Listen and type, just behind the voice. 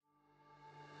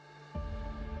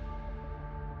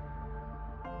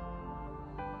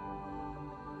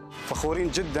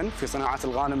فخورين جدا في صناعة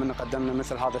الغانم أن قدمنا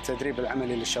مثل هذا التدريب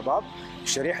العملي للشباب،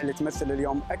 الشريحة اللي تمثل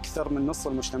اليوم أكثر من نصف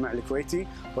المجتمع الكويتي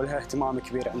ولها اهتمام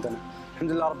كبير عندنا.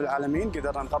 الحمد لله رب العالمين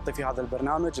قدرنا نغطي في هذا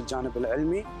البرنامج الجانب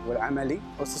العلمي والعملي،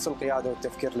 أسس القيادة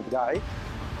والتفكير الإبداعي،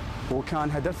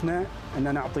 وكان هدفنا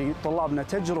أن نعطي طلابنا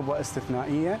تجربة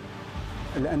استثنائية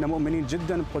لأن مؤمنين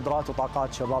جدا بقدرات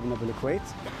وطاقات شبابنا بالكويت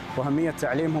وأهمية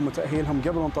تعليمهم وتأهيلهم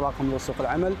قبل انطلاقهم لسوق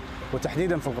العمل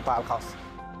وتحديدا في القطاع الخاص.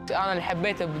 أنا اللي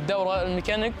حبيته بالدورة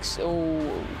الميكانيكس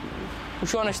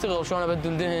وشلون أشتغل، شلون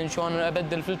أبدل دهن، شلون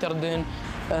أبدل فلتر دهن.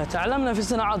 تعلمنا في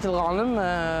صناعة الغانم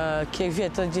كيفية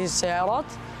تجهيز السيارات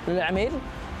للعميل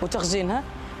وتخزينها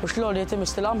وشلون يتم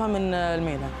استلامها من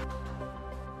المينا.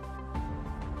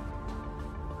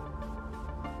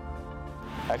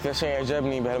 أكثر شيء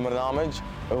عجبني بهالبرنامج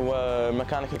هو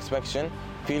ميكانيك إنسبكشن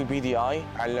في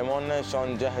الBDI، علمونا شلون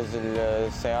نجهز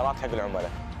السيارات حق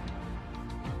العملاء.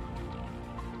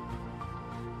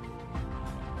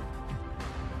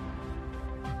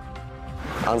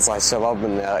 أنصح الشباب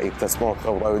إن يكتسبون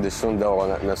خبرة ويدشون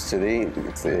دورة نفس كذي،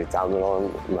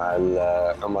 يتعاملون مع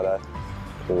العملاء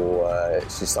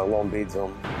ويشتغلون بيدهم.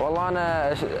 والله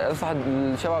أنا أنصح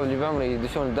الشباب اللي بعمري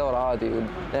يدشون الدورة هذه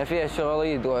لأن فيها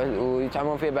شغل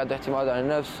ويتعاملون فيها بعد اعتماد على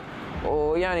النفس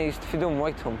ويعني يستفيدون من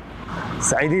وقتهم.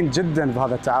 سعيدين جدا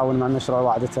بهذا التعاون مع مشروع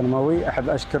الوعد التنموي. أحب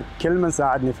أشكر كل من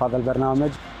ساعدني في هذا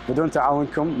البرنامج، بدون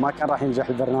تعاونكم ما كان راح ينجح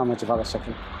البرنامج بهذا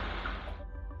الشكل.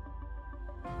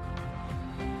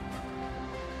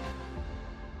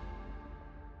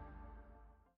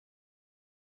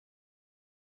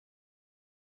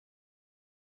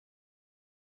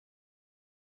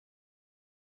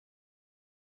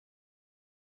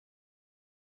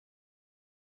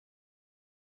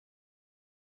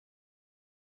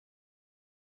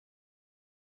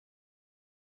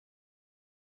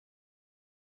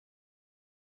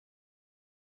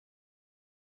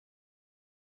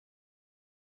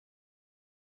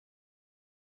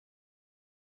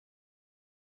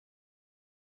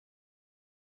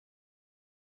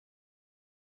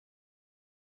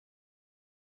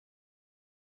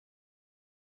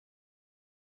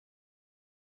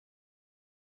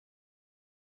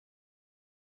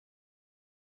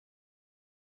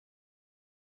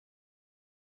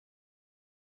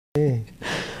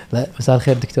 لا مساء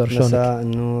الخير دكتور، شلونك؟ مساء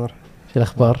النور، شو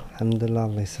الاخبار؟ الحمد لله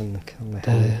الله يسلمك. الله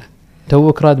يحفظك.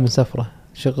 توك راد من سفره،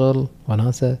 شغل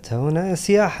وناسه؟ تونا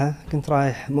سياحه، كنت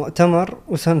رايح مؤتمر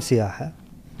وسم سياحه.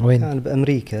 وين؟ كان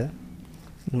بامريكا.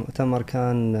 المؤتمر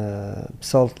كان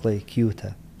بسولت ليك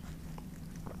يوتا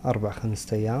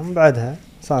 4-5 ايام، بعدها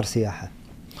صار سياحه.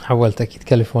 حولت اكيد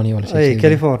كاليفورنيا ولا شيء؟ اي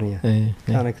كاليفورنيا.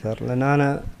 كان أي. اكثر لان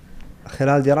انا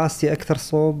خلال دراستي اكثر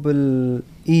صوب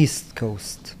الايست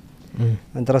كوست.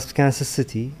 درست في كانساس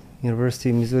سيتي،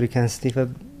 يونيفرسيتي ميزوري كانساس سيتي،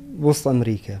 فبوسط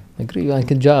امريكا. قريب انا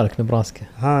كنت جارك نبراسكا.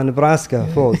 نبراسكا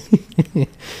فوق.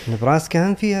 نبراسكا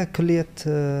هم فيها كلية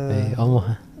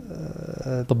اوماها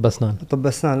طب اسنان. طب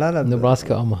اسنان. لا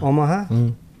نبراسكا اوماها.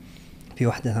 في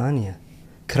واحدة ثانية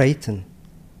كريتن.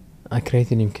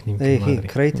 كريتن يمكن في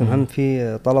كريتن هم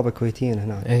في طلبة كويتيين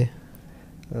هناك.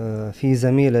 في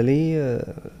زميلة لي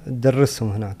تدرسهم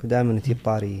هناك ودائما تجيب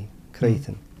طاري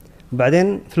كريتن.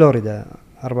 بعدين فلوريدا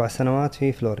 4 سنوات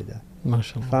في فلوريدا ما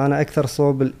شاء الله. فأنا أكثر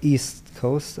صوب الإيست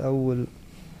كوست أو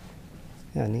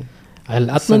يعني.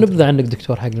 عطنا نبذة عنك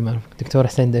دكتور حق المعرفة. دكتور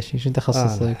حسين دشتي، شو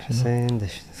تخصصك؟ حسين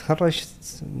دشتي تخرجت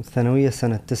ثانوية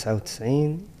سنة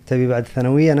 99. تبي بعد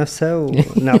ثانوية نفسها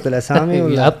ونعطي الأسامي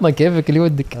ولا؟ عطنا كيفك اللي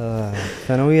ودك.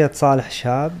 ثانوية صالح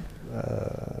شاب،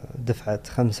 دفعة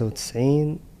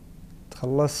 95.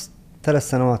 تخلصت 3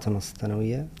 سنوات ونص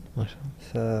ثانوية ما شاء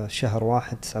في الله شهر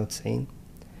 1 99.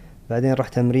 بعدين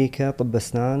رحت أمريكا طب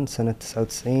أسنان سنة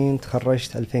 99.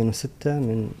 تخرجت 2006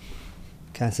 من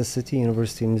كانساس سيتي،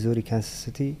 يونيفرسيتي ميزوري كانساس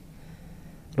سيتي.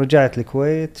 رجعت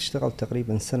الكويت، اشتغلت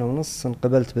تقريبا 1.5 سنة.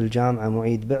 انقبلت بالجامعة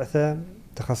معيد بعثة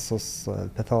تخصص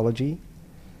الباثولوجي،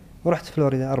 ورحت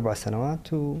فلوريدا 4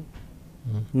 سنوات،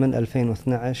 ومن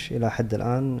 2012 إلى حد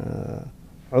الآن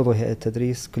عضو هيئة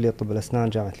تدريس كلية طب الأسنان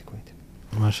جامعة الكويت.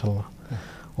 ما شاء الله.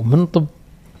 ومن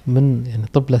يعني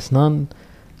طب الأسنان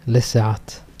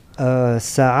للساعات.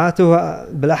 الساعات هو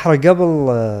بالأحرى قبل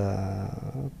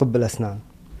طب الأسنان.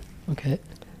 أوكي.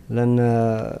 لأن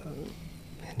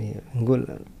يعني نقول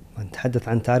نتحدث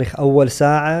عن تاريخ أول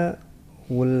ساعة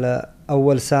ولا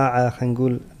أول ساعة خلينا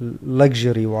نقول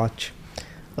luxury watch.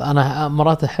 أنا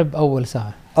مرات أحب أول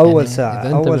ساعة. أول يعني ساعة.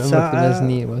 أول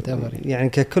ساعة يعني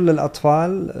ككل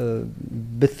الأطفال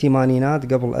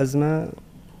بالثمانينات قبل الأزمة،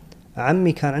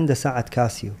 عمي كان عنده ساعة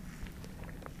كاسيو،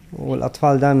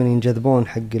 والأطفال دائما ينجذبون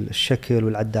حق الشكل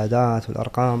والعدادات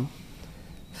والأرقام،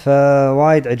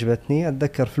 فوايد عجبتني.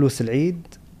 أتذكر فلوس العيد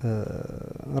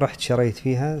رحت شريت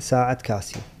فيها ساعة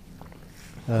كاسيو.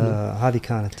 هذه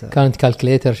كانت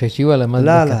كالكليتر شيء ولا ما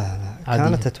لا أتذكر. لا عادية.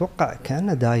 كانت أتوقع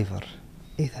كأنها دايفر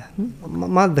إذا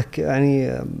ما أتذكر يعني،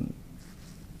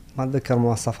 ما أتذكر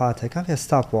مواصفاتها. كان فيها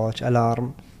ستوب واتش،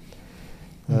 ألارم.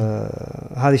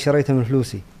 هذه شريتها من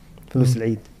فلوس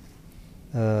العيد.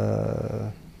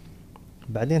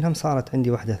 بعدين هم صارت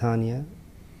عندي واحدة ثانية.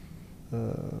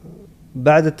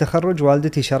 بعد التخرج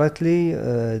والدتي شرت لي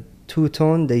 2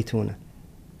 تون ديتونا.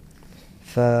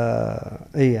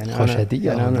 اي يعني خوش هدية.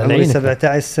 يعني أنا عمري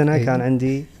 17 سنة كان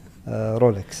عندي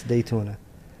رولكس ديتونا،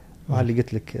 وهاللي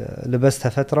قلت لك لبستها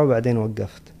فترة وبعدين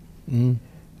وقفت.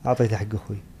 أعطيتها حق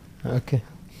أخوي. أوكي.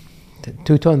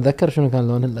 2 تون ذكر شنو كان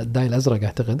لون الدايل الأزرق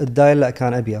أعتقد. الدايل لا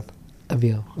كان أبيض.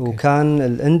 أبيض. وكان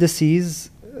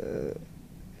الاندسيز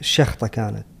شخطة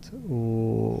كانت،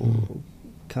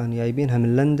 وكان جايبينها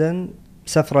من لندن.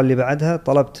 سفرة اللي بعدها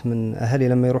طلبت من أهلي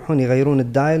لما يروحون يغيرون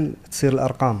الدايل تصير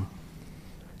الأرقام.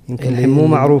 يمكن الحين مو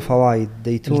معروفة وايد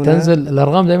ديتونا. تنزل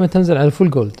الأرقام دائما تنزل على الفول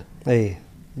جولد. اي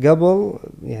قبل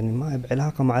يعني ما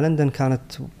بعلاقة مع لندن كانت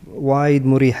وايد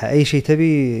مريحة، أي شيء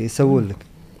تبي يسوون لك.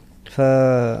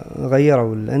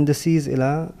 فغيروا الاندسيز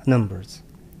إلى نمبرز.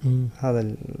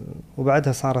 هذا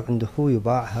وبعدها صارت عند أخوي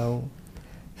وباعها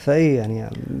فأي يعني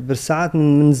بالساعات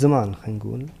من زمان خلينا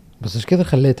نقول. بس ايش كثر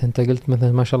خليتها؟ انت قلت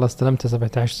مثلا ما شاء الله استلمتها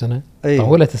 17 سنة.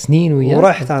 طولت سنين وياه.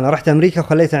 رحت أمريكا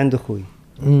وخليتها عند أخوي.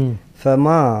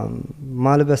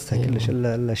 فما لبستها كلش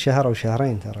إلا شهر أو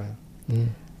شهرين ترى.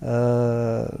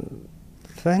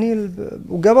 فهني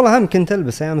وقبلها هم كنت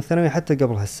ألبس أيام الثانوية، حتى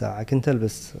قبل هالساعة كنت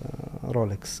ألبس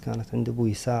رولكس. كانت عند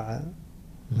أبوي ساعة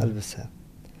ألبسها.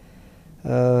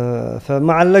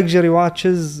 فمع اللكجري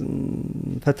واتشز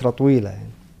فترة طويلة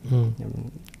يعني.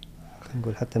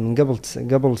 نقول حتى من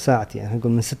قبل ساعتي يعني،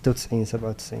 نقول من 96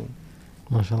 97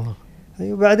 ما شاء الله.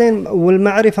 وبعدين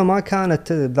والمعرفة ما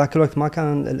كانت ذاك الوقت، ما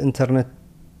كان الانترنت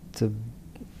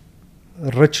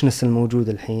الريتشنس الموجود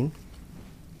الحين،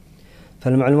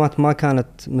 فالمعلومات ما كانت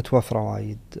متوفرة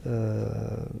وايد.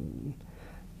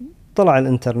 طلع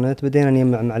الانترنت، بدينا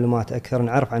نجمع معلومات أكثر،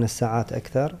 نعرف عن الساعات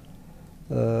أكثر.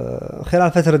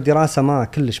 خلال فترة الدراسة ما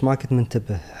كنت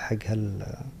منتبه حق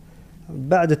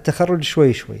بعد التخرج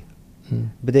شوي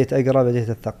بديت أقرأ، بديت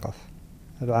أتثقف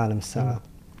بعالم الساعات.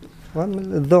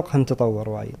 الذوق هم تطور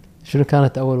وايد. شنو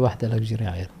كانت أول واحدة لكجري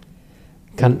عيل؟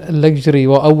 كان اللكجري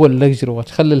وأول لكجري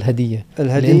واتش خلي الهدية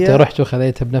اللي أنت رحت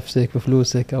وخذيتها بنفسك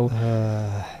بفلوسك، أو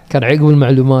كان عقب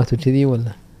المعلومات وكذي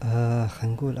ولا؟ خلينا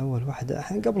نقول أول واحدة.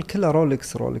 إحنا قبل كلها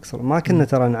رولكس ما كنا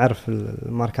ترى نعرف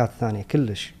الماركات الثانية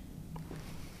كلش.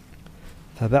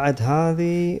 فبعد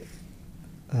هذه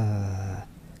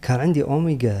كان عندي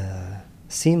أوميجا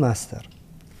سي ماستر.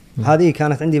 هذه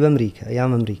كانت عندي بأمريكا،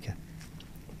 أيام أمريكا.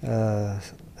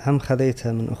 هم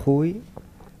خذيتها من أخوي،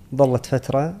 ظلت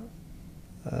فترة،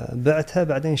 بعتها.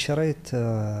 بعدين شريت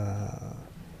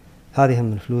هذه هم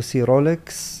من فلوسي،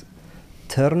 رولكس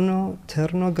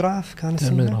تيرنوغراف كان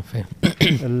اسمها.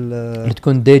 اللي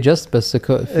تكون ديجست بس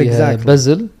فيها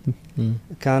بزل.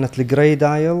 كانت الجراي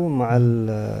دايل مع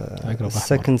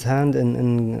السكند هاند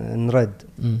ان ريد.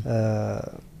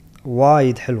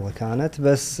 وايد حلوة كانت،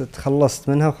 بس تخلصت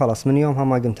منها وخلاص. من يومها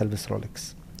ما قمت ألبس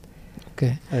رولكس.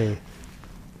 اوكي. اي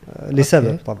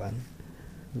لسبب طبعا،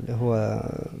 اللي هو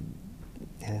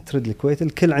يعني ترد الكويت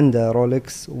الكل عنده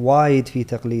رولكس، وايد في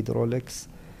تقليد رولكس.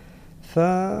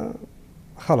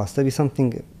 فخلاص تبي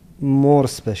something more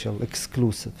special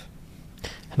exclusive.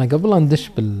 احنا قبل لا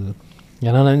ندش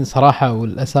يعني انا صراحة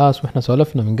والاساس واحنا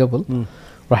سولفنا من قبل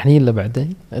راح نيجي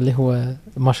بعدين، اللي هو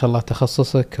ما شاء الله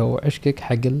تخصصك وعشقك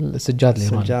حق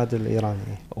السجاد الإيراني.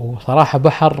 وصراحة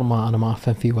بحر انا ما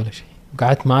افهم فيه ولا شيء.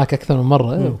 وقعدت معاك اكثر من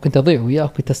مرة وكنت اضيع وياك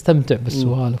وكنت استمتع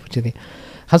بالسوالف وكذي.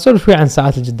 خلينا نسولف شوي عن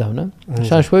ساعات اللي قدامنا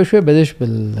عشان شوي بدش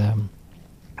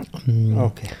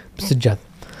اوكي بالسجاد.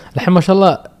 الحين ما شاء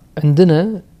الله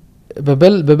عندنا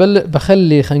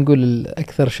بخلي خلينا نقول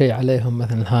اكثر شيء عليهم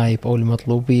مثلا الهايب او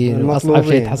المطلوبين واصعب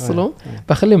شيء تحصلهم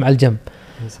بخليهم على الجنب.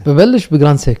 ببلش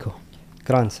بجراند سيكو.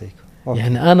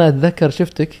 يعني انا اتذكر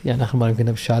شفتك يعني اخر مره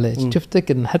كنا بالشاليه،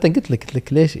 شفتك ان حتى قلت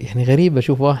لك ليش يعني غريبه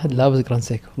اشوف واحد لابس جراند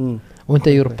سيكو وانت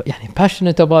يعني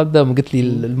باشنت اباوت ذا، قلت لي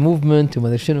الموفمنت وما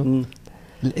ادري شنو.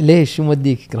 ليش شو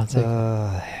موديك جراند سيكو؟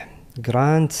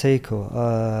 جراند سيكو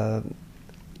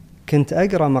كنت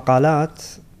اقرا مقالات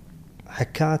حق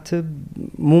كاتب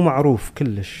مو معروف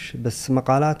كلش، بس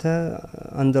مقالاته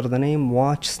under the name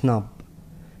watch snob،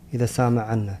 اذا سامع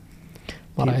عنه.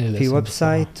 في ويب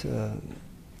سايت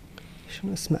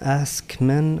شنو اسمه ask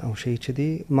men او شيء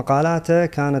كذي. مقالاته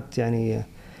كانت يعني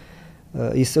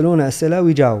يسألونه أسئلة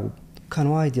ويجاوب، كان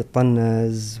وايد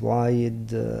يطنز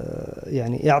وايد،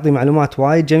 يعني يعطي معلومات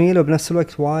وايد جميلة وبنفس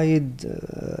الوقت وايد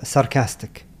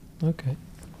ساركاستيك. اوكي.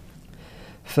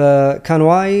 فكان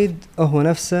وايد هو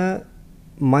نفسه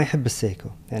ما يحب السيكو.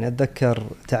 يعني أتذكر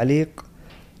تعليق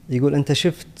يقول أنت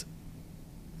شفت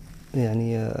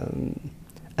يعني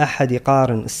أحد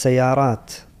يقارن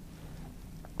السيارات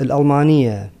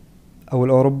الألمانية أو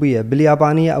الأوروبية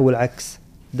باليابانية أو العكس؟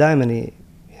 دائما يعني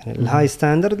الهاي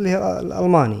ستاندرد اللي هي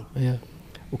الألماني.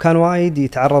 وكان وايد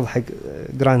يتعرض حق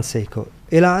جراند سيكو،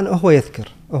 إلى أن هو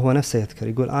يذكر، هو نفسه يذكر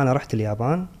يقول أنا رحت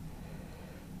اليابان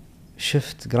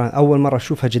شفت جراند أول مرة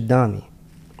أشوفها قدامي،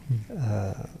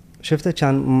 شفته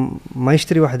كان ما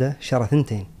يشتري واحدة، شرى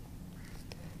 2.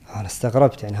 أنا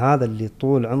استغربت، يعني هذا اللي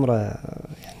طول عمره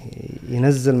يعني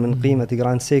ينزل من قيمة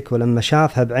جراند سيكو لما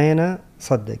شافها بعينه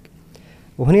صدق.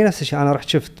 وهني نفس الشيء، أنا رحت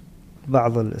شفت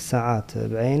بعض الساعات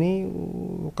بعيني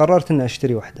وقررت أن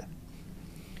أشتري واحدة،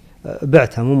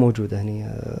 بعتها مو موجودة هني،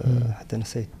 حتى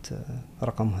نسيت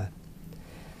رقمها.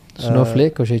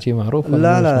 سنوفليك أو شيء معروف؟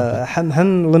 لا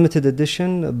هم limited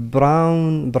edition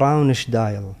براونش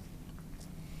دايل،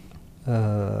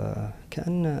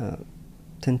 كأن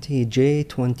تنتهي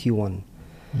J21.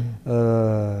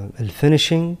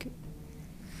 الفينيشنج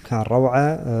كان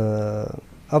روعة،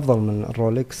 أفضل من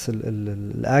الرولكس،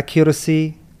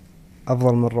 الأكيورسي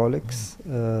أفضل من الرولكس.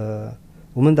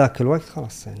 ومن ذاك الوقت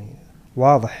خلاص يعني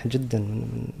واضح جدا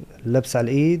من اللبس على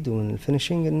الإيد ومن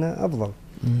الفينيشنج إنه أفضل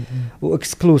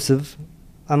وإكسكلوسيف.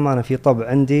 أما أنا في طبع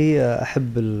عندي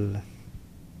أحب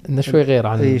إنه شوي غير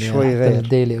عن شوي غير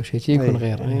الديلي أو شيء يكون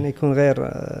غير، يعني يكون غير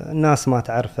الناس ما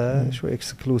تعرفه، شوي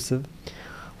إكسكلوسيف.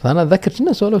 فأنا أتذكر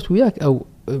كنا سولفت وياك أو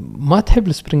ما تحب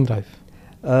السبرينج درايف؟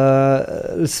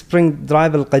 السبرينج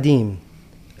درايف القديم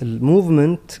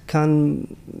الموفمنت كان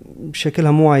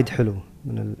شكلها مو وايد حلو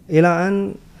إلى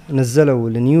أن نزلوا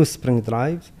النيو سبرينج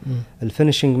درايف.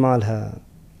 الفينيشنج مالها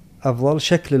أفضل،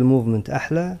 شكل الموفمنت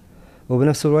أحلى،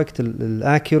 وبنفس الوقت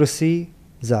الأكيورسي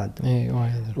زاد.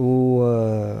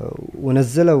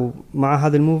 ونزلوا مع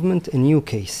هذا الموفمنت نيو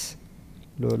كيس.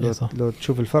 لو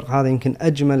تشوف الفرق، هذا يمكن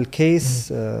أجمل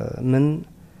كيس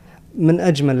من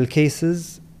أجمل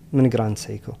الكيسز من جراند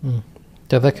سيكو.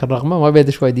 تذكر رقمه؟ ما بيد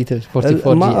شوي ديتيل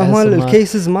 44 ما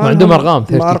الكيسز ما عندهم أرقام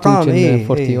 32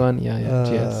 41 يا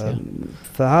جي اس.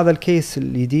 فهذا الكيس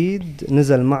الجديد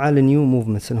نزل مع النيو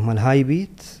موفمنتس اللي هم الهاي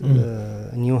بيت،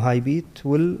 نيو هاي بيت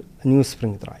والنيو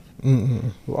سبرينج درايف.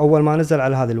 واول ما نزل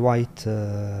على هذا الوايت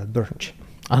بيرتش.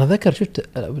 انا ذكر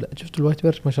شفت الوايت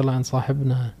بيرتش ما شاء الله عند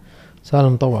صاحبنا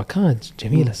سالم مطوع، كانت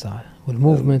جميله ساعه،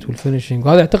 والموفمنت والفينيشنج،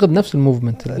 وهذا اعتقد نفس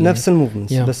الموفمنت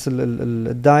بس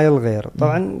الدايل غير.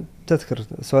 طبعا تذكر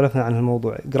سولفنا عن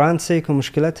الموضوع. جراند سيكو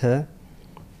مشكلتها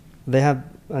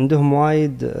عندهم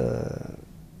وايد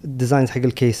الديزاينز حق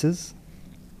الكيسز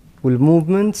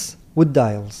والموفمنتس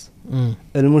والدايلز.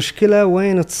 المشكله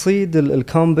وين تصيد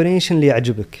الكومبينيشن اللي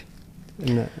يعجبك.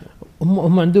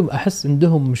 هم عندهم، احس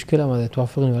عندهم مشكله، ما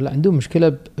توافقني ولا، عندهم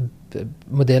مشكله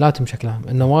بموديلاتهم بشكل عام،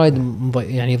 انه وايد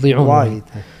يعني يضيعون وايد،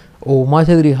 وما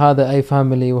تدري هذا اي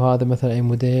فاميلي وهذا مثلا اي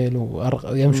موديل،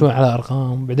 ويمشون على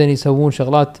ارقام، بعدين يسوون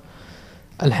شغلات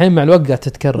الحين مع الوقت قاعد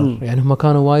تتكرر. يعني هم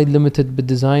كانوا وايد ليميتد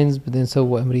بالديزاينز، بعدين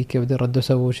سووا امريكا، بعدين ردوا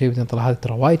سووا شيء، بعدين طلع هذا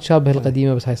ترى وايد شابه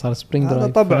القديمه، بس هاي صار سبرينج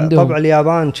درايف. طبع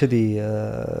اليابان كذي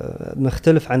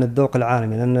مختلف عن الذوق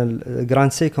العالمي، لان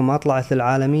الجراند سيكو ما طلعت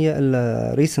للعالميه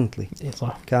الا ريسنتلي.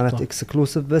 صح، كانت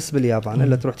اكسكلوسيف بس باليابان.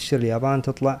 الا تروح تشتري اليابان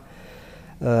تطلع.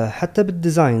 حتى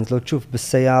بالديزاينز لو تشوف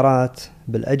بالسيارات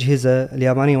بالأجهزة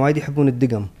اليابانية وايد يحبون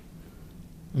الدقم.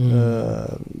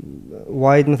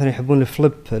 وايد مثلا يحبون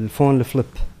الفون الفليب.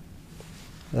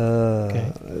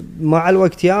 مع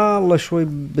الوقت يا الله شوي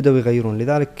بدأوا يغيرون،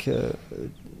 لذلك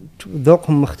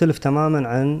ذوقهم مختلف تماما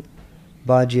عن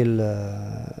باقي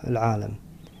العالم.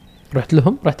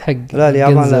 رحت حق لا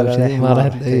اليابان لا ما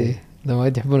رحت. لما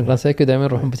وايد يحبون جراند سيكو دائما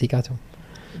يروحون بوتيكاتهم.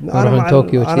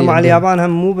 أنا مع اليابان هم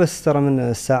مو بس ترى من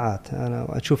الساعات،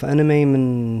 أنا أشوف أنمي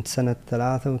من سنة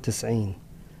 93.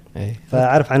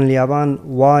 فأعرف عن اليابان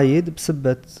وايد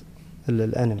بسبة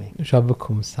الأنمي.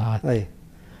 شابكهم الساعات.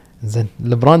 زين،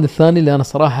 البراند الثاني اللي أنا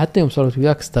صراحة حتى يوم سولفت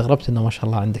وياك استغربت إنه ما شاء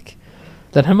الله عندك،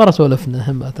 لأن إحنا مرة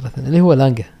سولفنا هم أترثنا، اللي هو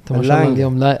لانجا. أنت ما شاء الله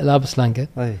اليوم لابس لانجا.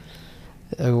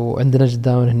 وعندنا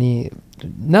قدامنا هني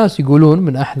ناس يقولون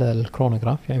من أحلى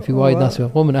الكرونوغراف، يعني في وايد ناس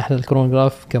يقولون من أحلى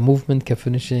الكرونوغراف كموفمنت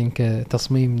كفينيشينج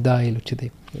كتصميم دايل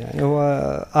وكذي. يعني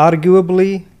هو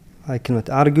arguably هاي كلمة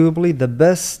arguably the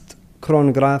best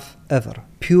chronograph ever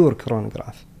pure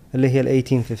chronograph اللي هي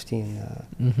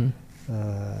 1815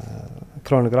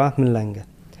 كرونوغراف من لانجا.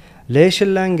 ليش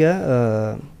اللانجا؟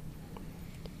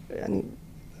 يعني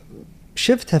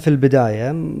شفتها في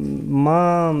البداية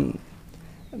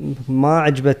ما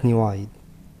عجبتني وايد،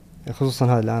 خصوصا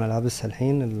هذا اللي انا لابسها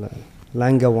الحين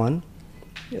اللانجا 1.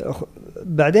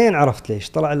 بعدين عرفت ليش.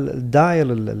 طلع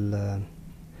الدايل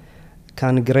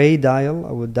كان جراي دايل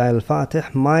او الدايل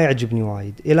الفاتح ما يعجبني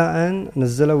وايد، الى ان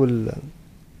نزلوا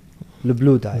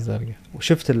البلو دايل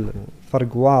وشفت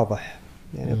الفرق واضح.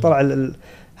 يعني طلع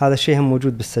هذا الشيء هم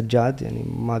موجود بالسجاد، يعني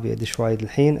ما بيدش وايد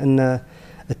الحين، ان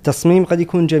التصميم قد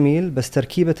يكون جميل بس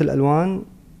تركيبة الالوان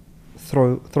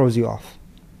throws you off.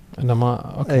 انا ما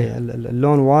اوكي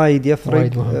اللون وايد يفرق،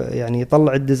 يعني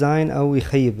يطلع الديزاين او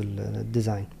يخيب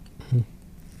الديزاين.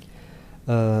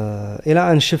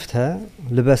 الى ان شفتها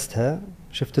لبستها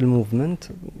شفت الموفمنت،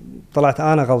 طلعت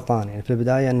انا غلطان. يعني في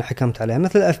البدايه ان حكمت عليها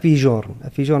مثل اف بي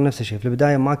جورن نفس الشيء، في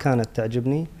البدايه ما كانت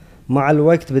تعجبني، مع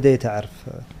الوقت بديت اعرف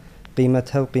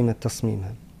قيمتها وقيمه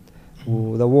تصميمها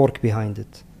وذا وورك بيهايند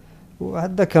ات.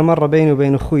 واتذكر مره بيني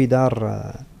وبين اخوي دار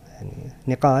يعني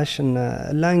نقاش ان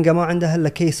اللانجا ما عندها الا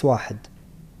كيس واحد.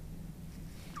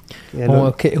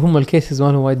 يعني هم الكيسز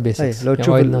مالهم وايد بيسكس. لو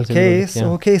تشوف الكيس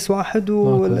هو كيس واحد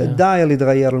والدايل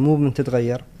يتغير، الموفمنت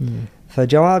يتغير.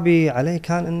 فجوابي عليه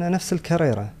كان انه نفس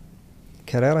الكاريرا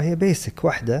هي بيسك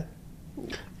واحده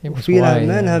وفي لها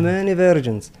منها ماني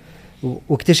فيرجنز.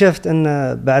 واكتشفت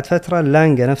ان بعد فتره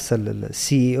اللانجا نفس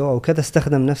السي او وكذا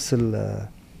استخدم نفس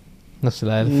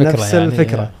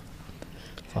الفكره.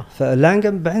 صح. فاللانجا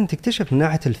بعدين تكتشف من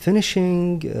ناحيه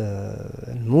الفينيشينج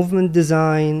الموفمنت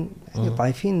ديزاين، يعني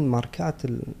طايفين ماركات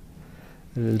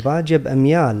الباجيه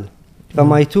باميال.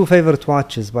 فماي تو فيفورت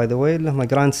واتشز باي ذا واي اللي هم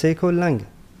جراند سيكو واللانجا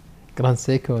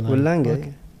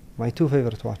ماي تو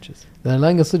فيفورت واتشز. لان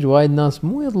اللانجا صدق وايد ناس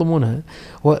مو يظلمونها.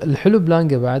 والحلو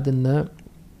بلانجا بعد انه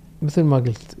مثل ما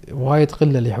قلت وايد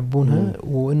قله اللي يحبونها،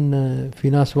 وان في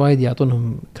ناس وايد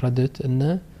يعطونهم كريدت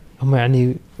انه هم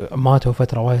يعني ماتوا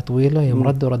فتره وايد طويله، يوم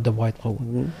ردوا بوايد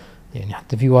قوه. يعني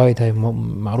حتى في وايد هاي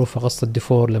معروفه قصه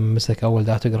ديفور لما مسك اول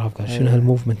داتوغراف قال شنو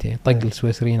هالموفمنت، يعني طق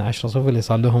السويسريين 10 صفر اللي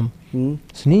صار لهم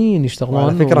سنين يشتغلون.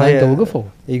 على فكره هي وقفوا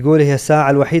يقول هي الساعه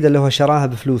الوحيده اللي هو شراها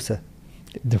بفلوسه.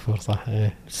 ديفور صح.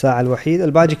 الساعه الوحيده،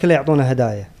 الباقي كله يعطونه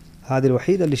هدايا، هذه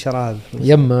الوحيده اللي شراها بفلوسه.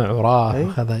 يجمع وراح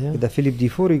وخذها. اذا فيليب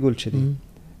ديفور يقول كذي.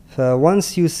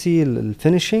 فونس يو سي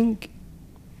الفينيشينج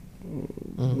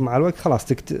مع الوقت خلاص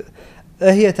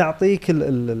هي تعطيك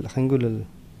خلينا نقول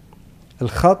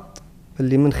الخط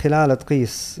اللي من خلاله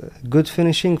تقيس good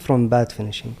finishing from bad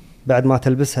finishing. بعد ما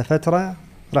تلبسها فترة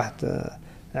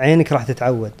عينك راح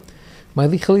تتعود. ما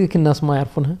يضيق خليك الناس ما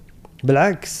يعرفونها؟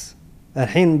 بالعكس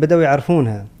الحين بدأوا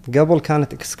يعرفونها، قبل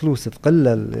كانت اكسكلوسيف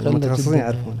قلة المتخصصين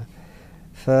يعرفونها.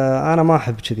 فأنا ما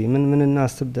أحب كذي من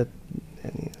الناس تبدأ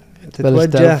يعني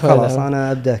تتوجه خلاص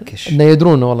انا ابدا اكش انه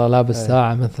يدرون والله لابس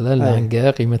ساعه مثلا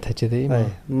لانجا قيمتها كذي.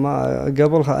 ما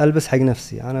قبل البس حق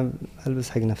نفسي، انا البس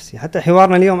حق نفسي. حتى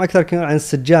حوارنا اليوم اكثر كان عن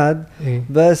السجاد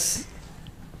بس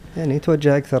يعني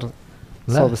توجه اكثر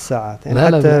صوب الساعات. يعني لا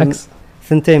حتى بالعكس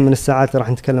 2 من الساعات اللي راح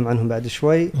نتكلم عنهم بعد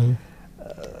شوي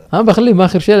انا بخليه ما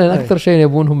اخر شيء، لان اكثر شيء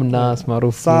يبونهم الناس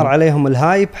معروف صار عليهم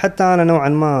الهايب. حتى انا نوعا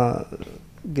ما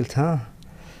قلت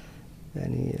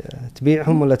يعني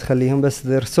تبيعهم ولا تخليهم، بس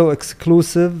they're so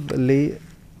exclusive اللي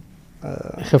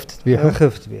خفت تبيعهم.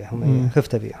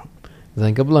 خفت ابيعهم.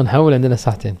 زين قبل نحول عندنا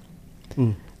ساعتين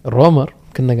الرومر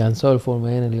كنا قاعد نسولف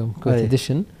وماينا اليوم كويت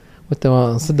اديشن، وانت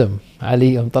ما انصدم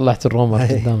علي يوم طلعت الرومر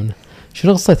قدامنا.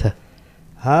 شنو قصتها؟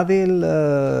 هذه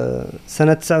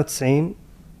سنة 99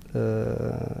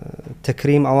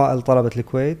 تكريم اوائل طلبة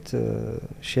الكويت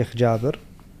الشيخ جابر،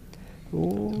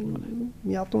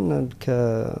 ويعطونا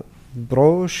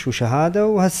بروش وشهادة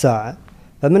وهالساعة.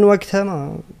 فمن وقتها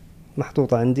ما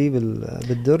محطوطة عندي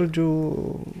بالدرج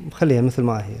ومخليها مثل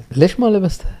ما هي. ليش ما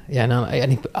لبستها؟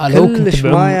 يعني كلش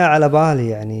مايا على بالي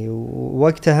يعني.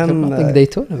 ووقتها هم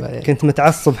كنت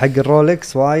متعصب حق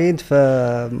الرولكس وايد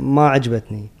فما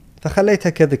عجبتني، فخليتها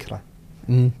كذكرى.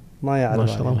 مايا على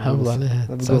بالي. ما شاء الله محافظ عليها.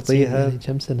 بقطيها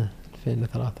كم سنة؟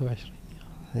 2023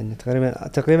 يعني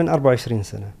تقريبا 24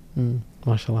 سنة.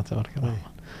 ما شاء الله تبارك الله.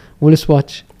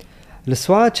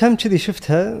 والسواتش هم كذي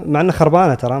شفتها مع انها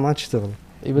خربانه ترى ما تشتغل،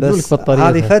 بس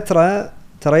هذه فتره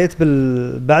تريت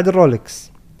بعد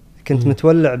الرولكس كنت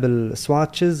متولع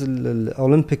بالسواتشز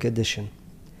الاولمبيك اديشن.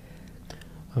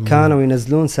 كانوا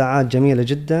ينزلون ساعات جميله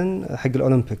جدا حق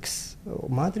الاولمبيكس،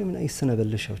 وما ادري من اي سنه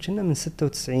بلشوا، كنا من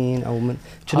 96 او من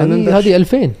هذه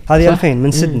 2000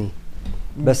 من سيدني.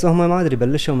 بس هم ما ادري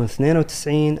بلشوا من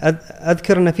 92.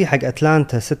 اذكر ان في حق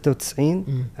اتلانتا 96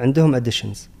 عندهم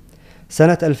اديشنز.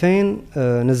 سنة 2000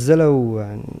 نزلوا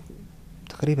يعني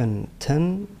تقريبا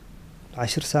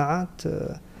 10 ساعات.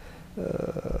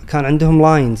 كان عندهم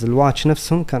لاينز، الواتش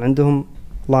نفسهم كان عندهم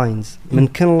لاينز، من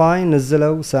كل لاين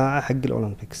نزلوا ساعة حق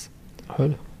الأولمبيكس.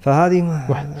 حلو. فهذه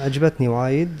عجبتني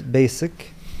وايد بيسك.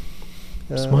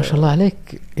 بس ما شاء الله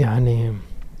عليك يعني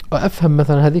افهم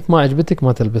مثلا هذيك ما عجبتك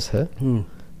ما تلبسها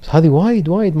بس هذه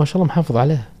وايد ما شاء الله محافظ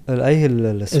عليها. اي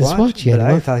السواتش يعني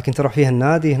بالعكس كنت اروح فيها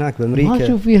النادي هناك بامريكا ما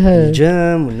اشوف فيها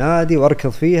الجيم والنادي واركض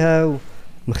فيها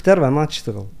ومختربه ما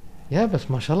تشتغل. يا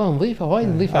بس ما شاء الله نظيفه وايد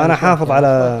نظيفه. انا حافظ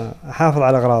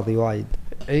على اغراضي وايد.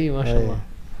 اي ما شاء الله.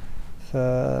 ف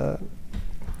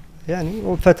يعني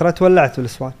وفتره تولعت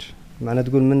بالسواتش. معنى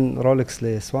تقول من رولكس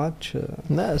لسواتش.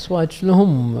 لا السواتش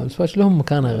لهم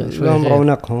مكانه شوي لهم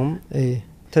رونقهم. اي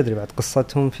تدري بعد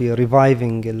قصتهم في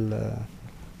ريفايفنج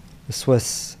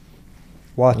السويس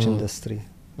واتش اندستري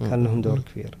كان لهم دور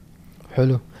كبير.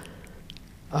 حلو.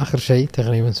 اخر شيء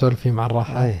تقريبا نسولف فيه مع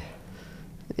الراحه.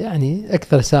 يعني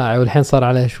اكثر ساعه والحين صار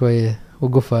عليها شويه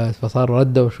وقفت فصار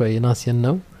ردوا شوي ناس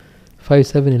ينوا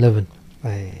 5711.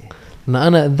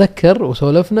 انا اتذكر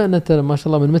وسولفنا ان انت ما شاء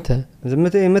الله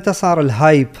من متى صار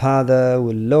الهايب هذا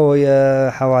واللوية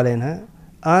حوالينها.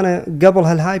 انا قبل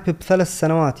هالهايب ب3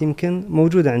 سنوات يمكن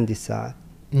موجوده عندي الساعه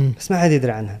بس ما حد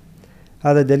يدري عنها.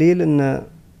 هذا دليل ان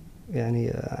يعني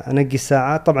انقي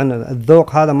الساعات. طبعا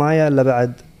الذوق هذا ما الا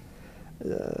بعد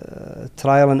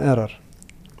ترايل اند ايرور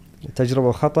تجربه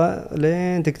وخطا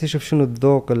لين تكتشف شنو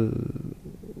الذوق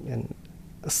يعني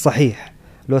الصحيح.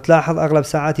 لو تلاحظ اغلب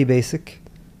ساعاتي بيسك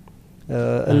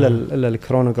الا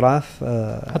الكرونوغراف.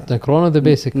 حتى كرونو ذا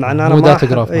بيسك مع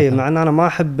ان انا ما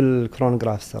احب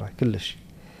الكرونوغراف صراحه كلش.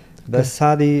 بس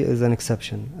هذه از ان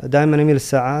اكسبشن. دائما اميل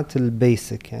الساعات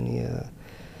البيسك يعني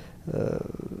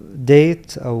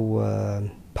ديت او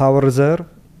باور ريزيرف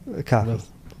كافي.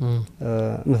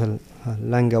 مثل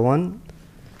لانجا 1.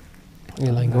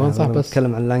 لانجا 1 صح. بس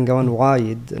اتكلم عن لانجا 1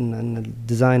 وايد ان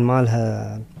الديزاين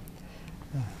مالها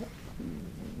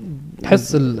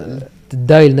تحس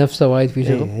الدايل نفسه وايد في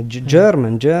شغل.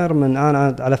 جيرمن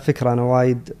انا على فكره انا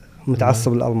وايد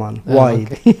متعصب للالمان وايد.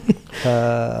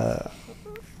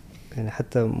 يعني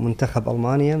حتى منتخب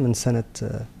المانيا من سنه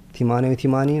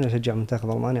 88 اشجع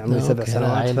منتخب المانيا عمري 7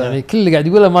 سنوات. يعني كل اللي قاعد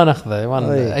يقوله ما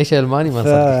ناخذه اي شيء الماني ما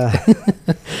نصدق.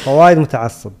 وايد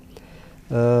متعصب.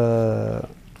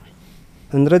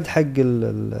 نرد حق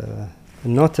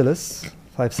النوتلس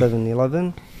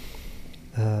 5711.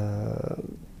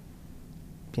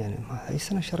 يعني اي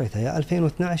سنه شريتها يا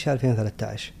 2012 يا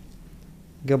 2013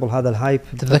 قبل هذا الهايب.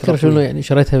 تتذكر شنو يعني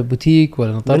شريتها ببوتيك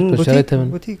ولا نطرت شريتها من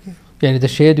بوتيك؟ يعني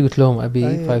دشيت قلت لهم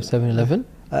ابي 5711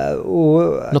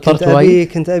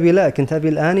 كنت ابي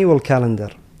الاني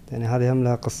والكالندر. يعني هذه هم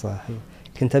لها قصه.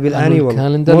 كنت ابي الاني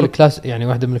والكالندر الكلاس يعني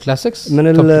واحده من الكلاسيكس من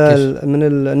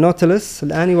النوتلس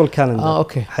الاني والكالندر.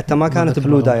 اوكي. حتى ما كانت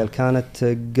بلو دايل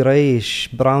كانت جريش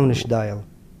براونش دايل.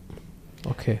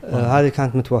 اوكي. هذه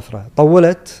كانت متوفره.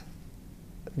 طولت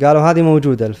قالوا هذه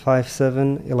موجوده ال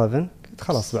 5711.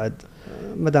 خلاص بعد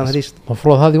ما دام هذيش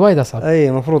مفروض هذه وايد اصعب.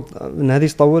 اي مفروض ان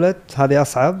هذيش طولت هذه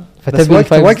اصعب. بس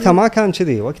وقتها ما كان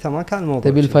كذي. وقتها ما كان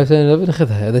الموضوع. تبي ال 5711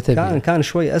 خذها اذا تبي. كان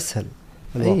شوي اسهل.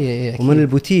 اي ومن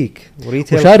البوتيك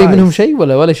وريتيل. وشاري منهم شيء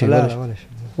ولا شيء؟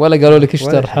 ولا قالوا لك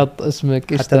اشتر حط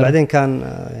اسمك اشتر. حتى بعدين كان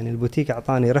يعني البوتيك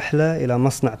اعطاني رحله الى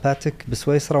مصنع باتك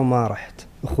بسويسرا وما رحت.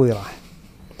 اخوي راح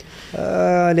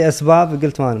لاسباب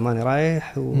قلت ماني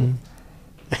رايح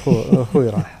اخوي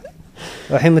راح.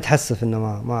 الحين متحسف انه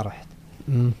ما رحت.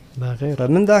 لا غير.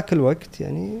 فمن ذاك الوقت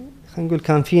يعني خلينا نقول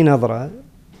كان في نظره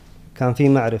كان في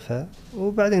معرفه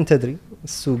وبعدين تدري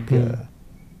السوق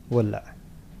ولع.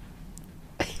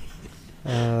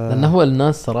 لأنه هو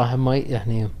الناس صراحة ما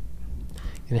يعني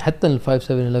حتى ال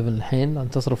 5711 الحين أن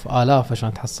تصرف آلاف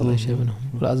عشان تحصل أي شيء منهم.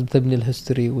 لازم تبني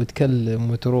الهيستوري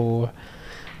وتكلم وتروح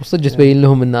وصدق تبين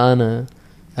لهم إن أنا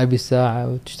أبي الساعة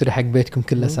وتشتري حق بيتكم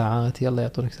كله ساعات. يلا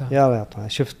يعطونك ساعة. يلا يعطوني.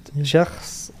 شفت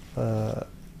شخص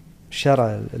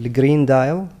شرى الجرين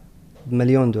دايل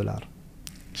 $1,000,000.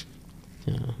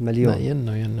 مليون.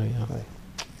 ينو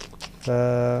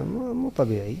مو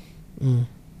طبيعي.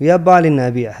 ويا بالي إن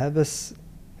أبيعها بس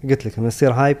قلت لك لما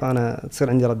يصير هايب أنا تصير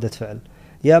عندي ردة فعل.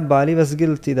 يا بالي بس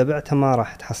قلت إذا بعتها ما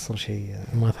راح تحصل شيء.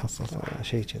 ما تحصل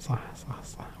شيء كذا. صح.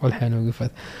 والحين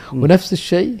وقفت. ونفس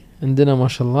الشيء عندنا ما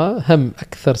شاء الله هم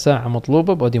أكثر ساعة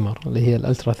مطلوبة بوديمار اللي هي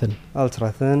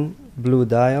الألترا ثين بلو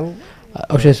دايل.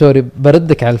 أو شيء سوري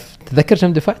بردك على تذكر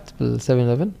كم دفعت بال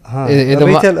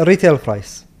 711؟ الريتيل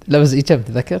برايس. لا بس كم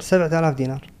تذكر؟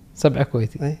 $7,000. 7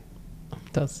 كويتي. أي.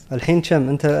 ممتاز. الحين كم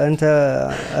انت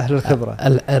اهل الخبره؟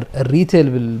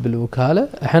 الريتيل بالوكاله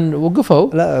الحين وقفوا.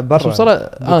 لا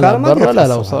برا برا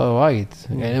لا وصل وايد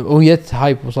يعني ويت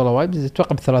هايب وصل وايد. بس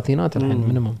اتوقع بالثلاثينات الحين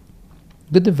مينيمم.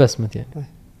 قد انفستمنت يعني.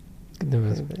 قد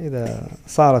انفستمنت. اذا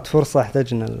صارت فرصه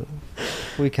احتاجنا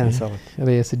وي كان سوت.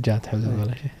 هي سجاد حلو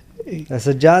ولا شيء.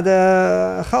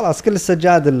 سجادة خلاص كل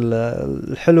السجاد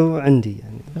الحلو عندي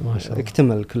يعني ما شاء الله.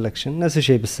 اكتمل الكولكشن. نفس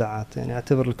الشيء بالساعات يعني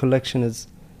اعتبر الكولكشن از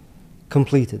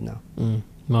completed now.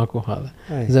 ماكو هذا.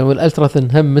 زين والالترا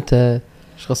ثن هم متى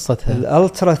ايش قصتها؟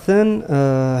 الالترا ثن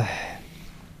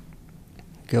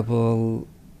قبل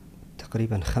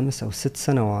تقريبا 5 أو 6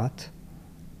 سنوات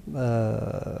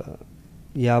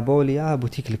جابوا لي اياها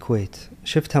بوتيك الكويت.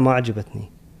 شفتها ما عجبتني،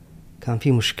 كان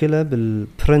في مشكله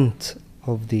بالبرنت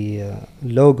اوف ذا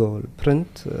لوجو.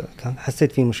 البرنت كان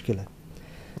حسيت فيه مشكله.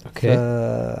 اوكي.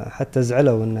 حتى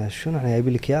زعلوا انه شنو احنا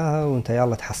جايبين لك اياها وانت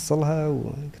يلا تحصلها،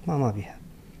 وقلت ما بيها.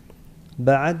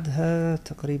 بعدها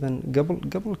تقريبا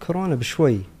قبل كورونا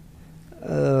بشوي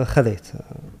خذيت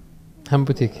هم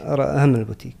بوتيك. هم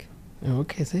البوتيك.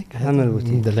 اوكي زين. هم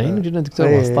البوتيك مدلعين وجدنا دكتور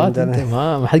واسطات. انت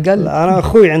ما حد قال. انا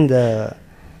اخوي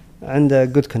عنده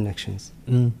جود كونكشنز.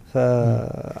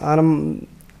 فانا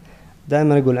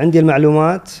دائما اقول عندي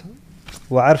المعلومات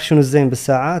واعرف شنو الزين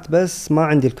بالساعات، بس ما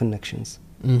عندي الكونكشنز.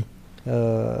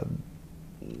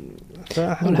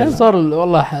 الحين صار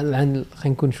والله خلينا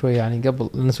نكون شوي يعني قبل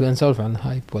نسولف عن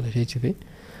هايب ولا شيء كذي.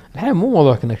 الحين مو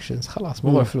موضوع كونكشنز، خلاص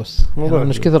موضوع فلوس. موضوع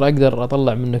مش كثر اقدر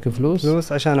اطلع منك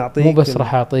فلوس عشان اعطيك، مو بس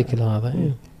راح اعطيك هذا.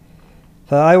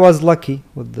 فاي واز لاكي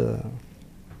with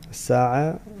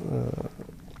الساعه.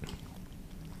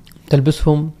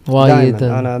 تلبسهم وايد.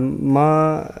 انا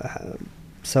ما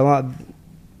سواء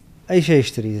اي شيء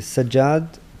اشتري، السجاد،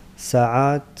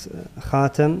 ساعات،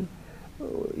 خاتم،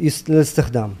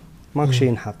 للاستخدام ماكو شيء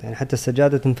ينحط. يعني حتى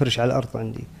السجاده تنفرش على الارض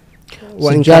عندي.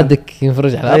 سجادك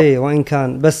ينفرج على الارض. اي وان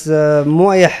كان، بس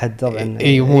مو اي احد طبعا.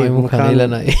 اي مو مكان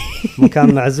لنا.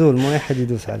 مكان معزول، مو اي احد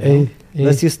يدوس عليه.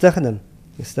 بس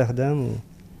يستخدم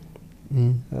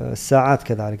الساعات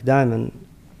كذلك دائما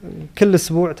كل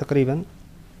اسبوع تقريبا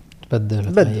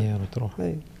تبدل وتروح.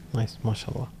 نايس ما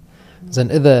شاء الله.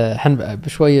 زين اذا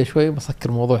بشويه شوي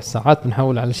بسكر موضوع الساعات،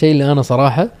 بنحاول على شيء اللي انا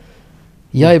صراحه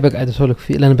جاي بقعد اسولف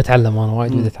فيه لان بتعلم. انا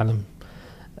وايد بدي اتعلم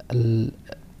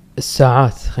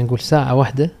الساعات. خلينا نقول ساعه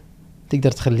واحده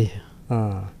تقدر تخليها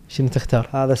شنو تختار؟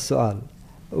 هذا السؤال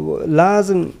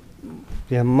لازم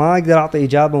يعني ما اقدر اعطي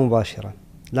اجابه مباشره،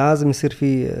 لازم يصير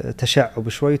في تشعب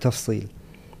شوي تفصيل.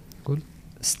 قول.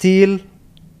 ستيل،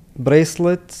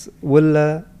 بريسلت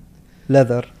ولا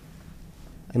ليذر؟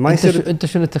 ما يصير. انت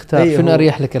شنو تختار؟ شنو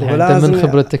اريح لك الحين انت من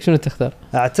خبرتك؟ شنو تختار؟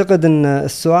 اعتقد ان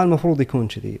السؤال المفروض يكون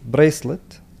كذي،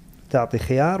 بريسلت تعطي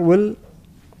خيار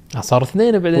صار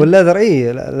 2 بعدين والليذر.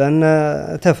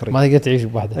 لان تفرق، ما تقدر تعيش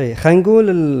بواحده. خلينا نقول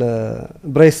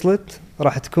البريسلت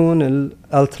راح تكون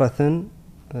الالترا ثن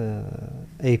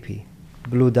اي بي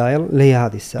بلو دايل اللي هي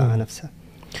هذه الساعه نفسها.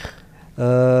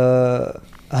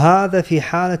 هذا في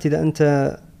حاله اذا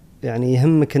انت يعني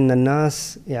يهمك ان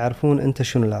الناس يعرفون انت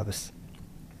شنو لابس.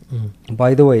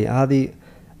 باي ذا واي هذه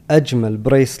اجمل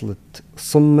بريسلت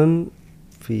صمم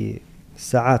في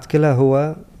الساعات كلها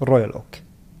هو الرويال اوك.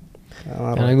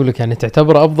 انا اقول لك يعني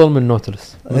تعتبر افضل من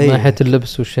نوتلس من ناحيه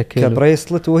اللبس والشكل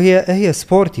كبريسلت، وهي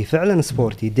سبورتي فعلا،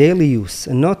 سبورتي ديلي يوز.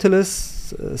 النوتلس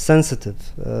سنسيتيف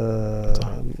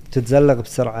تتزلق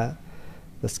بسرعه،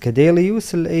 بس كديلي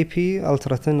يوز الاي بي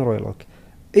الترا ثن رويال اوك.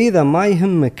 اذا ما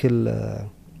يهمك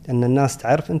ان الناس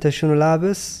تعرف انت شنو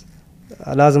لابس،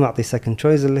 لازم اعطي سكند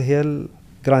تشويس اللي هي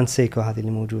الجراند سيكو هذه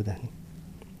اللي موجوده هنا.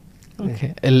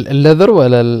 اوكي. الليذر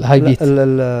ولا الهاي بيت؟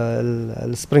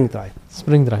 السبرينج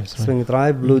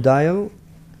درايف بلو دايل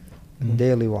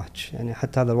ديلي واتش. يعني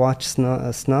حتى هذا الواتش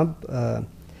سناب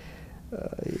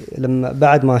لما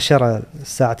بعد ما شرى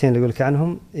الساعتين اللي يقولك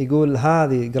عنهم، يقول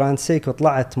هذه جراند سيكو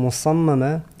طلعت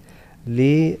مصممه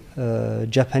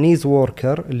لجابانيز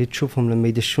ووركر اللي تشوفهم لما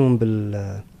يدشون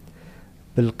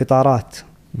بالقطارات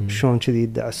شلون كذي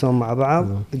يدعسون مع بعض.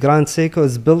 جراند سيكو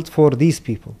is built for these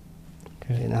people.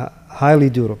 يعني highly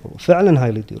durable،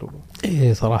 فعلا highly durable.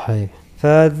 ايه صراحه ايه.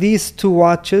 these two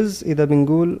watches اذا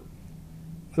بنقول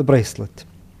بريسلت،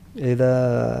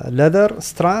 اذا leather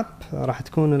strap راح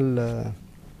تكون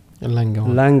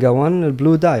اللانجا 1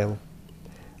 البلو دايل.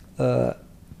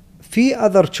 في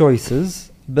other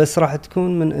choices بس راح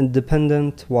تكون من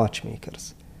independent watchmakers.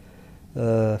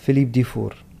 فيليب دي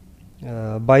فور.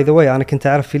 باي ذا واي انا كنت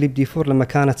اعرف فيليب دي فور لما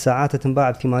كانت ساعاته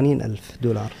تنباع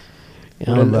 $80,000.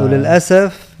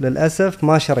 للاسف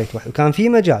ما شريت واحده، وكان في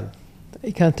مجال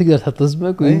كان تقدر تحط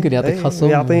اسمك ويمكن يعطيك خصم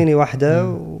يعطيني واحده.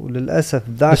 وللاسف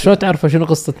ذاك بس شلون تعرف شنو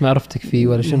قصه معرفتك فيه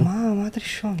ولا شنو؟ ما ادري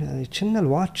شلون. يعني كنا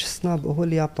الواتش سناب هو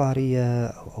اللي جاب طاريه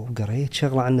او قريت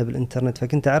شغله عنه بالانترنت،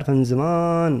 فكنت اعرفه من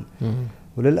زمان.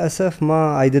 وللاسف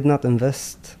ما I did not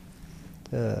invest.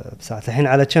 بساعة الحين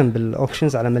على كم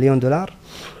بالاوكشنز؟ على $1,000,000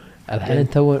 الحين.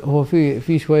 هو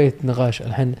في شويه نقاش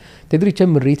الحين. تدري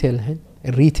كم الريتيل الحين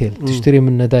الريتيل تشتري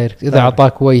منه دايركت اذا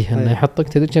اعطاك وجه انه يحطك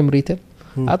تدري كم ريتيل؟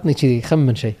 عطني كذي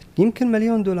خمن شيء. يمكن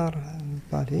 $1,000,000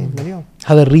 بالي مليون.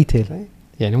 هذا الريتيل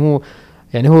يعني مو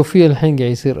يعني هو في الحين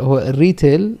قاعد يصير هو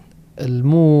الريتيل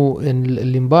المو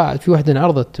اللي انباع. في واحدة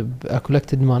انعرضت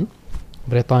بأكولكتد مان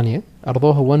بريطانيا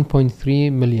عرضوها 1.3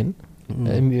 مليون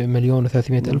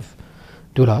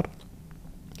 $1,300,000.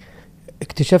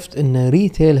 اكتشفت ان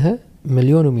ريتيلها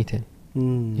 1,200,000.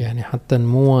 يعني حتى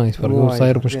مو وايد فرق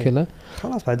صاير مشكلة.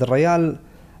 خلاص بعد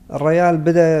الريال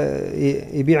بدأ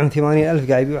يبيعهم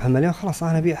 80,000 قاعد يبيعها مليون. خلاص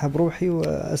أنا أبيعها بروحي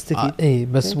وأستفيد. اي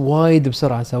بس وايد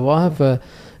بسرعة سواها.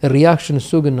 فالرياكشن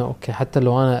السوق انه اوكي حتى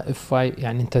لو انا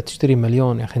يعني انت تشتري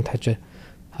مليون يا اخي انت حكي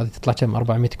هذه تطلع كم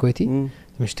 400 كويتي.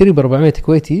 مشتري ب 400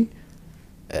 كويتي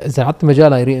اذا عطت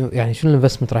مجال يعني شنو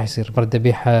الانفستمنت راح يصير؟ برد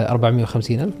ابيعها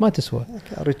 450,000 ما تسوى.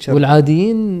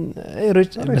 والعاديين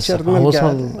بس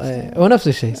وصل هو نفس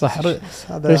الشيء صح.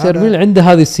 ريتشارد ميل عنده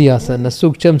هذه السياسه ان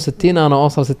السوق كم 60 انا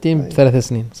اوصل 60 ب3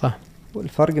 سنين صح.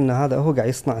 والفرق ان هذا هو قاعد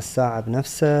يصنع الساعه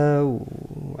بنفسه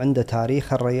وعنده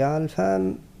تاريخ الريال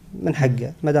فمن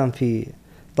حقه ما دام في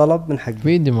طلب من حقه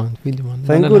في ديماند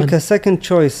فنقول كسكند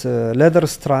تشويس ليذر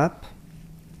ستراب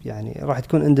يعني راح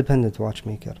تكون اندبندنت واتش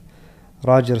ميكر.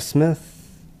 راجر سميث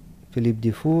فيليب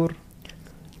ديفور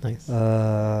نايس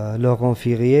لورون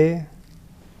فيغيه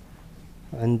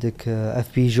عندك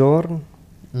اف بي جورن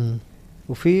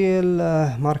وفي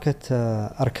ماركة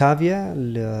أركافيا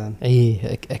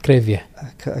اي أكريفيا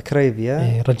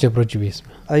اي رجبي اسمه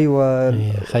ايوه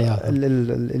خيال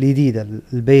الجديدة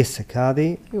البيسك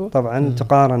هذه أيوة. طبعا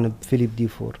تقارن بفيليب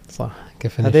ديفور صح.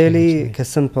 كيف هذيلي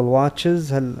كسمبل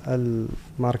واتشز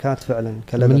الماركات فعلا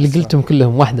من اللي قلتهم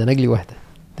كلهم واحدة نقلي واحدة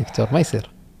دكتور ما يصير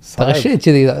تغشيت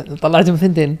كذي طلعتهم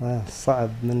ثنتين صعب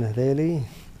من هذيلي.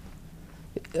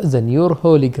 زين يور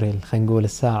هولي جريل خلينا نقول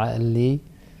الساعة اللي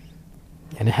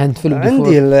يعني حين فيلم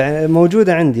عندي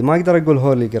موجودة عندي ما أقدر أقول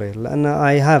هولي جريل لأن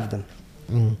I have them.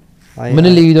 من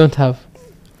اللي you don't have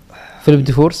فيلم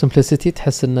ديفور simplicity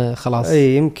تحس إنه خلاص.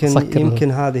 أي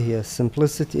يمكن هذه هي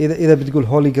simplicity. إذا بتقول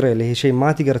هولي جريل هي شيء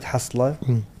ما تقدر تحصله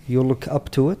you look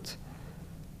up to it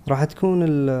راح تكون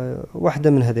واحدة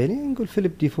من هذيلي نقول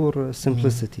فيلم ديفور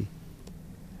simplicity.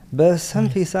 بس هم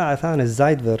في ساعة ثانية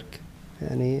الزايدفيرك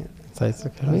يعني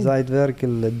زايدفيرك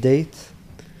الديت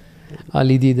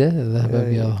الجديدة الذهب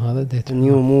أبيض هذا ديت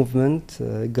نيو موفمنت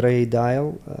جراي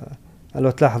دايل. لو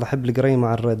تلاحظ أحب الجراي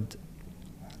مع الرد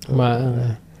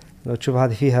لو تشوف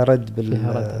هذه فيها رد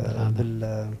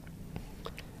بال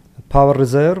باور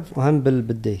ريزيرف وهم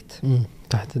بالديت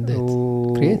تحت الديت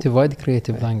كرياتيف وايد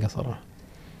كرياتيف لانجا صراحة.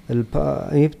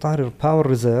 طاري الباور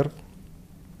ريزيرف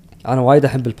أنا وايد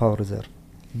أحب الباور ريزيرف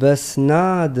بس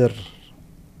نادر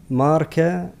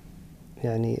ماركة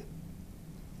يعني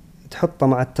تحطه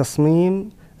مع التصميم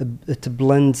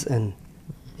تبلندز ان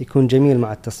يكون جميل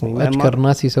مع التصميم. أذكر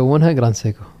ناس يسوونها جراند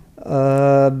سيكو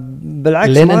بالعكس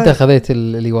لين أنت خذيت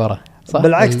اللي ورا صح.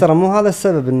 بالعكس ترى مو هذا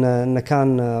السبب إنه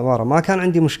كان ورا ما كان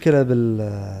عندي مشكلة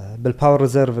بالباور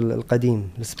ريزيرف القديم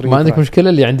ما عندك مشكلة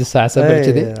اللي عندي الساعة 7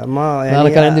 كذي ما يعني أنا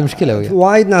كان عندي مشكلة وياه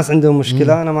وايد ناس عندهم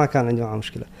مشكلة أنا ما كان عندي معه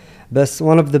مشكلة بس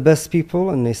one of the best people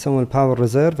إنه يسوون الباور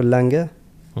ريزيرف اللانجا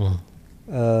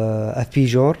اف بي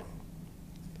جور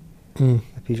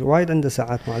وايد عنده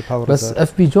ساعات مع الباور بس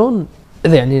اف بي جون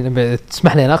اذا يعني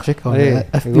تسمح لي اناقشك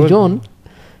اف بي جون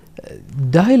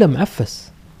دايله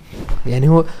معفس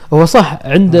يعني هو صح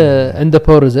عنده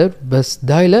باور ريزيرف بس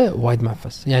دايله وايد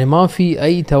معفس يعني ما في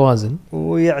اي توازن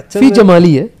ويعتمد في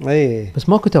جماليه اي بس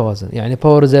ماكو توازن يعني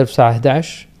باور ريزيرف ساعه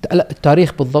 11 لا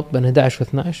التاريخ بالضبط بين 11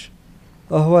 و12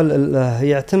 هو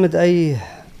يعتمد اي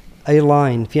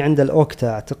لاين في عنده الاوكتا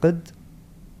اعتقد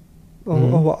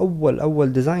هو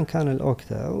اول ديزاين كان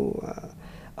الاوكتا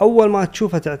اول ما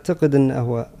تشوفه تعتقد انه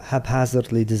هو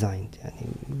haphazardly designed يعني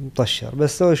مطشر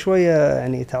بس هو شويه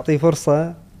يعني تعطيه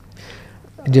فرصه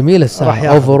جميله الساعه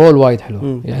اوفرول وايد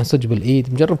حلو يعني صدق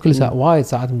بالايد مجرب كل ساعه وايد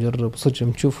ساعات مجرب صدق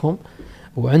نشوفهم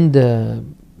وعنده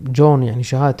جون يعني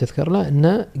شهاده تذكر له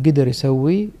انه قدر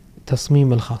يسوي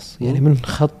تصميم الخاص يعني من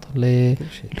خط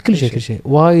لكل شيء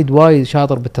وايد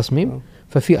شاطر بالتصميم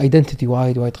ففي ايدنتيتي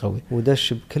وايد قوي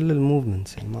ودش بكل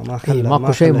الموفمنتس يعني ما خلى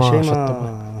ماكو شيء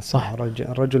ما صح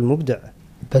الرجل مبدع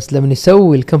بس لما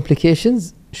يسوي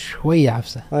الكومبليكيشنز شويه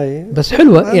عفسه بس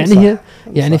حلوه يعني هي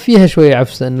يعني صح. فيها شويه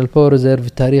عفسه ان الباور ريزيرف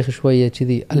التاريخ شويه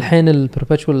كذي الحين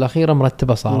البربتشوال الاخيره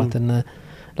مرتبه صارت انه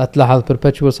لا تلاحظ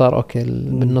البربتشوال صار اوكي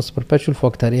بالنص بربتشوال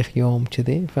فوق تاريخ يوم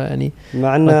كذي فيعني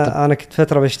مع ان انا كنت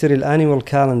فتره بشتري الانيوال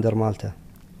كالندر مالته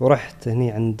ورحت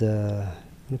هني عند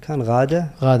كان غاده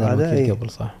قبل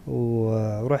صح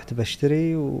ورحت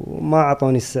بشتري وما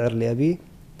اعطوني السعر اللي ابيه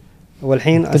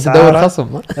والحين اسعاره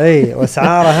خصم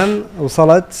واسعاره هم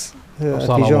وصلت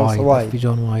في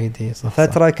جون وايد إيه صح.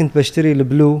 فترة كنت بشتري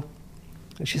البلو،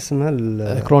 ايش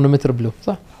اسمها كرونومتر بلو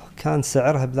صح، كان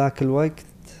سعرها بذاك الوقت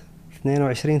 22-23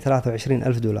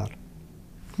 ألف دولار.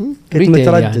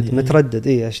 كنت متردد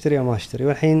اي اشتري او ما اشتري،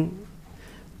 والحين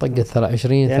طقت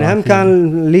 20 يعني هم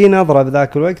كان لي نظرة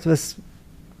بذاك الوقت بس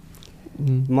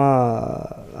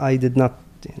ما I did not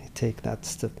يعني take that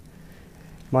step،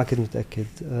 ما كنت متأكد.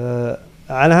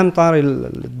 على هم طاري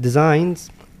الديزاينز،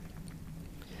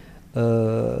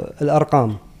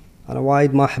 الأرقام أنا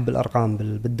وايد ما أحب الأرقام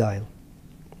بالدايل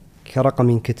كرقم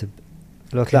ينكتب.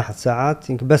 لو تلاحظ ساعات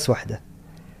يمكن بس واحدة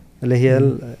اللي هي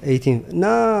ال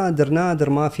 18، نادر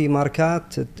ما في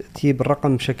ماركات تجيب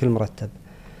الرقم بشكل مرتب.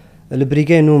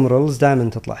 البريجين نومرالز دائما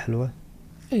تطلع حلوة،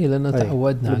 اي لأن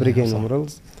تعودنا عليها. البريجين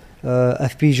نومرالز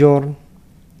اف بي جورن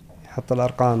يحط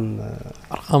الارقام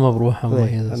ارقامها بروحها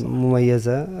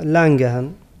مميزه. لانجا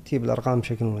هم تجيب الارقام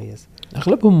بشكل مميز.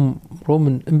 اغلبهم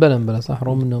رومن امبلا صح،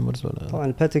 رومن نومرز ولا طبعا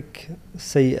الباتيك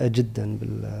سيئه جدا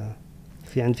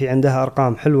في عندها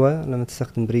ارقام حلوه لما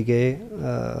تستخدم بريجي،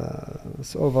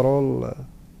 بس اوفرول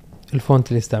الفونت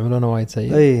اللي يستعملونه وايد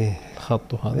سيء. اي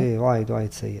الخط وهذا اي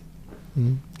وايد سيء.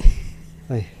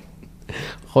 اي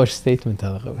خوش ستيتمنت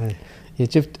هذا قوي. يا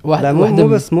شفت واحد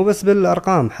مو بس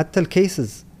بالارقام، حتى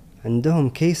الكيسز عندهم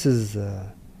كيسز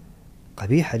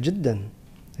قبيحه جدا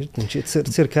جدا،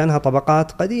 تصير كانها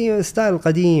طبقات قديمه، ستايل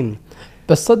قديم.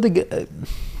 بس صدق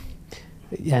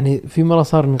يعني في مره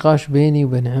صار نقاش بيني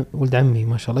وبين ولد عمي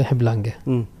ما شاء الله يحب لانجا،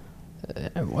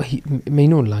 وهي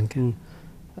مينون لانجا،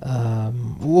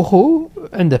 واخوه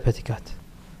عنده باتيكات.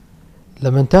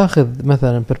 لما تاخذ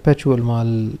مثلا بيربيتشوال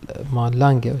مال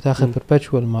لانجا وتاخذ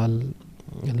بيربيتشوال مال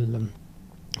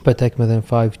باتيك مثلا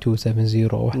 5270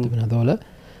 او واحده من هذولا،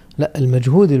 لا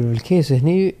المجهود اللي بالكيس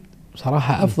هني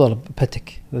صراحه افضل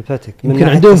باتيك. يمكن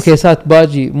عندهم كيسات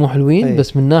باجي مو حلوين،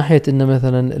 بس من ناحيه انه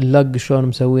مثلا اللق شلون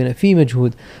مسوينه في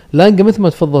مجهود. لانجا مثل ما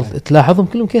تفضلت تلاحظهم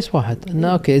كلهم كيس واحد، انه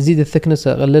اوكي ازيد الثكنس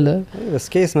اقللها، بس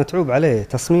كيس متعوب عليه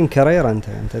تصميم كاريرا.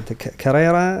 انت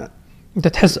كاريرا انت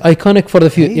تحس ايكونيك فور ذا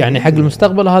فيوتشر، يعني حق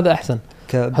المستقبل هذا احسن.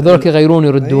 هذول يغيرون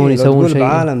يردون يسوون شيء.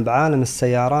 بعالم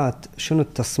السيارات شنو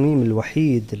التصميم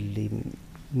الوحيد اللي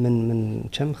من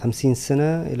كم 50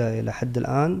 سنه الى حد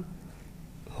الان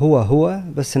هو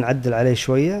بس نعدل عليه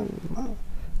شويه.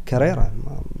 كاريرا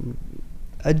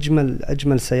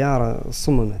اجمل سياره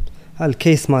صممت.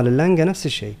 الكيس مال اللانجا نفس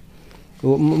الشيء،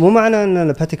 مو معنى ان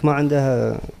الباتيك ما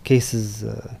عندها كيسز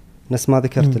نفس ما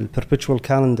ذكرت. البربيتشوال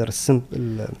كالندر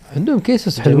عندهم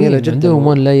كيسز حلوين، عندهم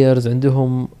 1 لايرز،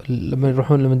 عندهم لما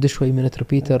يروحون لما ندش شوي من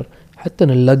ريبيتر حتى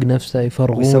اللق نفسه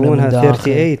يفرغون يسوونها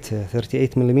 38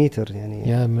 ملم يعني.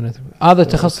 يا هذا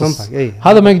تخصص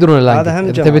هذا ما يقدرون اللانجا.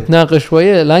 انت بتناقش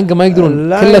شويه لانجا ما يقدرون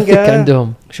كله ثك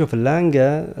عندهم. شوف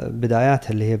اللانجا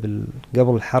بداياتها اللي هي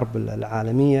قبل الحرب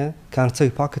العالميه كانت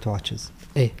تسوي باكيت واتشز.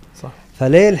 اي صح.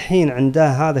 فليه الحين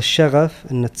عندها هذا الشغف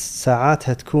ان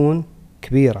ساعاتها تكون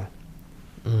كبيره.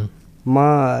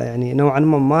 ما يعني نوعا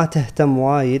ما تهتم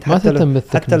وايد، حتى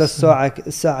لو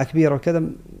الساعه كبيره وكذا،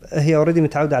 هي اوريدي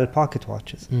متعوده على الباكيت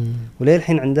واتشز. وليه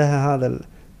الحين عندها هذا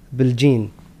بالجين.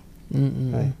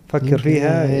 فكر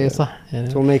فيها. اي صح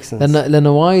يعني لان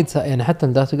وايد يعني حتى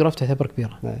الداتوغراف تعتبر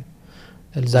كبيره.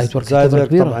 الزايد ورك تعتبر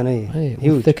كبيره طبعا. اي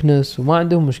والثكنس وما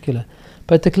عندهم مشكله.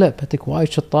 باتيك وايد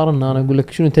شطار ان انا اقول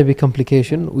لك شنو تبي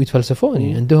كومبليكيشن ويتفلسفون.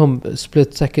 يعني عندهم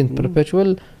سبليت سكند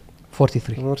بيربيتشوال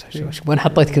 43 وين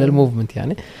حطيت كل الموفمنت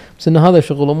يعني. بس ان هذا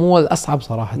شغله مو الاصعب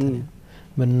صراحه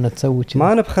من ان تسوي كذا.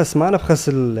 ما نبخس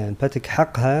الباتيك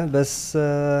حقها، بس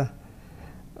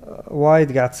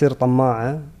وايد قاعد تصير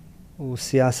طماعه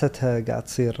وسياستها قاعد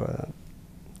تصير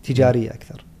تجاريه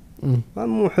اكثر.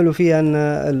 مو حلو فيها ان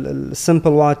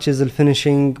السمبل واتشز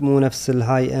الفينيشينج مو نفس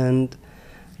الهاي اند،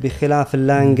 بخلاف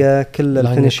اللانجا كل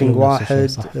الفينيشينج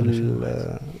واحد.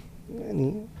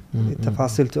 يعني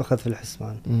التفاصيل تأخذ في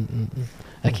الحسبان.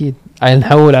 أكيد.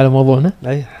 نحول على موضوعنا.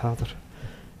 أي حاضر.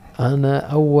 أنا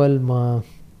أول ما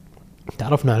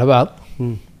تعرفنا على بعض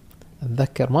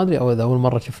أتذكر ما أدري أول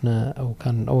مرة شفنا أو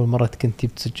كان أول مرة كنت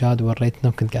جبت سجاد ووريتنا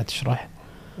وكنت قاعد تشرح.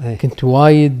 كنت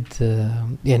وايد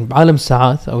يعني بعالم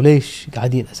الساعات أو ليش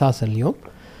قاعدين أساسا اليوم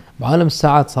بعالم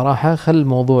الساعات صراحة. خل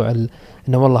موضوع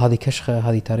إنه والله هذه كشخة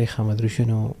هذه تاريخها ما أدري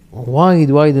شنو.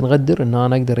 وايد نقدر إن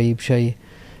أنا أقدر أجيب شيء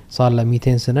صار له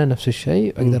 200 سنة نفس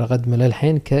الشيء أقدر أقدمه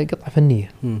للحين كقطعة فنية.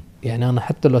 يعني أنا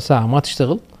حتى لو ساعة ما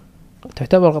تشتغل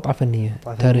تعتبر قطعة فنية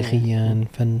تاريخيا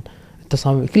فن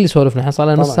التصاميم كل سولفنا. احنا صار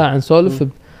لنا نص ساعة نسولف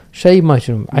بشيء ما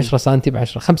شنو 10 سنتي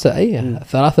ب10 5 أي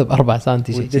 3 ب4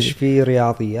 سنتي شيء. ودش في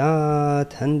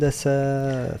رياضيات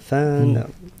هندسة فن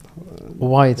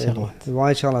وايد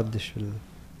شغلات دش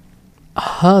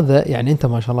هذا يعني أنت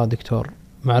ما شاء الله دكتور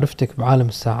معرفتك بعالم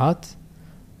الساعات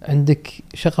عندك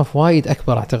شغف وايد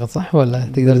أكبر أعتقد، صح ولا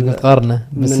تقدر تقارنه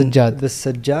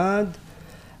بالسجاد؟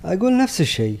 أقول نفس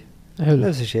الشيء. حلو.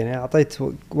 نفس الشيء يعني أعطيت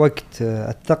وقت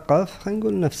أتثقف، خلينا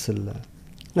نقول نفس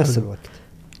الوقت.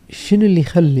 شنو اللي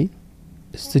يخلي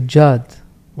السجاد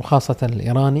وخاصة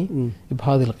الإيراني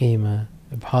بهذه القيمة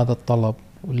بهذا الطلب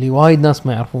واللي وايد ناس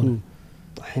ما يعرفونه؟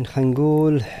 الحين خلينا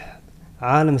نقول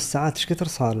عالم الساعات ايش كثر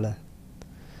صار له.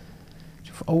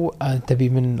 شوف تبي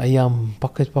من ايام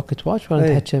باكيت واتش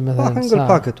ولا تحكي مثلا خلينا نقول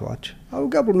باكيت واتش او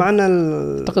قبل، معنا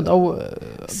اعتقد او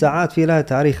الساعات في لها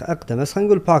تاريخ اقدم، بس خلينا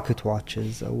نقول باكيت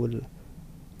واتشز او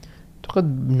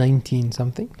اعتقد 19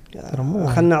 something.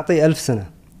 خلينا نعطيه 1000 سنة.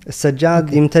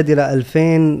 السجاد يمتد الى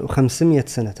 2500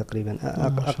 سنة تقريبا.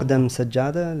 اقدم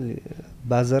سجادة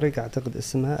بازرق اعتقد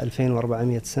اسمها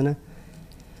 2400 سنة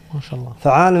ما شاء الله.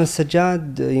 فعالم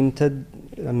السجاد يمتد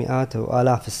مئات او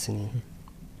آلاف السنين،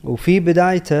 وفي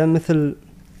بدايته مثل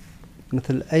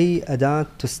اي أداة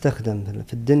تستخدم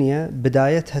في الدنيا،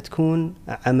 بدايتها تكون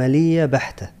عملية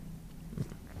بحتة.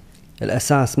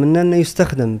 الأساس منه انه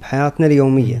يستخدم بحياتنا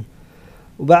اليومية،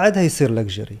 وبعدها يصير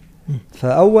لكجري.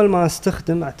 فأول ما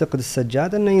استخدم اعتقد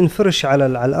السجاد انه ينفرش على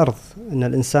الأرض، ان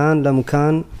الإنسان له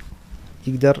مكان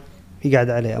يقدر يقعد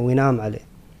عليه او ينام عليه،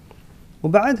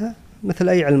 وبعدها مثل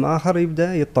أي علم آخر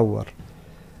يبدأ يتطور.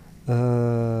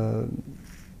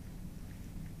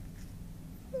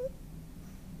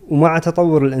 ومع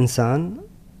تطور الإنسان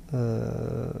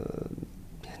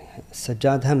يعني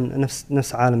السجاد هم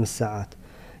نفس عالم الساعات.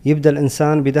 يبدأ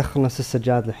الإنسان بيدخل نفس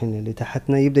السجاد الحين اللي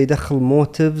تحتنا، يبدأ يدخل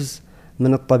موتيفز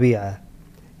من الطبيعة،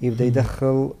 يبدأ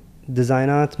يدخل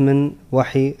ديزاينات من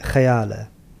وحي خياله.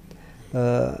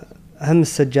 هم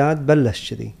السجاد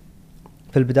بلش كذي.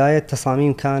 في البداية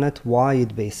التصاميم كانت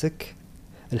وايد بيسك،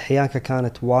 الحياكة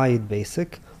كانت وايد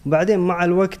بيسك، وبعدين مع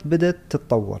الوقت بدأت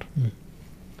تتطور.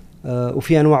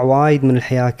 وفي أنواع وايد من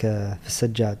الحياكة في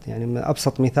السجاد. يعني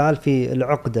أبسط مثال في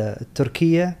العقدة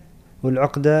التركية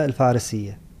والعقدة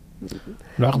الفارسية.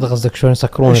 العقدة قصدك شلون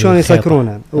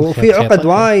يسكرونه؟ وفي عقد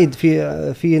وايد،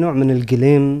 في نوع من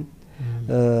القلم،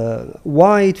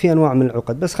 وايد في أنواع من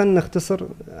العقد. بس خلينا نختصر،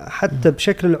 حتى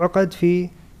بشكل العقد في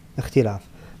اختلاف.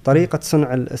 طريقة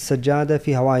صنع السجادة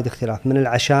فيها وايد اختلاف، من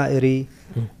العشائري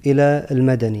إلى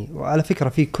المدني. وعلى فكرة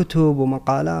في كتب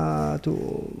ومقالات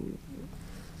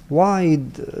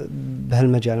وايد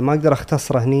بهالمجال، ما أقدر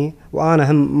أختصره هني،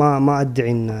 وأنا هم ما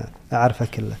أدعي أن أعرفه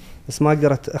كله، بس ما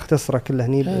أقدر أختصره كله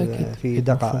هني في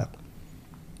دقائق.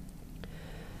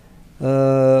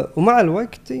 ومع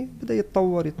الوقت بدأ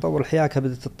يتطور الحياكة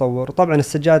بدأت تتطور. طبعا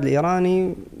السجاد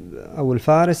الإيراني أو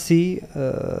الفارسي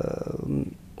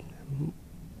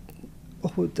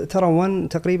هو ترى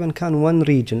تقريبا كان 1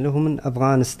 ريجن، اللي هو من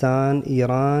أفغانستان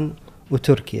إيران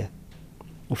وتركيا،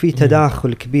 وفي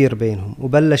تداخل كبير بينهم،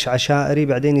 وبلش عشائري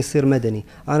بعدين يصير مدني.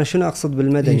 أنا شنو أقصد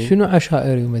بالمدني؟ شنو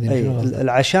عشائري ومدني؟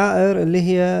 العشائر اللي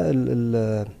هي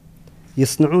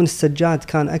يصنعون السجاد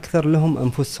كان أكثر لهم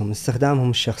أنفسهم، استخدامهم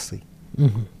الشخصي.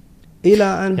 إلى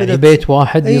أن يعني بيت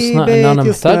واحد يصنع، إن أنا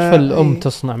محتاج فالأم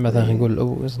تصنع مثلا، نقول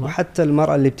الأم يصنع. وحتى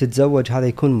المرأة اللي بتتزوج هذا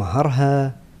يكون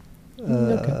مهرها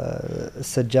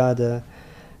السجادة.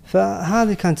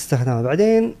 فهذه كانت استخدامها.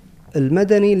 بعدين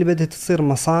المدني اللي بدأت تصير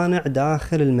مصانع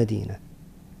داخل المدينة،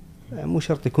 يعني مو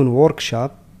شرط يكون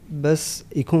ووركشوب، بس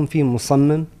يكون في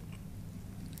مصمم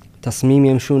تصميم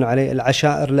يمشون عليه.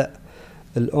 العشائر لا،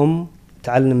 الأم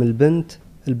تعلم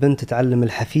البنت تعلم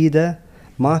الحفيدة،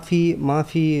 ما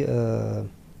في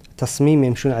تصميم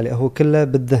يمشون عليه، هو كله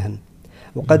بالذهن.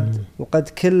 وقد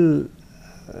كل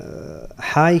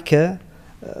حايكة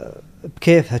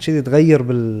بكيفها كذي تغير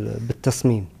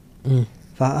بالتصميم.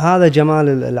 فهذا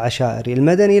جمال العشائري.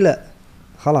 المدني لا،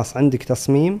 خلاص عندك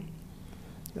تصميم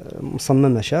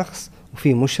مصممه شخص،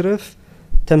 وفي مشرف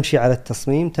تمشي على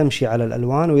التصميم، تمشي على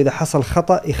الألوان، وإذا حصل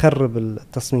خطأ يخرب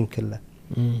التصميم كله.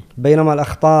 بينما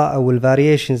الأخطاء أو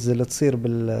الفاريشنز اللي تصير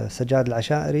بالسجاد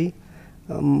العشائري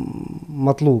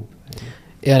مطلوب.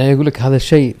 يعني يقول لك هذا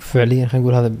الشيء فعليا، خلينا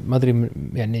نقول هذا ما أدري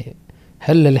يعني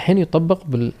هل الحين يطبق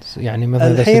يعني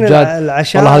مثلا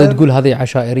السجاد والله هذا تقول هذه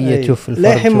عشائرية. تشوف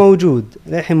الفرق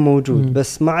للحين موجود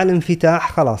بس مع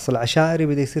الانفتاح خلاص العشائري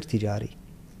بدأ يصير تجاري.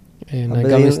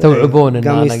 قاموا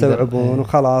يستوعبون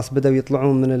وخلاص بدأوا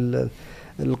يطلعون من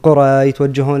القرى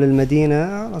يتوجهون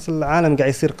للمدينة. خلاص العالم قاعد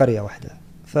يصير قرية واحدة.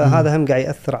 فهذا هم قاعد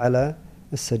يأثر على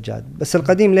السجاد. بس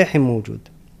القديم للحين موجود،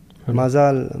 ما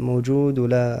زال موجود،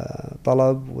 ولا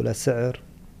طلب ولا سعر.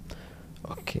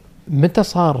 أوكي. متى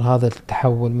صار هذا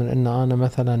التحول من أن أنا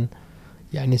مثلا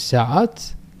يعني الساعات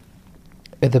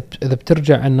إذا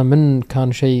بترجع أنه من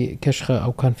كان شيء كشخة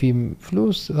أو كان في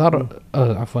فلوس صار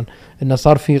عفوا أنه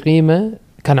صار في قيمة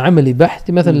كان عملي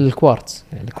بحت مثل الكوارتز.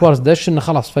 يعني الكوارتز دش انه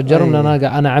خلاص فجرنا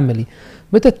انا عملي.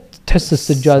 متى تحس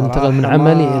السجاد انتقل من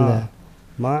عملي الى؟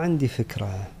 ما عندي فكره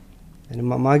يعني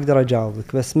ما اقدر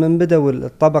اجاوبك. بس من بدأوا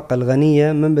الطبقه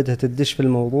الغنيه من بدأت تدش في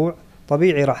الموضوع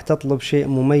طبيعي راح تطلب شيء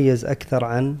مميز اكثر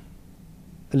عن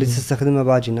اللي تستخدمه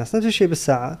باقي الناس. نفس الشيء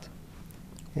بالساعات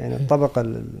يعني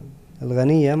الطبقه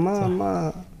الغنيه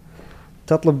ما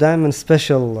تطلب دائما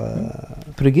سبيشال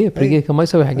بريجي كان ما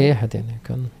يسوي حق اي احد يعني.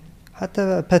 كان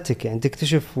حتى باتيك يعني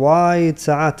تكتشف وايد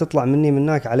ساعات تطلع مني من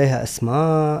هناك عليها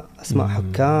اسماء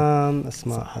حكام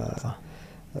اسماء صح.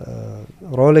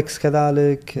 رولكس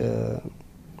كذلك.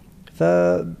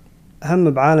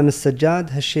 فهم بعالم السجاد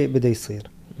هالشيء بدأ يصير.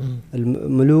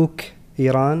 الملوك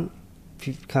إيران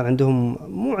كان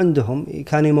عندهم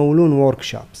كانوا يمولون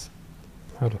ووركشوبس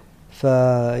حلو.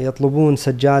 فيطلبون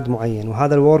سجاد معين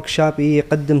وهذا الوركشوب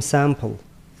يقدم سامبل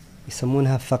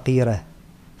يسمونها فقيرة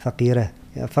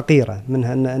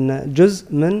منها أن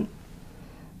جزء من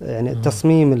يعني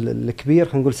التصميم الكبير.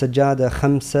 خلينا نقول سجادة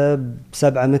 5 ب7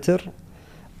 متر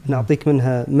نعطيك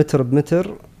منها متر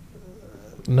بمتر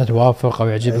ما توافق أو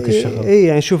يعجبك الشغل.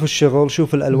 يعني شوف الشغل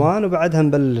شوف الألوان وبعدها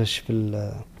نبلش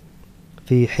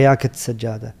في حياكة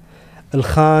السجادة.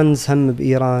 الخانز هم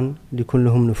بإيران اللي يكون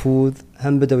لهم نفوذ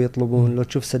هم بدأوا يطلبون. لو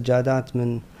تشوف سجادات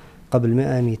من قبل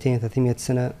 100 200 300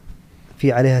 سنة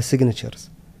في عليها سيجنتشرز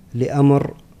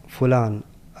لأمر فلان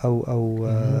أو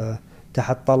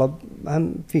تحت طلب.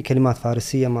 هم في كلمات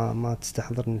فارسية ما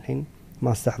تستحضرني الحين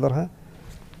ما استحضرها.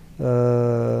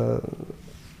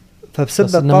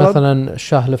 فبسبب الطلب مثلا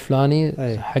الشاه الفلاني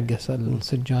حقه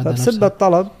السجادة فبسبب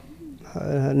الطلب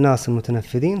الناس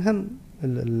المتنفذين هم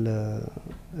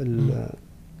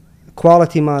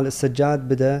الكواليتي مال السجاد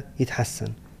بدأ يتحسن.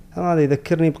 هذا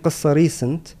يذكرني بقصة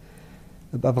ريسنت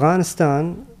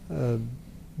بأفغانستان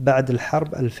بعد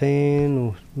الحرب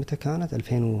 2000 متى كانت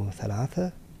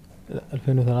 2003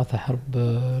 حرب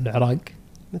العراق.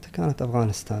 متى كانت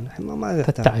أفغانستان ما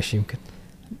 13 يمكن.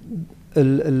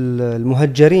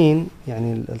 المهجرين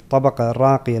يعني الطبقة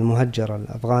الراقية المهجرة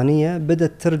الأفغانية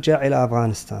بدأت ترجع إلى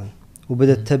أفغانستان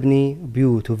وبدأت تبني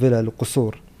بيوت وفلل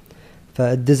وقصور.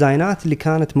 فالديزاينات اللي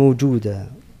كانت موجودة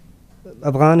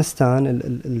أفغانستان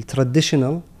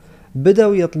التراديشنال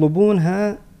بدأوا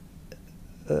يطلبونها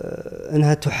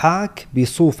انها تحاك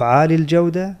بصوف عالي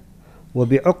الجودة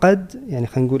وبعقد يعني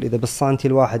خلينا نقول اذا بالسنتي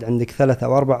الواحد عندك 3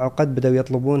 أو 4 عقد بدأوا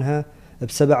يطلبونها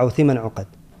ب7 أو 8 عقد.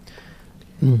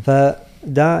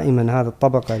 فدائما هذا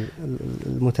الطبقة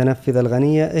المتنفذة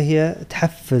الغنية هي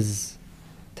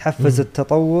تحفز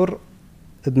التطور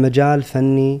بمجال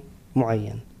فني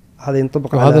معين. هذا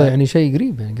ينطبق على هذا يعني شيء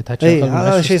قريب يعني قد حكي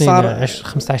هذا شيء صار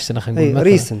 15 سنة خلينا نقول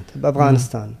ريسنت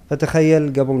بأفغانستان.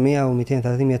 فتخيل قبل 100 أو 200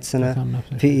 300 سنة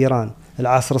في إيران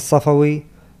العصر الصفوي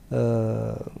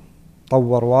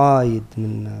طور وايد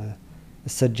من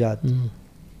السجاد.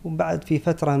 وبعد في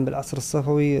فترة بالعصر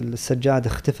الصفوي السجاد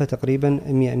اختفى تقريبا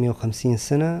 100-150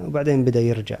 سنة وبعدين بدأ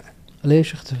يرجع.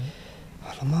 ليش اختفى؟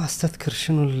 والله ما استذكر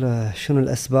شنو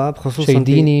الأسباب. خصوصا شيء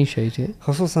ديني شيء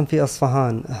خصوصا في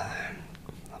أصفهان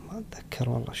ما أتذكر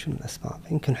والله شنو الأسباب.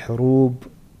 يمكن حروب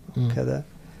كذا.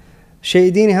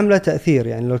 شيء ديني هم له تأثير.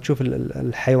 يعني لو تشوف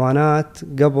الحيوانات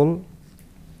قبل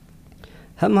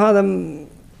هم هذا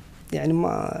يعني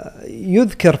ما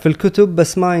يذكر في الكتب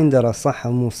بس ما يندرس صح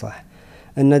أو مو صح.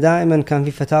 أن دائما كان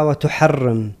في فتاوى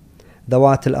تحرم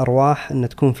ذوات الأرواح أن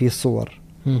تكون في صور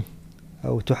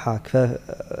أو تحاك.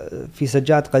 ففي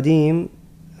سجاد قديم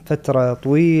فترة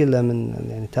طويلة من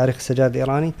يعني تاريخ السجاد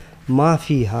الإيراني ما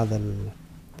في هذه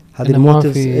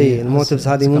الموتيفز. الموتيفز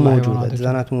هذه مو موجودة.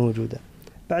 الديزاينات مو موجودة.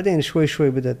 بعدين شوي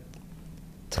بدأت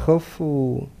تخف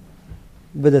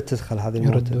وبدأت تدخل هذه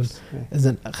الموتيفز.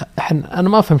 إذن أنا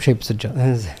ما أفهم شيء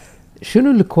بالسجاد.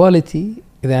 شنو الكواليتي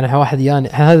إذا أنا واحد يعني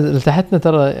هذا اللي تحتنا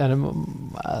ترى يعني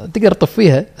تقدر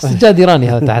تطفيها السجاد إيراني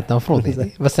هذا تحتنا مفروض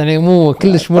يعني. بس يعني مو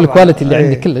كلش مو الكواليتي اللي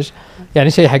عندي كلش يعني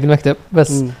شيء حق المكتب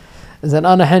بس. إذن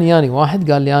أنا الحين يعني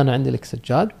واحد قال لي أنا عندي لك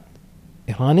سجاد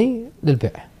إيراني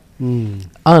للبيع.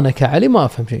 أنا كعلي ما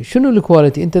أفهم شيء. شنو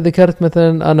الكواليتي؟ أنت ذكرت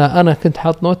مثلا أنا كنت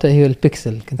حاط نوتة هي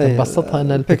البكسل كنت ببسطها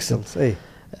أن البكسلز.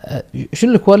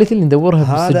 شنو الكواليتي اللي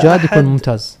ندورها بالسجاد يكون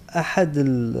ممتاز؟ أحد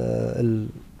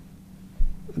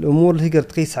الأمور اللي تقدر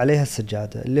تقيس عليها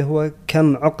السجادة اللي هو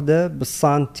كم عقدة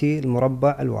بالسنتي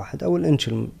المربع الواحد أو الإنش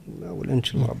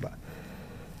المربع.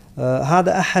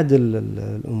 هذا أحد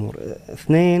الأمور.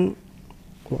 2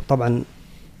 طبعا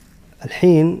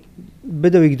الحين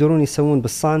بدأوا يقدرون يسوون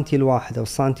بالسنتي الواحد أو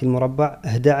السنتي المربع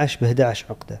 11 ب11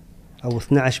 عقدة أو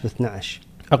 12 ب12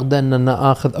 عقدة. أن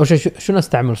أنا آخذ أو شنو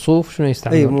استعمل صوف شنو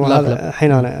يستعمل.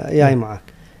 الحين أنا جاي معك.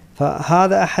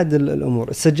 فهذا أحد الأمور.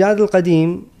 السجاد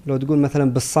القديم لو تقول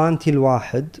مثلا بالسانتي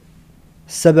الواحد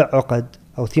 7 عقد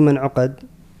أو 8 عقد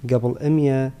قبل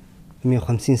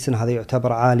 150 سنة، هذا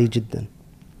يعتبر عالي جدا.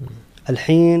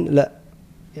 الحين لا،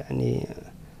 يعني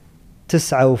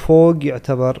 9 وفوق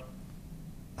يعتبر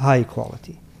هاي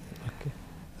كواليتي.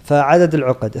 فعدد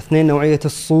العقد 2. نوعية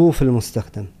الصوف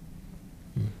المستخدم.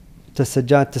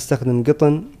 السجاد تستخدم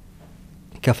قطن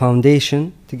كفاونديشن،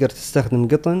 تقدر تستخدم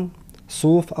قطن،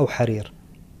 صوف أو حرير،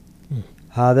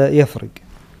 هذا يفرق.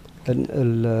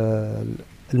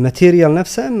 الماتيريال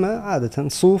نفسه إما عادة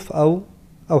صوف أو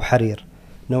حرير.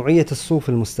 نوعية الصوف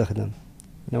المستخدم،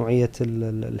 نوعية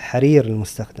الحرير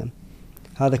المستخدم،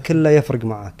 هذا كله يفرق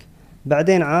معك.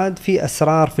 بعدين عاد في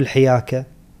أسرار في الحياكة،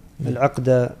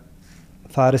 العقدة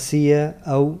فارسية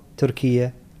أو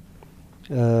تركية،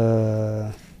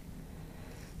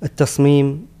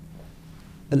 التصميم،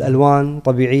 الألوان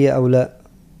طبيعية أو لا،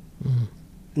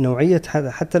 نوعية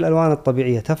حتى الألوان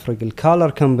الطبيعية تفرق. الكالر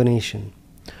كومبينيشن.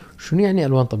 شنو يعني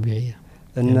ألوان طبيعية؟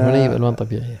 يعني ألوان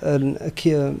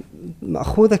طبيعية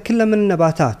مأخوذة كلها من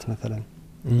نباتات مثلا،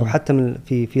 أو حتى من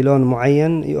في لون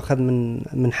معين يؤخذ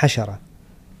من حشرة،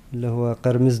 اللي هو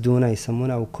قرمز دونة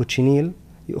يسمونه أو كوتشينيل،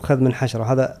 يؤخذ من حشرة.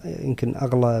 هذا يمكن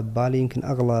أغلى ببالي، يمكن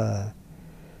أغلى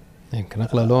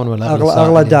لون ولا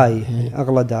أغلى داي، يعني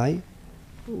أغلى داي.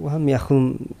 وهم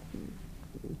يأخذون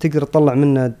تقدر تطلع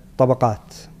منه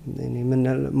طبقات، يعني من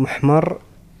المحمر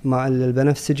مع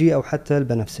البنفسجي أو حتى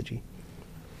البنفسجي.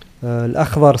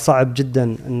 الأخضر صعب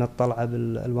جدا أن تطلع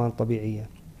بالألوان الطبيعية.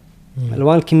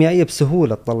 الألوان الكيميائية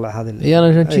بسهولة تطلع هذه. أنا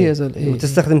عشان شيء أسأل.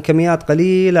 وتستخدم كميات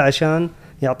قليلة عشان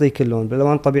يعطيك اللون.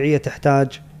 بالألوان الطبيعية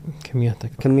تحتاج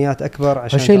كميات أكبر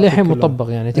عشان الشيء اللي الحين مطبق.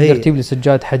 يعني تقدر تجيب لي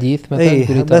سجاد حديث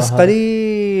مثلا بس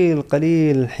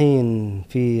قليل الحين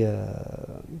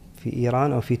في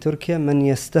إيران أو في تركيا من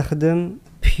يستخدم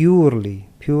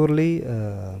purely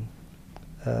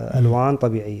ألوان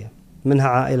طبيعية. منها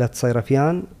عائلة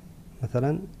صيرفيان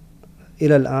مثلا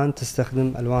إلى الآن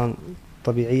تستخدم ألوان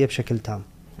طبيعية بشكل تام.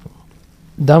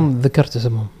 دام ذكرت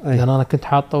اسمهم، لأن أنا كنت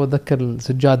حاطه وأتذكر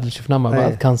السجاد اللي شفناه مع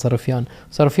بعض كان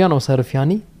صرفيان أو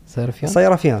صيرفياني.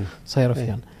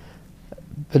 صيرفيان.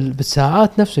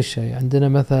 بالساعات نفس الشيء. عندنا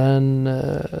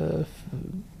مثلا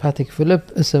باتيك فيليب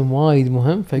اسم وايد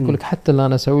مهم، فيقول لك حتى اللي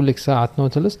أنا أسوي لك ساعة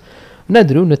نوتلس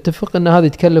ندري ونتفق ان هذه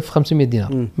تكلف 500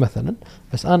 دينار مثلا،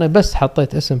 بس انا بس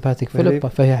حطيت اسم باتيك فيليب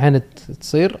فهي حين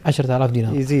تصير 10,000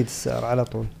 دينار، يزيد السعر على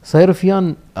طول.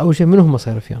 صيرفيان اول شيء، من هم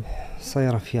صيرفيان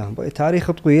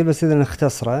تاريخ طويل بس اذا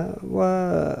نختصره.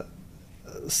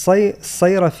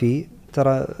 الصيرفي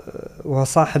ترى وهو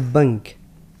صاحب بنك،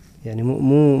 يعني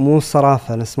مو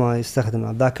صرافه نسمع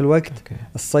يستخدم ذاك الوقت.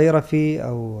 الصيرفي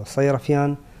او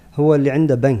صيرفيان هو اللي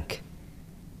عنده بنك.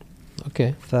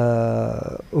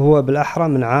 فهو بالأحرى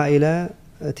من عائلة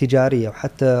تجارية،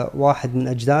 وحتى واحد من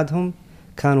أجدادهم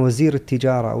كان وزير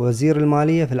التجارة ووزير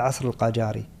المالية في العصر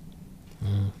القاجاري.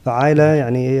 فعائلة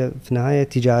يعني هي في النهاية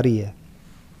تجارية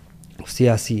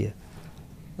وسياسية.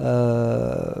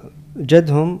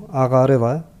 جدهم آغا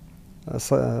رضا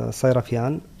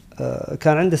صيرفيان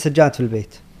كان عنده سجاد في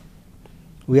البيت،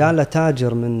 وياله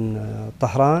تاجر من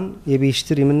طهران يبي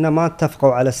يشتري منه، ما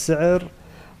اتفقوا على السعر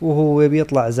وهو يبي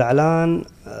يطلع زعلان،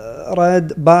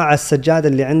 رد باع السجاد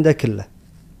اللي عنده كله،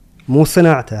 مو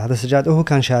صناعته. هذا السجاد هو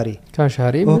كان شاري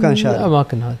من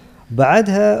الأماكن هذه.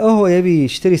 بعدها هو يبي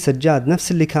يشتري سجاد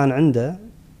نفس اللي كان عنده،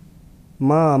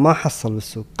 ما حصل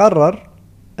بالسوق. قرر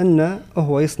انه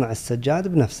هو يصنع السجاد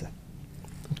بنفسه.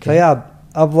 فياب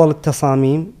افضل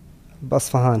التصاميم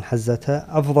باصفهان حزتها،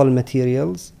 افضل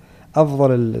الماتيريالز،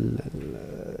 افضل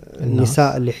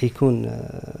النساء اللي حيكون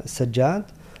السجاد،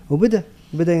 وبدأ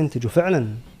ينتج. وفعلا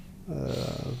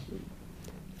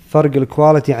فرق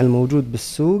الكواليتي عن الموجود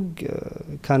بالسوق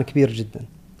كان كبير جدا.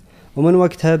 ومن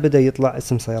وقتها بدأ يطلع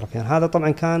اسم صيرفيان. هذا طبعا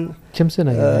كان كم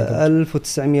سنة؟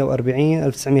 1940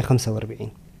 1945.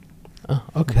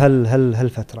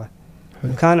 هالفترة.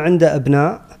 وكان عنده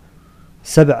أبناء،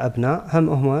 7 أبناء،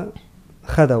 هم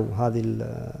خذوا هذه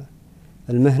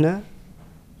المهنة،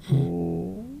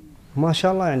 وما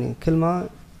شاء الله يعني كل ما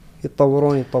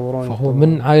يتطورون. فهو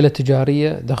من عائلة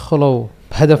تجارية دخلوا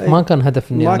بهدف ما كان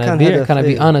هدف اني انا ابيع، كان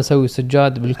ابي انا اسوي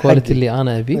سجاد بالكواليتي اللي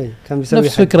انا ابي،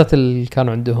 نفس فكرة اللي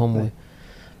كانوا عندهم.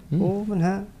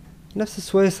 ومنها نفس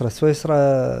سويسرا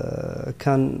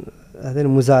كان هذين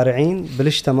المزارعين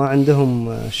بالشتاء ما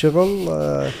عندهم شغل،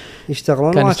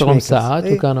 يشتغلون ساعات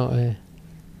وكانوا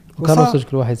وكانوا صدق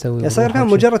كل واحد يسوي. يصير كان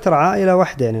مجرد عائلة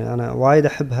واحدة. يعني أنا وايد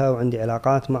أحبها وعندي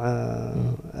علاقات مع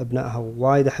أبنائها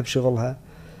ووايد أحب شغلها.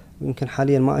 يمكن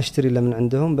حاليا ما أشتري إلا من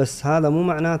عندهم، بس هذا مو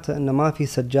معناته أن ما في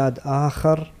سجاد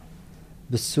آخر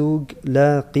بالسوق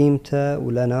لا قيمته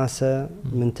ولا ناسه،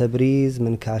 من تبريز،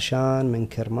 من كاشان، من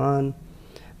كرمان،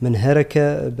 من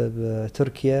هركة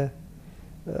بتركيا.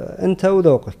 انت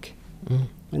وذوقك.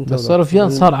 الصرفيان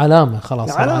صار علامة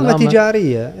خلاص، علامة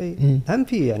تجارية. هم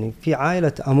في يعني في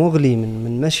عائلة أموغلي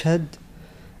من مشهد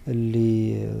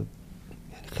اللي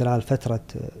يعني خلال فترة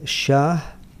الشاه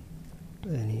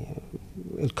يعني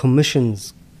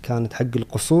الكوميشنز كانت حق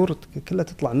القصور كلها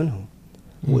تطلع منهم.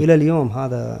 وإلى اليوم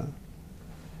هذا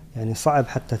يعني صعب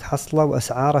حتى تحصله،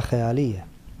 وأسعاره خيالية،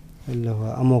 اللي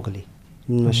هو أموغلي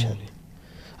من مشهد.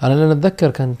 أنا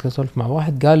أتذكر كنت أسولف مع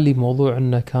واحد قال لي موضوع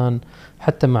إنه كان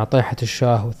حتى مع طيحة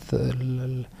الشاه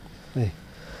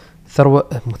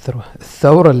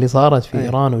الثورة اللي صارت في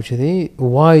إيران وكذي،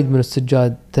 وايد من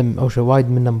السجاد تم أو شيء، وايد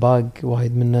منه مباق،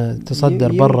 وايد منه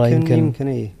تصدر برا،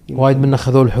 يمكن وايد منه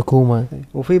خذوه الحكومة.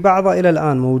 وفي بعضه إلى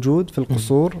الآن موجود في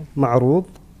القصور معروض.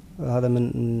 هذا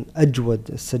من أجود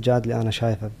السجاد اللي أنا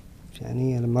شايفه،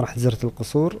 يعني لما رحت زرت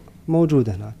القصور موجود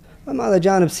هناك. أما هذا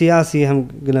جانب سياسي هم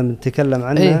قلنا بنتكلم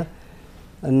عنه،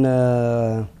 أن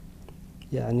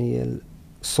يعني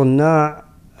صناع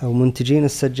أو منتجين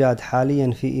السجاد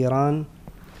حاليا في إيران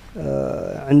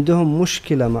عندهم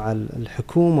مشكلة مع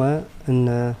الحكومة،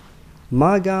 أن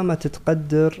ما قامت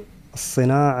تقدر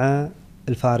الصناعة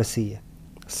الفارسية،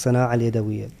 الصناعة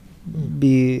اليدوية،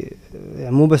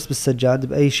 يعني مو بس بالسجاد،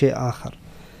 بأي شيء آخر.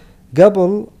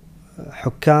 قبل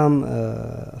حكام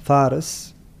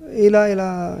فارس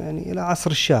إلى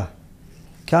عصر الشاه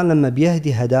كان لما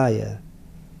بيهدي هدايا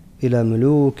إلى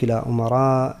ملوك، إلى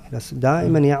أمراء،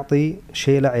 دائما يعطي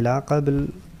شيء له علاقة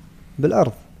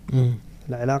بالأرض،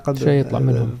 له علاقة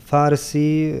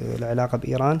بالفارسي، له علاقة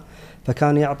بإيران.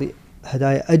 فكان يعطي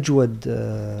هدايا أجود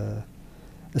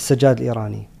السجاد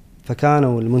الإيراني.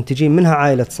 فكانوا المنتجين منها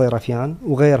عائلة صيرفيان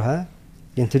وغيرها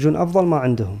ينتجون أفضل ما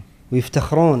عندهم،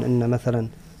 ويفتخرون إن مثلا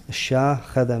الشاه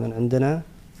خذ من عندنا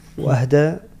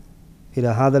وأهدى إلى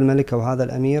هذا الملك أو هذا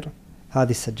الأمير هذه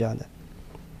السجادة.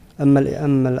 أما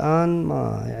الآن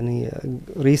ما يعني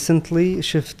recently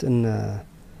شفت إن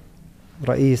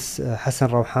رئيس حسن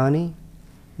روحاني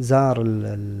زار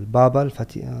بابا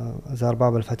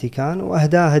الفاتيكان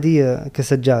وأهداه هدية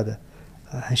كسجادة.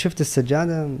 شفت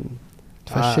السجادة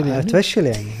تفشل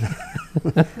يعني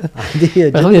عادية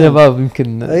جدا. خلينا باب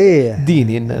يمكن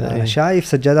ديني إن أنا شايف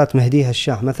سجادات مهديها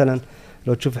الشاه. مثلا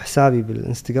لو تشوف حسابي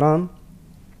بالإنستغرام،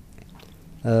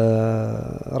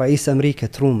 رئيس أمريكا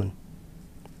ترومان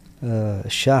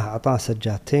الشاه عطاه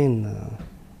سجادتين،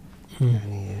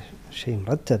 يعني شيء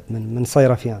مرتب من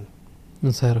صيرفيان.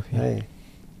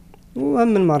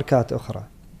 وهم من ماركات أخرى.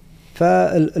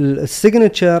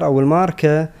 فالسيجنتشر أو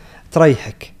الماركة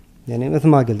تريحك، يعني مثل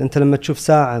ما قلت أنت لما تشوف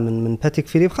ساعة من باتيك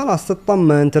فيليب خلاص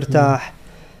تطمن ترتاح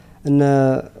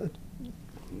إنه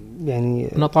يعني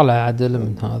نطلع عدل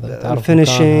من هذا،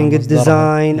 الفينيشينج،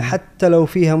 الديزاين، حتى لو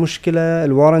فيها مشكلة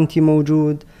الوارنتي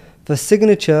موجود.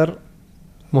 فالسيجنتشر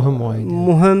مهم وايد،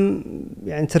 مهم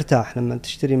يعني ترتاح لما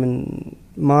تشتري من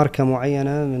ماركة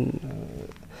معينة. من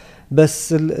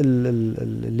بس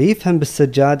اللي يفهم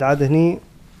بالسجاد عاد هني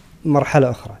مرحلة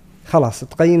أخرى. خلاص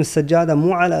تقيم السجادة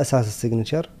مو على أساس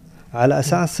السيجنتشر، على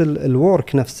أساس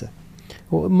الورك نفسه.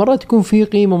 مرات يكون في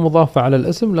قيمة مضافة على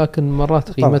الاسم، لكن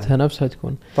مرات قيمتها طبعًا نفسها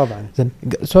تكون طبعا.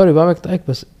 سوري بقطعك،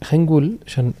 بس خلينا نقول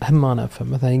عشان هم أنا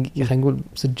أفهم. مثلا خلينا نقول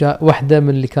سجادة واحدة من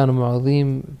اللي كانوا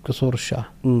معروضين بقصور الشاه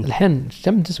الحين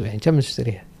كم تسوي؟ يعني كم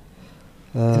نشتريها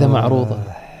إذا معروضة؟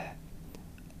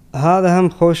 هذا هم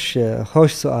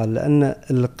خوش سؤال، لأن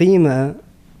القيمة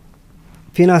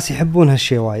في ناس يحبون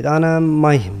هالشيء وايد، أنا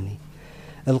ما يهمني.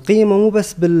 القيمة مو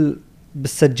بس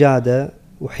بالسجادة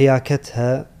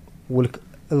وحياكتها،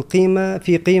 والقيمة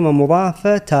في قيمة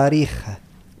مضافة تاريخها.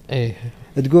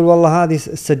 تقول والله هذه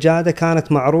السجادة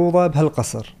كانت معروضة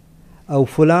بهالقصر، أو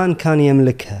فلان كان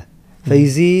يملكها،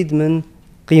 فيزيد من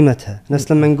قيمتها.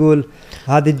 نفس لما نقول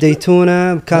هذه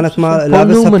الديتونة كانت ما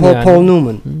لابسها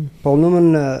بول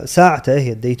نومان ساعته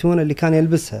هي الديتونة اللي كان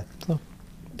يلبسها.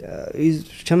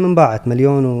 كم انباعت؟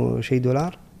 $1,000,000 وشي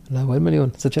دولار؟ لا وين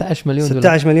مليون، 16 مليون دولار.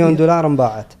 16 مليون دولار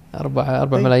انباعت. 4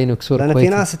 ملايين وكسور. لأن في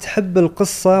ناس تحب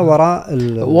القصة وراء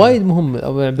وايد مهم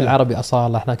بالعربي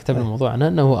أصالة. احنا كتبنا الموضوع عنه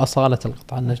أنه أصالة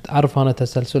القطعة، أعرف أنا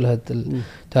تسلسلها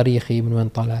التاريخي من وين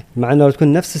طالع. مع أنه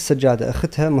تكون نفس السجادة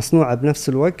أختها مصنوعة بنفس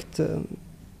الوقت،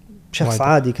 شخص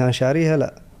عادي كان شاريها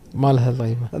لا ما لها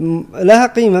قيمة. لها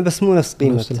قيمة بس مو نفس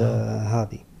قيمة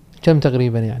هذه. كم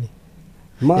تقريبا يعني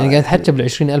يعني قاعد تحكي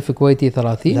بال20,000 كويتي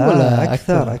 30 ولا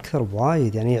أكثر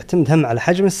وايد. يعني يعتمد هم على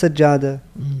حجم السجادة.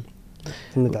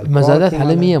 مزادات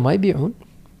عالمية ما يبيعون،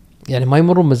 يعني ما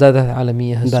يمرون مزادات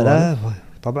عالمية لا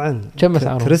طبعا كم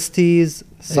اسعارهم؟ كريستيز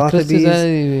ساثبيز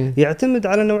يعتمد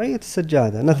على نوعيه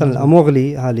السجاده. مثلا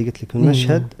الاموغلي هذه قلت لك من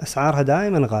مشهد اسعارها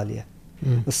دائما غاليه.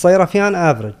 الصيرفيان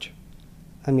افريج،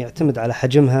 هم يعتمد على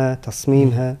حجمها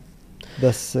تصميمها.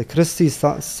 بس كريستيز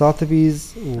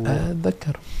ساثبيز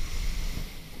اتذكر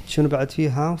شنو بعد فيه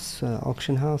هاوس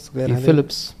اوكشن هاوس غير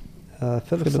فيليبس.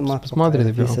 فيليبس بس ما ادري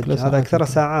اذا هذا اكثر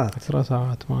ساعات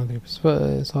ما ادري، بس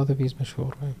ساثبيز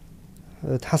مشهور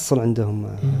تحصل عندهم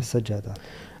سجادات.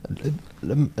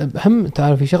 هم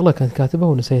تعرف في شغله كانت كاتبها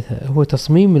ونسيتها، هو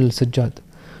تصميم السجاد.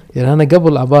 يعني انا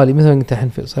قبل عبالي مثلا انت الحين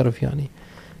في صرف يعني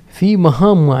في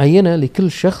مهام معينه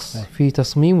لكل شخص في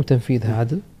تصميم وتنفيذها.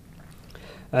 عدل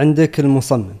عندك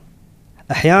المصمم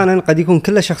احيانا قد يكون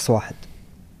كله شخص واحد،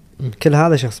 كل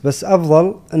هذا شخص، بس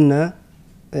افضل انه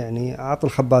يعني اعطي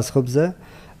الخباز خبزه.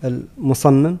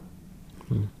 المصمم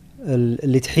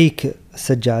اللي تحيك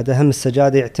السجاده، هم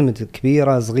السجاده يعتمد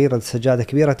كبيره صغيره. السجاده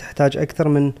كبيره تحتاج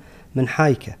اكثر من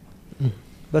حايكه،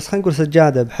 بس خلينا نقول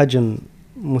سجاده بحجم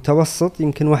متوسط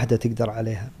يمكن وحده تقدر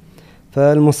عليها.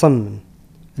 فالمصمم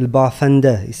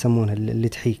البافنده يسمونها اللي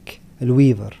تحيك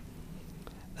الويفر.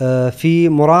 في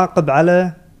مراقب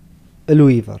على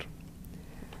الويفر.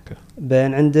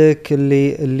 بين عندك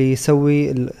اللي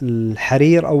يسوي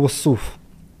الحرير او الصوف.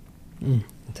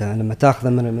 انت لما تاخذه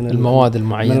من المواد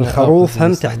المعينه من الخروف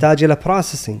هم تحتاج الى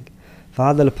بروسيسنج،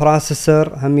 فهذا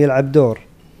البروسيسور هم يلعب دور.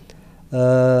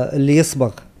 اللي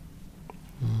يصبغ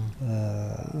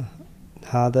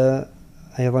هذا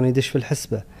ايضا يدش في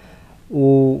الحسبه.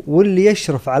 واللي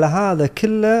يشرف على هذا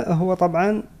كله هو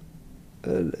طبعا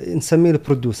نسميه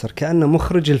البروديوسر، كأنه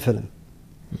مخرج الفيلم.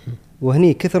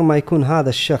 وهني كثر ما يكون هذا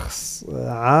الشخص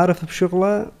عارف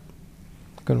بشغله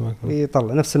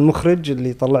يطلع نفس المخرج اللي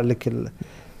يطلع لك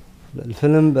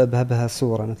الفيلم بها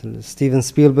صورة، مثل ستيفن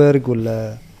سبيلبرغ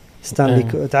ولا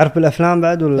ستانلي تعرف بالأفلام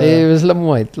بعد ولا؟ اي بس لا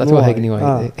مو وايد، لا توهقني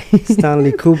وايد.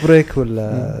 ستانلي كوبريك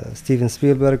ولا ستيفن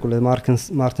سبيلبرغ ولا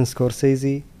مارتن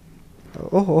سكورسيزي.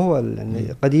 هو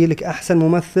يعني قد يلك أحسن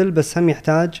ممثل بس هم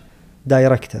يحتاج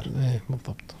دايركتر. ايه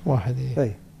بالضبط واحد.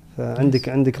 اي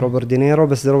فعندك روبرت دينيرو،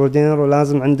 بس روبرت دينيرو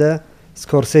لازم عنده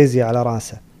سكورسيزي على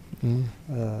راسه.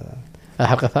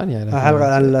 حلقة ثانية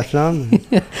حلقة عن الأفلام.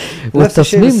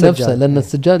 والتصميم نفسه، لأن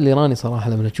السجاد الإيراني صراحة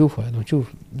لما نشوف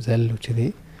زل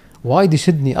وكذي وايد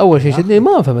يشدني. أول شيء يشدني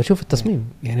ما أفهم، أشوف التصميم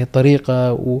يعني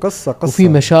الطريقة قصة وفي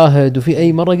مشاهد وفي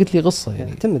أي مرة قلت لي قصة يعني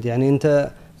يعتمد. يعني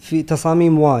أنت في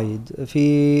تصاميم وايد،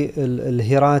 في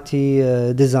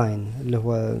الهيراتي ديزاين اللي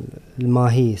هو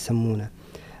الماهي يسمونه،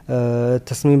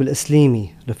 التصميم الإسليمي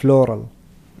الفلورال.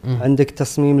 عندك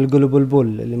تصميم القلبلبل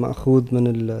اللي مأخوذ من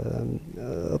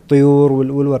الطيور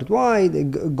والورد.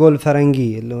 وايد قول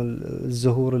فرنجي اللي هو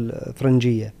الزهور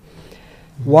الفرنجية.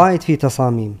 وايد في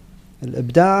تصاميم.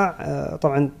 الإبداع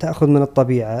طبعا تأخذ من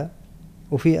الطبيعة،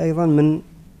 وفي أيضا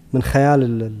من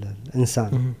خيال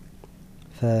الإنسان.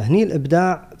 فهني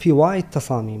الإبداع في وايد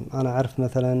تصاميم. أنا أعرف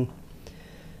مثلا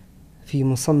في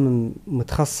مصمم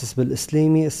متخصص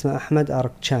بالإسلامي اسمه أحمد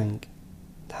أرك تشانغ.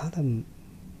 هذا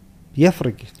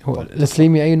يفرق. هو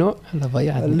الإسلامي أي نوع؟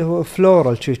 اللي هو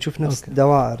فلورال، تشوف نفس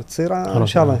دوائر تصير. إن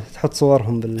شاء الله تحط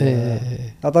صورهم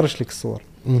أطرش لك الصور.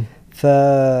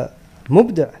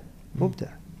 فمبدع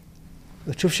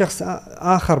تشوف شخص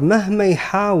آخر مهما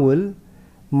يحاول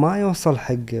ما يوصل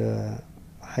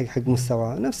حق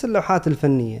مستوى. نفس اللوحات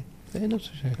الفنية، نفس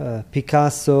الشيء.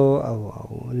 بيكاسو أو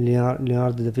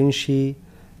ليوناردو دافنشي.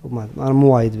 أنا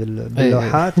مو وايد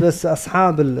باللوحات، بس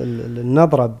أصحاب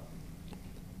النظرة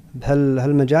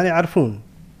بهالمجال يعرفون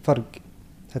فرق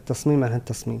هالتصميم عن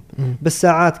هالتصميم.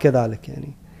 بالساعات كذلك يعني.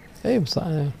 اي بس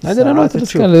عندنا نوع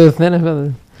الاثنين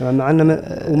معنا.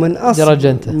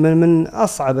 ومن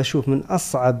أصعب أشوف من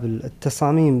أصعب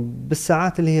التصاميم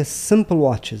بالساعات اللي هي السيمبل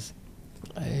واتشز.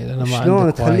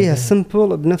 شلون تخليها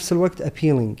سيمبل بنفس الوقت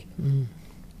أبيلينج.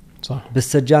 صح.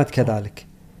 بالسجاد كذلك.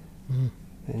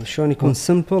 يعني شلون يكون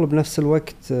سيمبل بنفس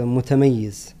الوقت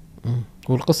متميز.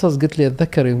 والقصص قلت لي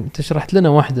أتذكر أنت شرحت لنا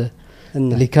واحدة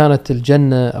اللي كانت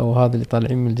الجنة أو هذا اللي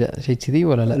طالعين من شيء كذي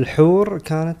ولا لا؟ الحور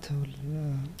كانت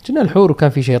جنة الحور وكان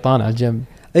في شيطان على الجنب.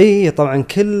 اي طبعا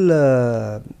كل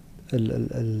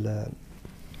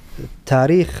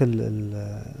التاريخ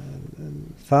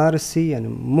الفارسي يعني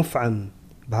مفعم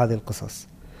بهذه القصص،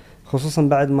 خصوصا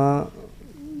بعد ما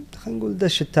خلينا نقول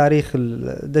دش التاريخ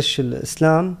دش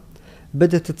الإسلام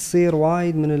بدأت تصير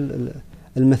وايد من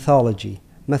الميثولوجي.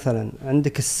 مثلا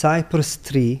عندك السايبرس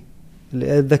تري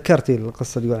اللي ذكرتي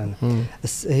القصة اللي يقول عنها،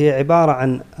 هي عبارة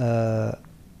عن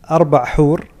 4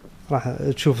 حور. راح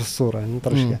تشوف الصورة يعني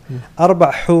نطرشها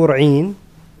 4 حور عين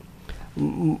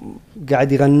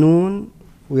قاعد يغنون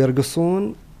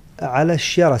ويرقصون على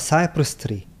الشجرة سايبرس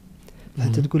تري.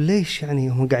 فأنت تقول ليش يعني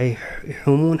هم قاعد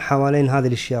يحومون حوالين هذه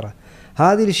الشيرة.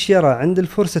 هذه الشيرة عند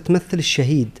الفرس تمثل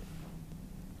الشهيد.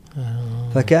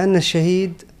 فكأن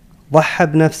الشهيد ضحى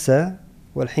بنفسه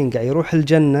والحين قاعد يروح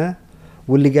الجنة،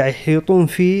 واللي قاعد يحيطون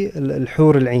فيه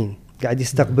الحور العين قاعد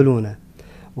يستقبلونه.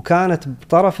 وكانت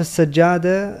بطرف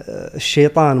السجادة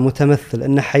الشيطان متمثل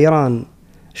إنه حيران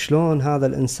شلون هذا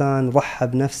الإنسان ضحى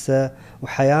بنفسه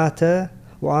وحياته،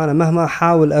 وأنا مهما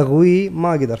أحاول أغويه ما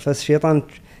أقدر. فالشيطان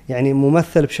يعني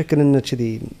ممثل بشكل إنه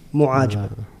كذي مو عاجبه.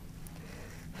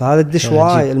 فهذا الدش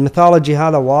وايد الميثولوجي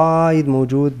هذا وايد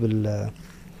موجود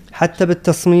حتى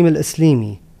بالتصميم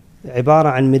الإسلامي، عبارة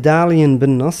عن ميدالين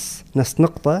بالنص نفس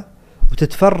نقطة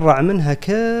وتتفرع منها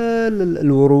كل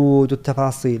الورود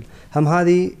والتفاصيل. هم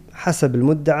هذه حسب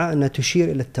المدعى أنها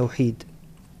تشير إلى التوحيد،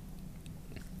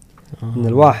 أن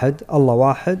الواحد الله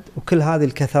واحد، وكل هذه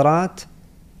الكثرات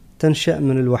تنشأ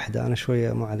من الوحدة. أنا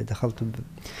شوية ما علي دخلت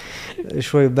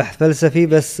شوية بحث فلسفي،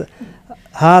 بس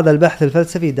هذا البحث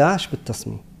الفلسفي داش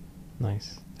بالتصميم.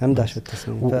 نايس. هم داش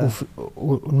بالتصميم.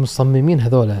 والمصممين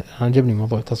هذولا أنا عجبني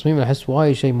موضوع التصميم، أحس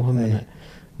وايد شيء مهم.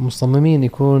 المصممين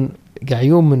يكون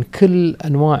قاعدين من كل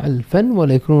انواع الفن،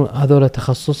 ولا يكونون هذول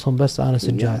تخصصهم بس انا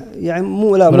سجاد؟ يعني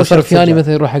مو لا مو شرط يعني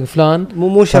مثلا يروح حق فلان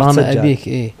مو شرط سجاد. ابيك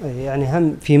يعني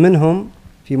هم في منهم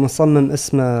في مصمم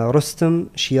اسمه رستم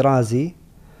شيرازي،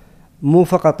 مو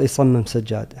فقط يصمم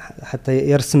سجاد حتى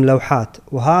يرسم لوحات.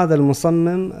 وهذا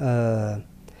المصمم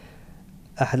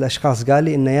احد الاشخاص قال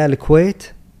لي انه يا الكويت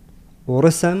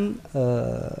ورسم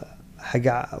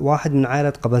حق واحد من عائله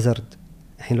قبزرد.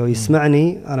 الحين لو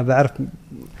يسمعني انا بعرف،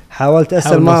 حاولت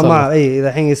اسال ما اذا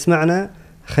الحين يسمعنا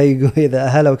اذا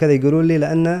اهله وكذا يقولوا لي،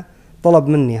 لانه طلب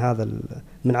مني هذا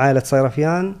من عائله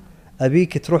صيرفيان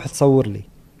ابيك تروح تصور لي.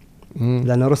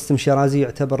 لان رستم شيرازي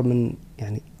يعتبر من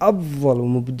يعني افضل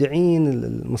ومبدعين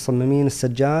المصممين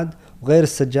السجاد وغير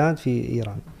السجاد في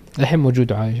ايران. الحين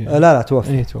موجود عايش؟ لا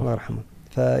توفى الله يرحمه.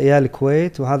 فيا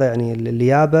الكويت، وهذا يعني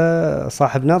اليابه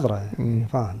صاحب نظره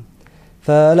فاهم.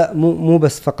 فلا مو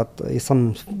بس فقط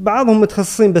يصمم، بعضهم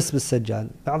متخصصين بس بالسجاد،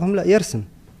 بعضهم لا يرسم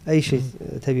اي شيء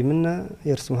تبي منه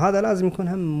يرسم. هذا لازم يكون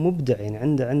هم مبدع،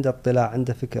 يعني عنده اطلاع،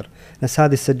 عنده فكر. نفس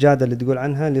هذه السجاده اللي تقول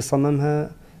عنها اللي صممها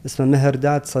اسمه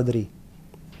مهرداد صدري،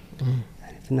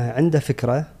 يعني انها عنده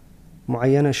فكره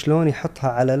معينه شلون يحطها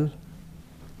على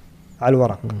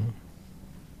الورق.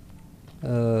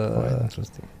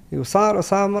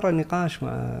 وصار مرة نقاش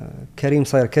مع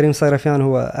كريم صيرفيان،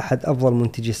 هو أحد أفضل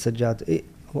منتجي السجاد،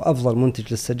 هو أفضل منتج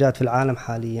للسجاد في العالم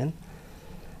حاليا.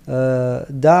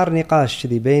 دار نقاش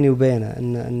كذي بيني وبينه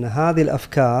إن هذه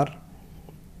الأفكار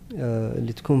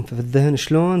اللي تكون في الذهن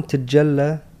شلون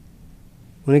تتجلى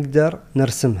ونقدر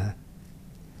نرسمها.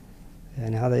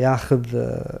 يعني هذا ياخذ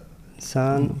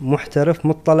إنسان محترف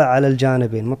مطلع على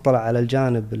الجانبين، مطلع على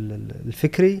الجانب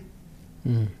الفكري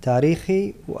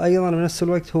تاريخي، وأيضا بنفس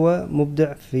الوقت هو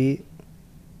مبدع في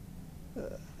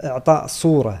إعطاء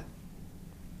صورة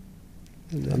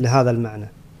لهذا المعنى.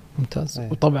 ممتاز.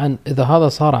 وطبعا إذا هذا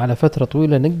صار على فترة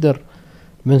طويلة نقدر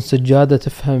من سجادة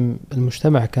تفهم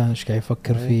المجتمع كان ايش قاعد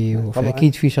يفكر فيه،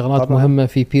 وأكيد في شغلات مهمة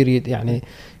في بيريد، يعني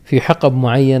في حقب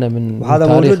معينة من وهذا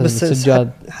تاريخ موجود السجاد.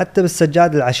 حتى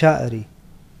بالسجاد العشائري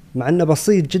مع أنه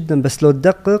بسيط جدا، بس لو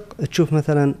تدقق تشوف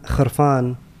مثلا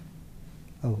خرفان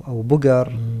أو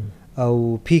بقر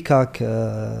أو بيكاك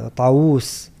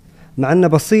طاووس، مع أنه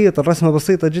بسيط، الرسمة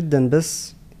بسيطة جدا،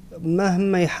 بس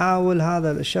مهما يحاول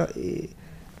هذا الشيء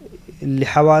اللي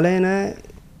حوالينا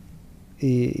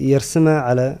يرسمه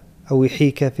على أو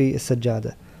يحيكه في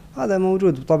السجادة. هذا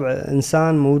موجود بطبع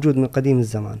إنسان، موجود من قديم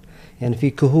الزمان. يعني في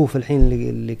كهوف الحين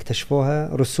اللي اكتشفوها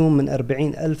رسوم من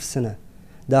 40,000 سنة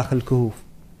داخل الكهوف.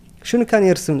 شنو كان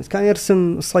يرسم؟ كان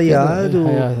يرسم صياد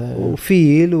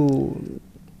وفيل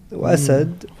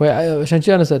وأسد. عشان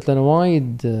كذا أنا سألت، لأنه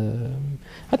وايد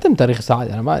حتى من تاريخ الساعات،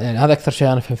 يعني هذا أكثر شيء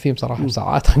أنا أفهم فيه بصراحة،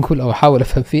 ساعات نقول أو أحاول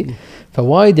أفهم فيه.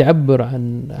 فوايد يعبر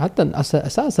عن حتى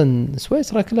أساسا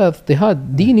سويسرا كلها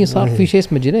اضطهاد ديني صار في شيء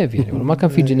اسمه جنيف، يعني ما كان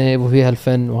في جنيف وفيها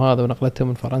الفن وهذا ونقلته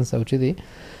من فرنسا وكذي.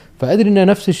 فأدري إنه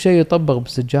نفس الشيء يطبق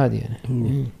بالسجاد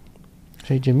يعني.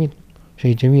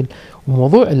 شيء جميل.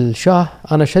 وموضوع الشاه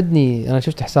أنا شدني، أنا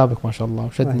شفت حسابك ما شاء الله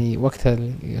وشدني وقتها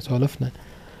اللي سولفنا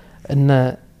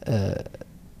إنه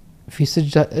في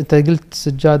سجادة، أنت قلت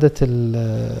سجادة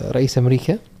الرئيس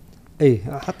أمريكا.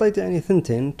 حطيت يعني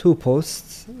 2 بوست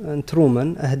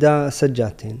ترومان أهدى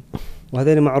سجادتين،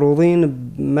 وهذين معروضين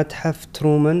بمتحف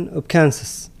ترومان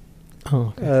بكانساس.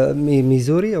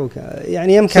 ميزوري أو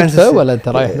يعني يم كانساس ولا أنت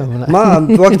رايح ما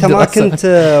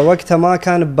وقتها ما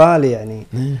كان ببالي يعني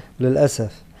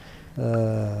للأسف.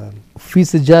 في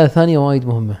سجادة ثانية وايد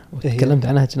مهمة وتكلمت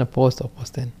عنها كنا بوست أو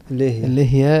بوستين،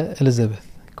 اللي هي إليزابيث،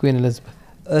 كوين إليزابيث.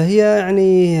 هي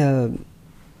يعني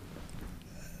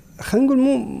خلينا نقول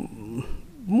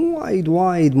مو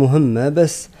وايد مهمة،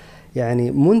 بس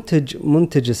يعني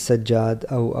منتج السجاد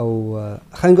او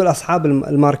خلينا نقول اصحاب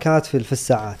الماركات في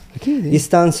الساعات اكيد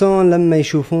يستانسون لما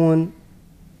يشوفون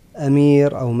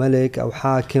امير او ملك او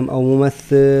حاكم او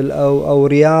ممثل او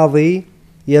رياضي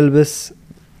يلبس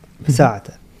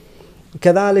ساعته.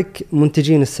 كذلك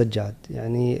منتجين السجاد،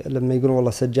 يعني لما يقولون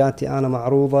والله سجادتي انا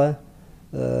معروضة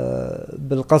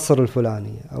بالقصر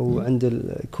الفلاني او عند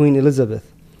الكوين إليزابيث،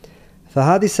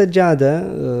 فهذه السجادة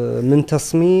من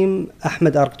تصميم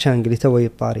أحمد أركشانج اللي توي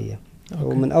بطارية،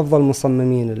 ومن أفضل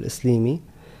المصممين الإسلامي.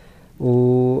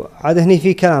 وعاد هني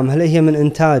في كلام، هل هي من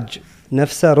إنتاج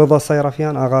نفسه رضا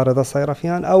صيرفيان، آغا رضا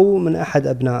صيرفيان، أو من أحد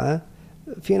أبنائه؟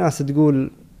 في ناس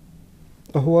تقول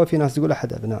هو، في ناس تقول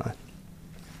أحد أبنائه.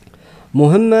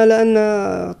 مهمة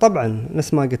لأن طبعا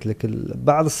نفس ما قلت لك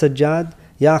بعض السجاد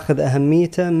ياخذ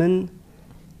أهميته من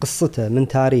قصته، من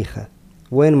تاريخه،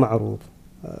 وين معروض.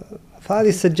 فهذه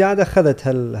السجادة أخذت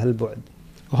هالبعد.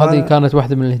 وهذه كانت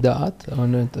واحدة من الإهداءات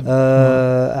أو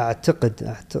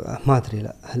أعتقد ما أدري،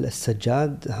 لا هل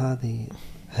السجاد هذه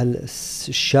هل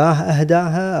الشاه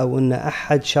أهداها أو أن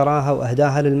أحد شراها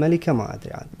وأهداها للملكة، ما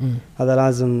أدري عاد. هذا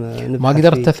لازم نبحث ما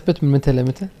قدرت تثبت من متى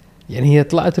لمتى. يعني هي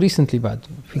طلعت ريسنتلي بعد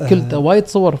في كل وايد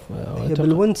صور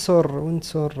بالوينسور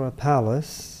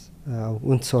بالاس أو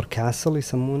وينسور كاسل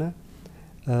يسمونه.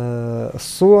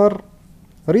 الصور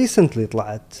ريسنتلي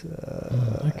طلعت.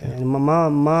 يعني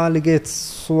ما لقيت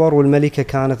صور والملكة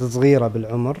كانت صغيرة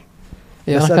بالعمر.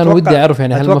 يعني أنا كان ودي أعرف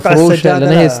يعني هل مفروشة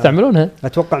لأن هي يستعملونها.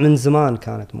 أتوقع من زمان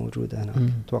كانت موجودة هنا.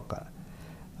 أتوقع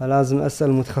لازم أسأل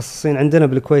المتخصصين عندنا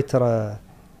بالكويت، ترى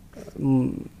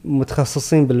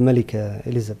متخصصين بالملكة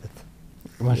إليزابيث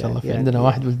ما شاء الله. في عندنا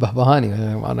واحد بالبهبهاني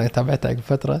أنا تابعته قبل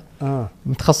فترة،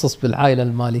 متخصص بالعائلة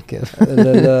المالكة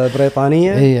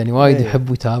البريطانية. إيه يعني وايد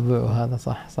يحب يتابع، وهذا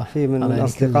صح. في من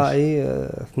أصدقائي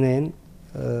اثنين،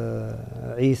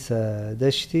 عيسى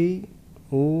دشتي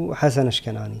وحسن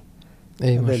اشكناني.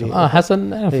 اي ما شاء الله.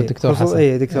 حسن عرف الدكتور حسن.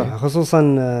 اي دكتور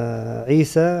خصوصا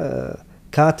عيسى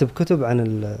كاتب كتب عن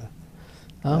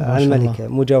عن الملكة،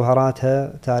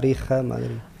 مجوهراتها، تاريخها، ما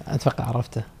ادري. اتوقع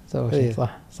عرفته سوى شيء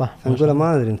صح. نقول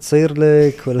ما ادري تصير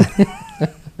لك ولا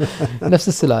نفس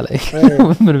السلالة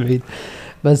من بعيد.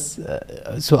 بس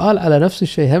سؤال على نفس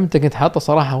الشيء، هم انت كنت حاطه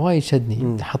صراحة وايد شدني.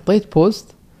 انت حطيت بوست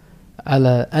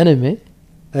على انمي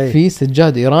في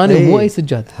سجاد إيراني، مو أي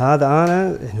سجاد. هذا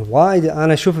أنا يعني وايد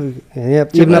أنا أشوف يعني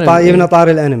يبنى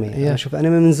طاري الأنمي. أنا أشوف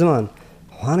أنمي من زمان،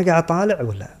 وأنا قاعد أطالع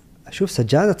ولا أشوف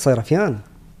سجادة صيرفيان.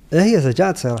 هي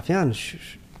سجادة صيرفيان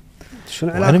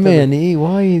شنو علاقة أنمي يعني إيه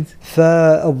وايد.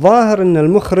 فالظاهر إن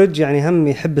المخرج يعني هم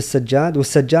يحب السجاد،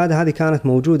 والسجادة هذه كانت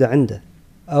موجودة عنده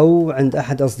أو عند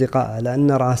أحد أصدقائه،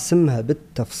 لأنه راسمها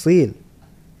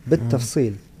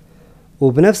بالتفصيل.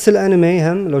 وبنفس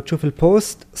الأنمي هم لو تشوف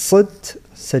البوست صدت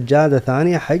سجادة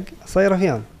ثانية حق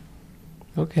صيرفيان.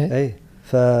 اوكي. اي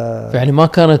يعني ما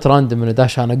كانت راندم انه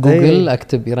داش انا جوجل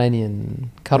اكتب ايرانيان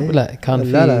لا كان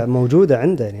في لا موجودة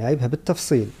عنده، يعني جايبها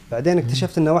بالتفصيل. بعدين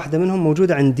اكتشفت ان واحدة منهم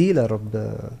موجودة عند ديلر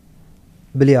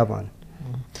باليابان.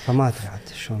 فما ادري عاد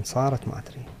شلون صارت، ما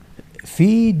ادري.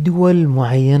 في دول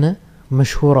معينة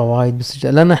مشهورة وايد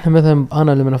بالسجاد، لأن احنا مثلا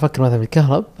أنا لما أفكر مثلا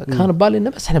بالكهرب كان ببالي إنه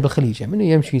بس احنا بالخليج يعني منو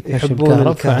يمشي يتمشى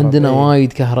بالكهرب، فعندنا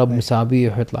وايد كهرب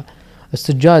مسابيح ويطلع.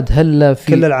 السجاد هلا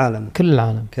في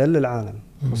كل العالم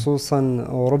خصوصا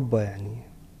أوروبا يعني.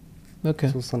 أوكي.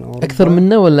 خصوصا أوروبا أكثر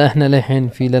منا ولا احنا للحين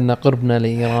في لنا قربنا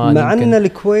لإيران؟ مع أن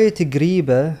الكويت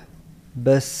قريبة،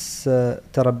 بس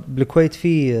ترى بالكويت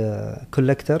في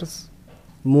كولكترز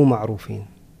مو معروفين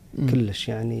كلش.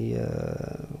 يعني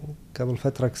قبل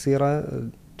فترة قصيرة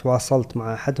تواصلت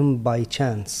مع أحدهم باي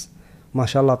تشانس، ما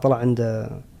شاء الله طلع عنده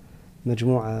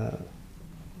مجموعة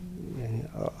يعني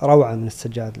روعة من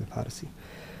السجاد الفارسي.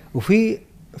 وفي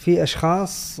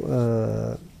أشخاص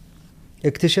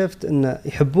اكتشفت إن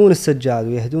يحبون السجاد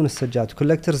ويهدون السجاد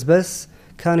كولكترز، بس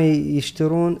كانوا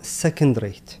يشترون سكند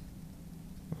ريت،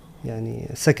 يعني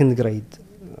سكند جريد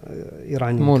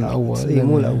إيراني، مو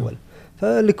الأول.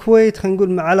 فالكويت خلينا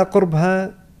نقول على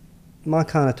قربها ما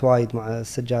كانت وايد مع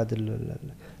السجاد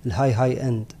الهاي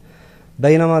اند.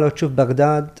 بينما لو تشوف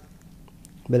بغداد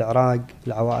بالعراق،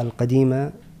 العوائل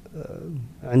القديمة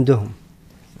عندهم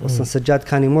اصلا السجاد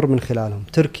كان يمر من خلالهم.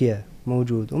 تركيا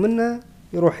موجود، ومنه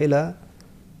يروح الى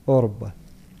اوروبا.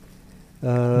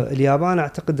 اليابان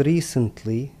اعتقد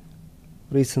ريسنتلي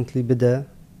بدا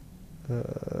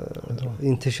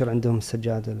ينتشر عندهم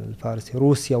السجاد الفارسي.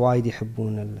 روسيا وايد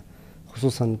يحبون،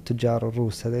 خصوصا التجار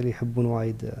الروس هذول يحبون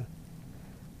وايد.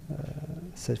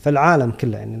 فالعالم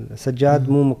كله يعني السجاد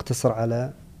مو مقتصر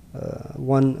على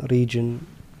one region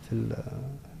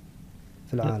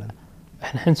في العالم.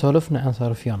 احنا الحين سولفنا عن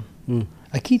صرفيان،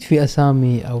 اكيد في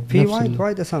اسامي او في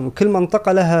وايد اسامي، وكل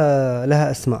منطقه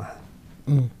لها اسماء.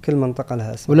 كل منطقه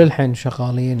لها اسماء. وللحين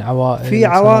شغالين عوائل، في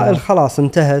عوائل خلاص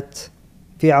انتهت،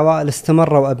 في عوائل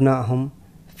استمروا ابنائهم،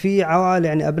 في عوائل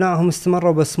يعني ابنائهم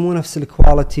استمروا بس مو نفس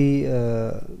الكواليتي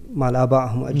مال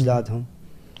ابائهم واجدادهم.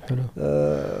 حلو.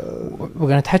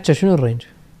 وقاعد نتحكى شنو الرينج؟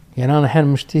 يعني انا الحين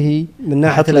مشتهي من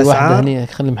ناحيه الاسعار، هني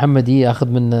خلي محمد ياخذ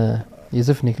من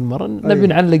يزفني كل مره. نبي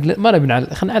نعلق، ما نبي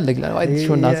نعلق، خلينا نعلق، لا وايد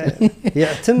شو الناس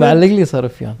يعتمد معلق لي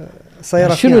صرفيان.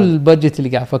 صيرفيان شنو البادجت اللي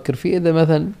قاعد افكر فيه اذا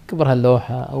مثلا كبر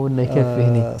هاللوحه او انه يكفي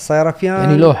هني؟ صيرفيان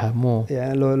يعني لوحه مو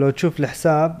يعني لو تشوف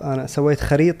الحساب، انا سويت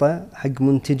خريطه حق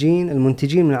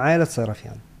المنتجين من عائله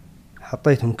صيرفيان،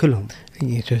 حطيتهم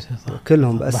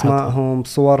كلهم باسمائهم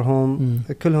بصورهم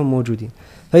كلهم موجودين.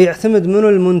 فيعتمد منو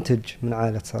المنتج من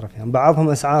عائله صيرفيان. بعضهم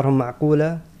اسعارهم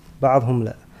معقوله، بعضهم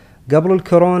لا. قبل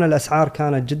الكورونا الاسعار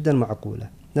كانت جدا معقوله،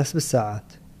 نفس بالساعات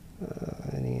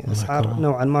يعني اسعار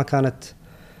نوعا ما كانت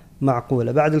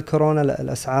معقوله. بعد الكورونا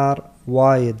الاسعار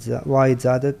وايد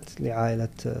زادت لعائله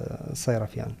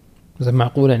صيرفيان. زين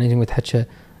معقوله يعني متحكى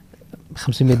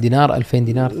 500 دينار 2000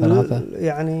 دينار 3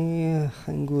 يعني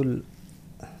خلينا نقول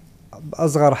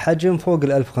اصغر حجم فوق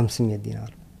ال 1500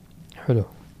 دينار. حلو.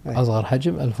 اصغر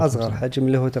حجم 1500. اصغر حجم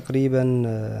اللي هو تقريبا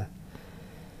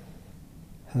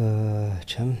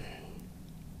كم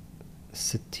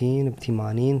 60 ب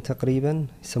 80 تقريبا،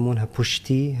 يسمونها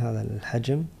بوشتي هذا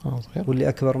الحجم. صغير. واللي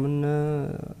اكبر منه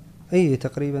اي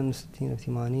تقريبا 60 ب 80،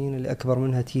 اللي اكبر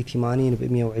منها تي 80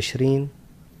 ب 120.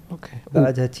 اوكي.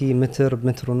 بعدها تي متر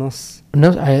بمتر ونص.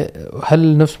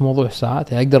 هل نفس موضوع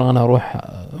الساعات؟ يعني اقدر انا اروح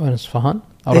وين اصفهان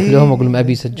اروح لهم اقول لهم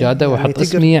ابي سجاده واحط يعني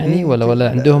اسمي يعني ولا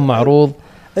عندهم معروض؟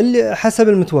 اللي حسب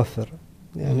المتوفر.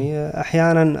 يعني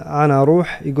احيانا انا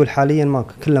اروح يقول حاليا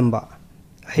ماكو، كله انباع.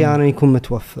 احيانا يكون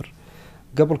متوفر.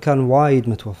 قبل كان وايد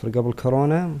متوفر، قبل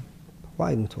كورونا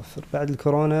وايد متوفر. بعد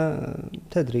الكورونا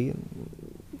تدري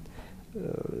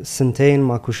سنتين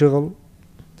ماكو شغل،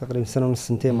 تقريبا سنه ونص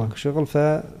سنتين ماكو شغل،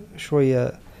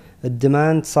 فشويه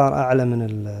الديماند صار اعلى من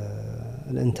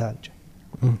الانتاج.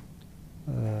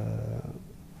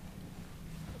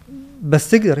 بس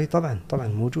تقدر طبعا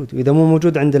موجود، واذا مو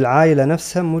موجود عند العائله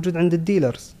نفسها موجود عند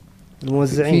الديلرز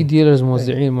الموزعين. في ديلرز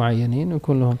موزعين معينين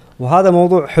ويكون لهم. وهذا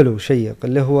موضوع حلو شيق،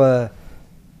 اللي هو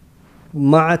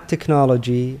مع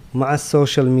التكنولوجي مع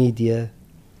السوشيال ميديا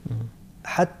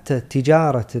حتى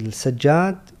تجارة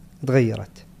السجاد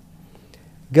تغيرت.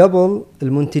 قبل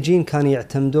المنتجين كانوا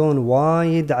يعتمدون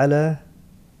وايد على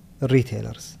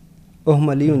الريتيلرز،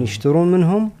 هم اللي يشترون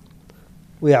منهم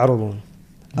ويعرضون،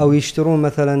 أو يشترون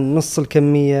مثلا نص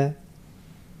الكمية،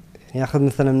 يعني ياخذ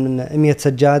مثلا من 100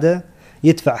 سجادة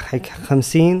يدفع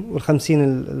 50 وال50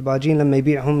 الباجين لما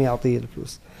يبيعهم يعطيه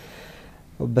الفلوس.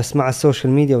 بس مع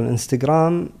السوشيال ميديا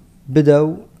والانستغرام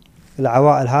بدأوا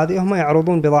العوائل هذه هم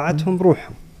يعرضون بضاعتهم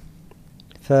بروحهم،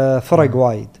 ففرق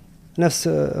وايد. نفس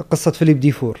قصة فيليب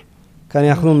ديفور، كان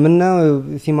ياخذون منه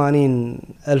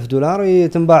 80,000 دولار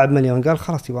ويتنباع ب1,000,000. قال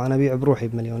خلاص يبغى أنا أبيع بروحي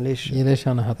ب1,000,000، ليش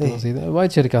أنا أحط رصيد؟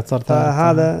 وايد شركات صارت.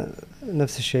 فهذا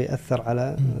نفس الشيء أثر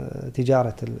على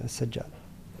تجارة السجاد.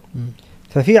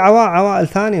 ففي عوائل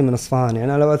ثانية من إصفهان.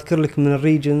 يعني أنا لو أذكر لك من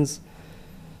الريجنز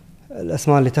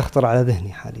الأسماء اللي تخطر على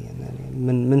ذهني حاليا،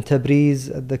 يعني من تبريز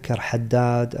أتذكر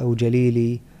حداد أو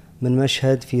جليلي، من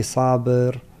مشهد في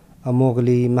صابر،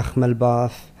 أموغلي، مخمل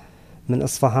باف. من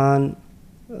إصفهان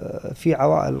في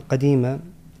عوائل قديمة،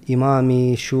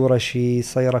 إمامي، شورشي،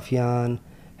 صيرفيان،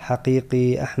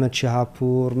 حقيقي، أحمد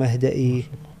شهابور، مهدئي،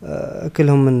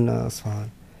 كلهم من إصفهان.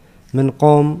 من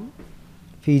قوم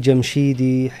في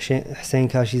جمشيدي، حسين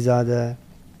كاشيزادة،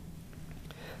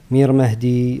 مير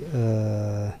مهدي،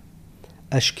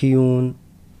 أشكيون.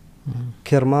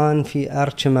 كرمان في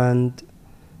أرشماند،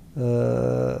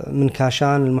 من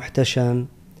كاشان المحتشم.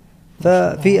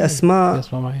 ففي أسماء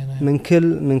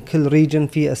من كل ريجن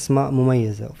في أسماء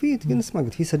مميزة. وفي اسماء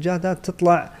قلت في سجادات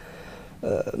تطلع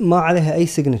ما عليها أي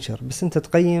سيجنتشر، بس أنت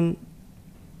تقيم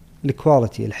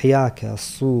الكواليتي، الحياكة،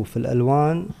 الصوف،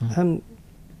 الألوان، هم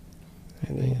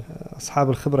يعني أصحاب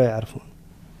الخبرة يعرفون.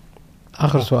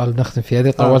 آخر سؤال نختم فيه،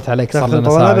 هذه طولت عليك صار لنا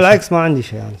ساعة. بالعكس ما عندي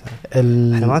شيء يعني.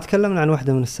 احنا ما تكلمنا عن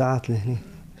واحدة من الساعات اللي هني.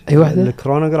 أي واحدة؟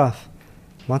 الكرونوغراف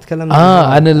ما تكلمنا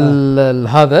عن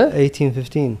هذا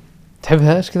 1815.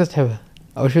 تحبها؟ ايش كذا تحبها؟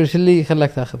 او شو اللي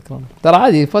خلاك تاخذ كرونو؟ ترى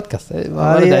عادي بودكاست.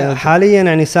 حاليا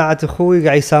يعني ساعة اخوي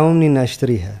قاعد يساومني اني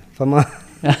اشتريها، فما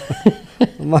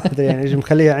ما ادري يعني ايش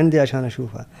مخليها عندي عشان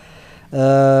اشوفها.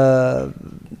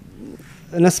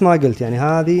 نفس ما قلت يعني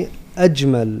هذه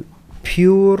اجمل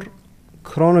بيور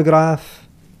كرونوغراف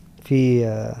في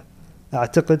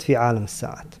اعتقد في عالم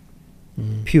الساعات.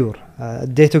 بيور.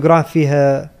 الديتوغراف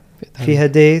فيها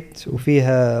ديت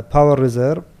وفيها باور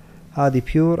ريزيرف، هذه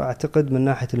بيور. اعتقد من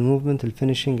ناحيه الموفمنت،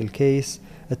 الفينيشنج، الكيس،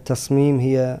 التصميم،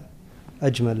 هي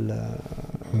اجمل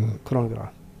كرونوغراف.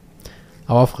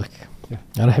 اوافقك.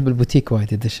 انا احب البوتيك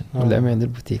وايد اديشن، واللعبه عند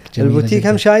البوتيك البوتيك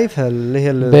هم شايفها اللي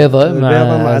هي البيضة مع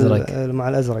الازرق. مع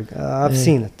الازرق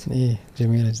ابسينت. ايه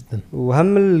جميله جدا.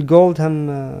 وهم الجولد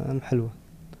هم حلوه.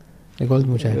 الجولد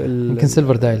مو شايف، يمكن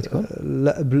سيلفر دايل تكون.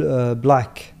 لا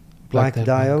بلاك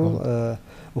دايل.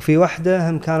 وفي واحده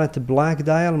هم كانت بلاك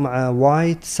دايل مع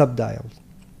وايت سب دايل.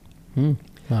 ما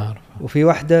اعرف. وفي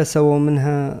واحده سووا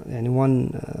منها يعني 1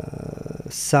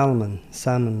 سالمون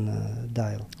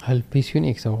دايل. هل بيس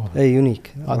يونيك سووها؟ اي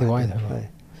يونيك، هذه وايد حلوه.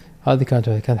 هذه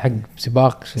كانت حق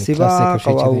سباق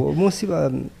او مو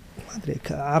سباق، ما ادري،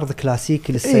 عرض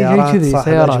كلاسيكي للسيارات. إيه صح،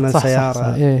 اجمل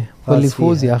سياره. ايه واللي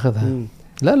يفوز ياخذها.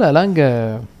 لا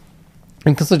لانقا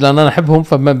يمكن صدق، لان انا احبهم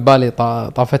فما ببالي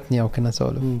طافتني او كنا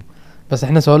نسولف. بس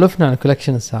احنا سولفنا عن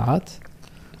كولكشن الساعات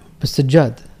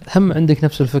بالسجاد. هم عندك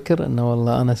نفس الفكر انه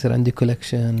والله انا يصير عندي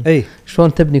كولكشن؟ اي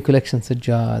شلون تبني كولكشن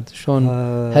سجاد؟ شلون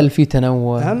هل في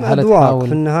تنوع؟ هل أذواق؟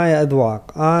 في النهايه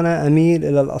اذواق. انا اميل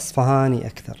الى الاصفهاني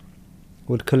اكثر،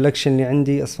 والكولكشن اللي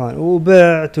عندي اصفهاني،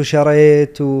 وبعت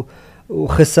وشريت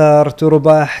وخسرت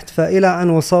وربحت، فالى ان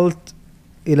وصلت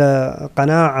الى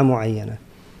قناعه معينه.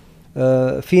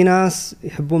 في ناس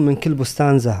يحبون من كل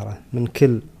بستان زهره، من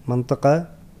كل منطقه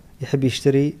يحب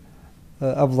يشتري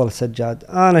افضل سجاد.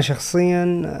 انا شخصيا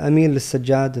اميل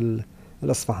للسجاد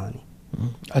الاصفهاني.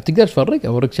 تقدر تفرق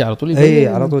او ركشي على طول يبين؟ اي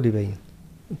على طول يبين.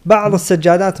 بعض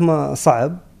السجادات ما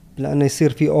صعب لانه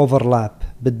يصير في اوفرلاب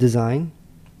بالديزاين،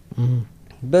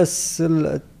 بس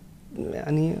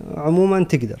يعني عموما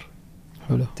تقدر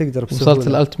بسهوله. وصلت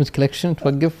الالتيميت كولكشن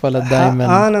توقف ولا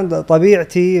دائما؟ انا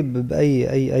طبيعتي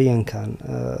باي ايا كان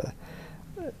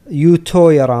يو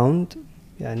توي اراوند،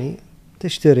 يعني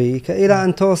تشتري الى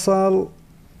ان توصل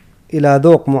الى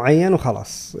ذوق معين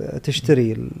وخلاص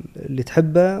تشتري اللي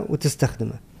تحبه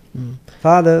وتستخدمه.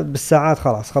 فهذا بالساعات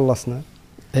خلاص خلصنا.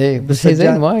 ايه بس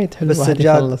زين وايد حلو.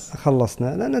 بالسجاد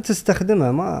خلصنا لان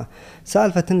تستخدمه، ما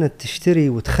سالفه ان تشتري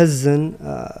وتخزن.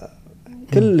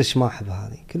 كلش ما احب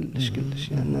هذه، كلش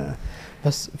يعني.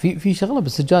 بس في شغله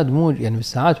بالسجاد مو يعني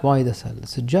بالساعات وايد اسهل.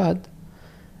 السجاد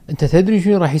انت تدري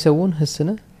شنو راح يسوون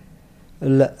هالسنه؟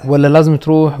 لا، ولا لازم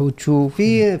تروح وتشوف؟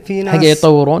 في ناس حاجه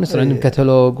يطورون، يصير عندهم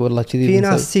كتالوج والله كذي. في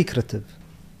ناس سيكريتيف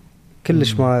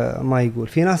كلش ما يقول.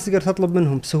 في ناس تقدر تطلب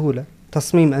منهم بسهوله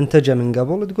تصميم انتجه من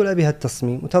قبل، تقول ابي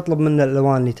هالتصميم وتطلب منه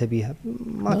الالوان اللي تبيها،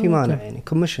 ما في مانع يعني.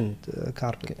 كوميشن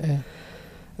كاربت.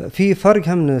 في فرق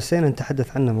هم نسينا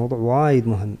نتحدث عنه، موضوع وايد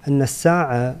مهم، ان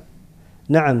الساعه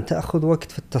نعم تاخذ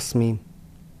وقت في التصميم.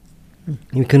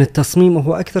 يمكن التصميم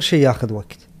هو اكثر شيء ياخذ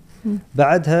وقت.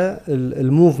 بعدها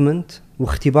الموفمنت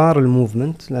واختبار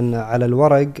الموفمنت، لان على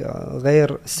الورق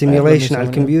غير، سيميوليشن على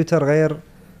الكمبيوتر غير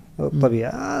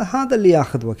الطبيعه. هذا اللي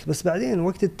ياخذ وقت. بس بعدين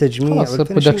وقت التجميع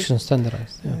والبرودكشن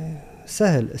ستاندرايز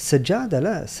سهل. السجاده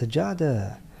لا،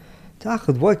 السجاده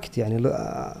تاخذ وقت. يعني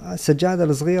السجاده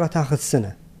الصغيره تاخذ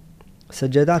سنه.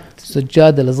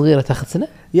 السجاده الصغيره تاخذ سنه،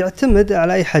 يعتمد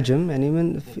على اي حجم.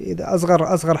 يعني اذا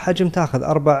اصغر حجم تاخذ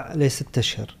 4 ل 6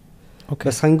 اشهر.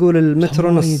 بس خلينا نقول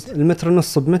المتر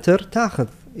ونص بمتر تاخذ،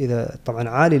 اذا طبعا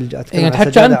عالي اللي جات يعني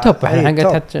تحكي عن توب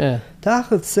الحين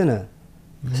تاخذ سنه.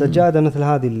 سجاده مثل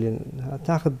هذه اللي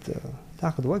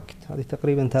تاخذ وقت، هذه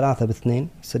تقريبا 3 ب2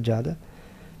 سجاده.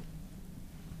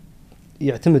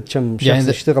 يعتمد كم شخص يعني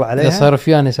يشتغل عليها. اذا صار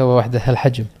فيان يسوي واحده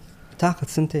هالحجم تاخذ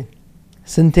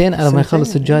سنتين على ما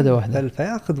يخلص سجاده واحده.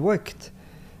 فياخذ وقت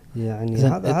يعني.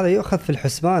 هذا يؤخذ في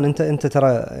الحسبان. انت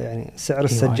ترى يعني سعر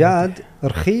السجاد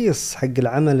رخيص حق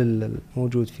العمل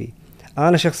الموجود فيه.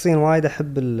 انا شخصيا وايد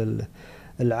احب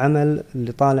العمل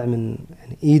اللي طالع من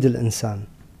يعني ايد الانسان.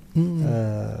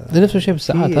 نفس الشيء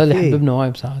بالساعات، هذا اللي يحببنا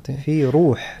وايد بساعات. في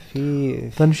روح،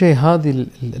 في فن شيء. هذه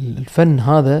الفن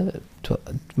هذا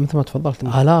مثل ما تفضلت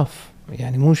آلاف،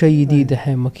 يعني مو شيء جديد.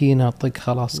 الحين ماكينه طق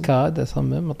خلاص كاد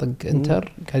اصمم طق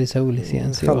انتر قاعد يسوي لي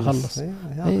CNC وخلص.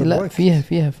 لا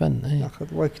فيها فن.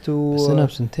 ياخذ وقت سنه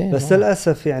بسنتين. بس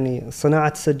للاسف يعني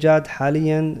صناعه السجاد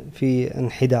حاليا في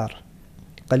انحدار.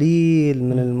 قليل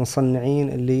من المصنعين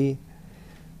اللي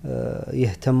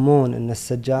يهتمون ان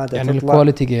السجاده يعني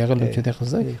الكواليتي يغلب كذا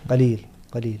قصدك.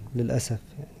 قليل للاسف.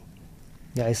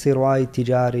 يعني يصير وايد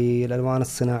تجاري. الالوان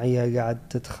الصناعيه قاعد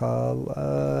تدخل.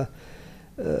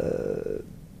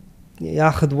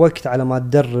 ياخذ وقت على ما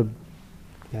تدرب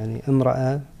يعني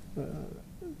امرأة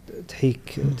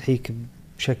تحيك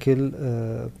بشكل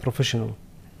بروفيشنال.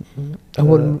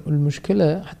 هو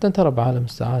المشكلة حتى ترى بعالم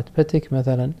الساعات باتيك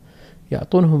مثلا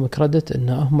يعطونهم كريدت ان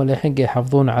هم الحين قاعد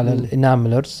يحافظون على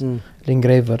الاناملرز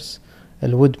الانجريفرز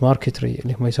الوود ماركتري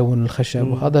اللي هم يسوون الخشب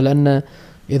وهذا، لأن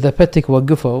إذا بتك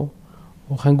وقفوا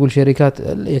وخلينا نقول شركات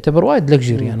يعتبر وايد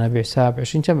لكجري، أنا أبيع ساعة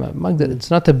ب20 كم ما أقدر it's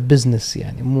not a business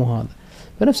يعني مو هذا.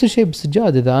 فنفس الشيء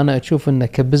بالسجاد، إذا أنا أشوف إنه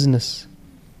كبزنس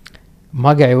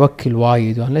ما قاعد يوكل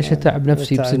وايد وأنا ليش أتعب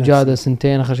نفسي بسجادة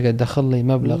سنتين آخر شيء قاعد يدخل لي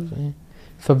مبلغ.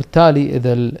 فبالتالي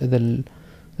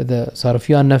إذا صار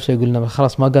فيان نفسه يقولنا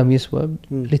خلاص ما قام يسوى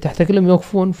اللي تحت كلهم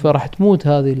يوقفون، فراح تموت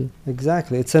هذه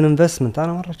exactly it's an investment.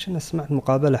 أنا مرة كنا سمعت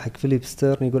مقابلة حق فيليب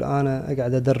ستيرن يقول أنا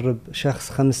أقعد أدرب شخص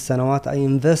 5 سنوات I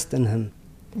invest in him.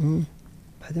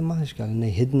 بعدين ما إيش قال إنه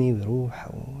يهدني ويروح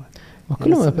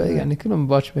كلهم يعني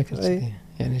كلهم واتش ميكرز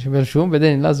يعني شو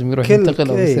بعدين لازم يروح ينتقل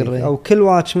أو يصير أو كل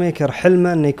واتش ميكر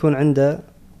حلمه إنه يكون عنده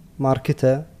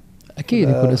ماركته أكيد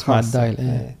يكون اسمه الدايل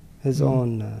his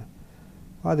own.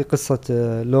 هذه قصة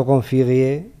لوغون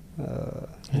فيغيه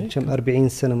كم 40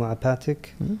 سنة مع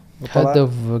باتيك head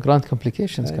of grand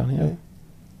complications كان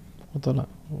وطلع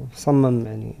صمم.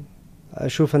 يعني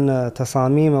أشوف أن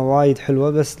تصاميمه وايد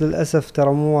حلوة بس للأسف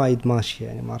ترى مو وايد ماشية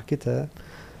يعني ماركتها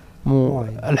مو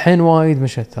الحين وايد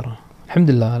مشت ترى الحمد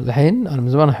لله. الحين أنا من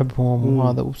زمان أحبهم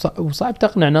وهذا وصعب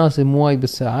تقنع ناس مو وايد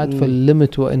بالساعات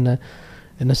فالليمت وإنه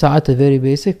ساعاته very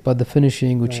basic but the finishing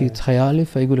وشيء خيالي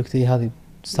فيقول لك هذه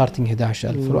ستارتنج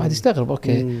 11,000. الواحد يستغرب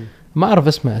اوكي ما اعرف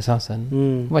اسمه اساسا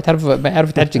ما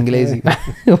يعرف تعرف انجليزي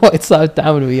وايد صعب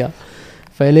التعامل وياه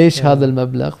فليش هذا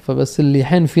المبلغ. فبس اللي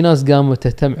الحين في ناس قاموا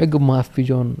تهتم عقب ما اف بي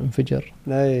جون انفجر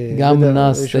قام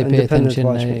الناس pay attention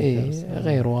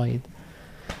غير وايد.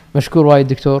 مشكور وايد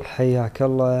دكتور حياك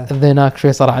الله. اذيناك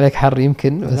شوي صار عليك حر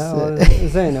يمكن بس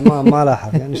زين ما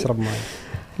لاحظ يعني نشرب ماي.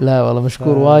 لا والله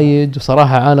مشكور وايد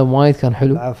وصراحه عالم وايد كان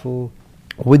حلو. العفو.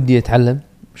 ودي اتعلم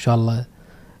ان شاء الله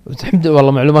وتحمد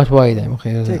والله معلومات وايد يعني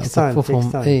مخي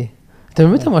اصففهم. اي انت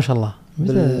متى ما شاء الله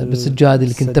بالسجاد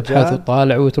اللي كنت تبحث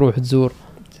وطالع وتروح تزور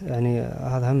يعني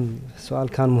هذا هم سؤال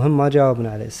كان مهم ما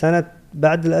جاوبنا عليه. سنة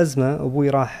بعد الأزمة أبوي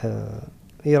راح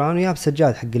إيران وياب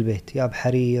سجاد حق البيت ياب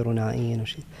حرير ونائين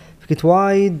وشي فكنت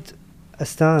وايد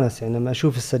أستانس يعني لما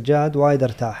أشوف السجاد وايد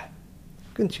أرتاح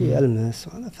كنت شي ألمس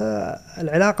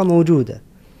فالعلاقة موجودة.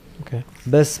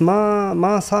 بس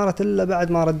ما صارت إلا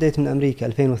بعد ما رديت من أمريكا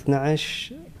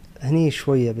 2012 هني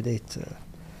شوية بديت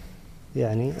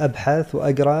يعني أبحث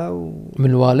وأقرأ من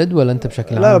الوالد ولا أنت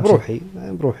بشكل عام؟ لا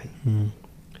بروحي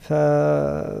ف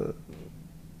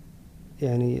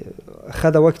يعني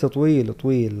أخذ وقت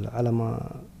طويل على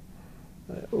ما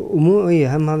ومو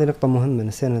هم هذه نقطة مهمة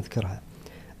نسينا نذكرها.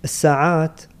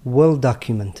 الساعات well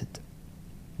documented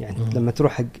يعني لما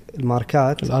تروح حق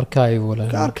الماركات الاركايف ولا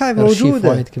الاركايف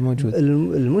موجودة.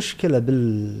 المشكلة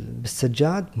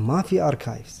بالسجاد ما في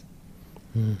اركايفز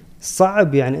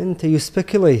صعب يعني انت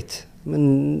يسبيكوليت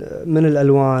من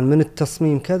الالوان من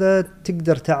التصميم كذا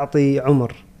تقدر تعطي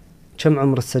عمر كم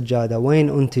عمر السجادة وين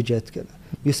انتجت كذا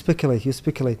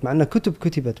يسبيكوليت مع انه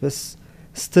كتبت بس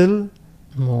ستيل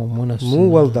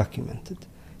مو well documented.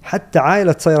 حتى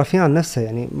عائلة صيرفيان نفسها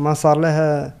يعني ما صار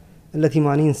لها الا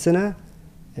 80 سنة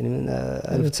يعني من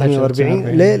 1940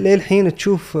 للحين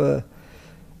تشوف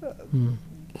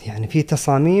يعني في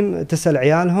تصاميم تسأل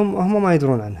عيالهم هم ما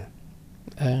يدرون عنها.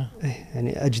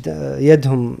 يعني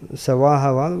يدهم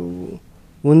سواها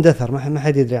واندثر ما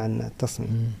حد يدري عن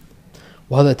التصميم.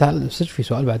 وهذا تعال في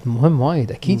سؤال بعد مهم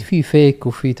وايد اكيد في فيك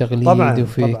وفي تقليد طبعاً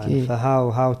وفي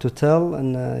فهاو تو تيل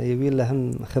انه يبي له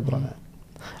هم خبرة.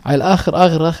 على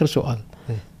اخر سؤال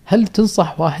هل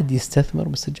تنصح واحد يستثمر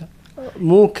بالسجاد؟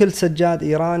 مو كل سجاد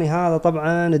إيراني هذا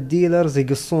طبعا الديلرز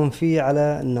يقصون فيه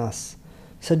على الناس.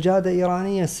 سجادة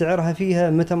إيرانية سعرها فيها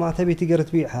متى ما تبي تقدر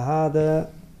تبيعها هذا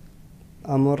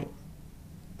أمر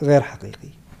غير حقيقي.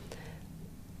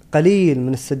 قليل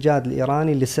من السجاد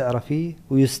الإيراني اللي سعره فيه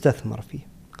ويستثمر فيه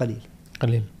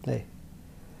قليل.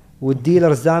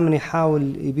 والديلرز دائما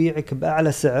يحاول يبيعك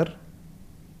بأعلى سعر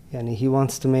يعني he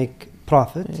wants to make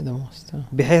profit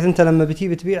بحيث أنت لما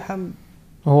بتبيعها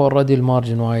هو الردي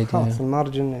المارجن وايد خلاص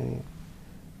المارجن يعني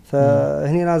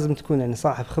فهني لازم تكون يعني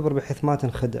صاحب خبر بحيث ما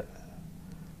تنخدع.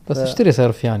 بس تشتري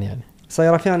صيرفيان يعني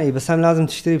صيرفيان بس هم لازم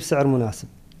تشتري بسعر مناسب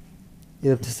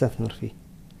إذا بتستثمر فيه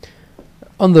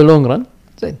on the long run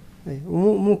زين.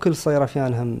 مو كل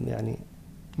صيرفيان هم يعني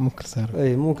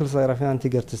مو كل صيرفيان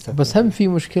تقدر تستثمر بس هم في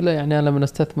مشكلة يعني أنا لما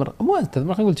استثمر ما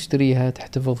خلينا نقول تشتريها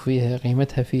تحتفظ فيها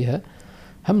قيمتها فيها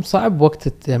هم صعب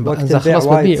وقت يعني خلاص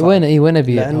ببيع وين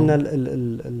أبيع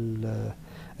لأن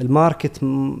الماركت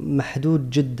محدود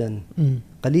جدا.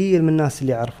 قليل من الناس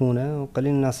اللي يعرفونه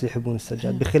وقليل من الناس اللي يحبون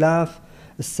السجاد بخلاف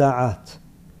الساعات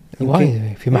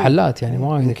وايد في محلات يعني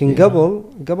وايد. يمكن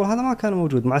قبل هذا ما كان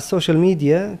موجود مع السوشيال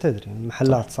ميديا تدري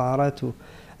المحلات صارت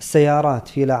السيارات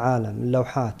في له عالم،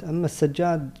 اللوحات. اما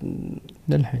السجاد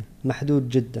للحين محدود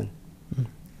جدا،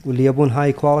 واللي يبون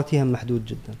هاي كواليتي هم محدود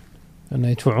جدا، انه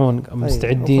يدفعون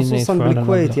مستعدين خصوصا يدفعون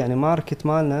بالكويت. يعني ماركت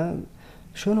مالنا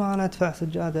شنو انا ادفع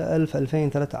سجاده 1000 2000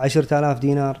 3 10000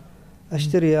 دينار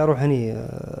اشتري اروح هني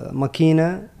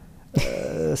ماكينه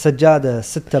سجاده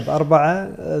 6 ب4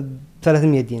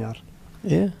 300 دينار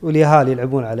واليهال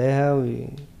يلعبون عليها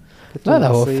لا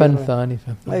هو فن ثاني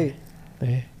اي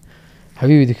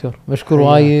حبيبي دكتور مشكور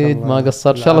وايد ما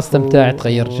قصرت. ان شاء الله استمتعت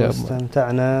غير جو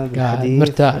استمتعنا بالحديث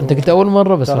مرتاح. انت كنت اول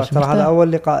مره بس ترى هذا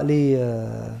اول لقاء لي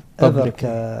ايفر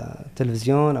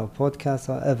كتلفزيون او بودكاست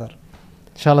ايفر.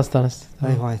 ان شاء الله استانست.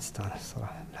 اي وايد استانست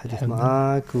صراحه الحديث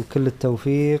معاك وكل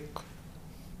التوفيق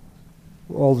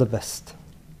all the best.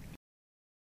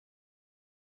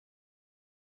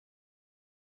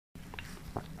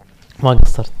 ما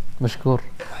قصرت مشكور.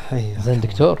 زين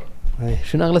دكتور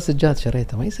شنو اغلى سجاد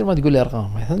شريته؟ ما يصير ما تقول لي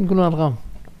ارقام، ما تقولون ارقام.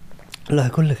 لا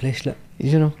اقول لك ليش لا.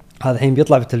 شنو هذا الحين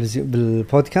بيطلع بالتلفزيون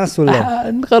بالبودكاست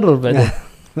ولا نقرر بعدين؟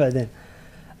 بعدين.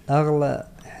 اغلى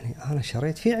يعني انا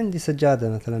شريت في عندي سجاده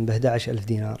مثلا ب 11000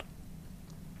 دينار،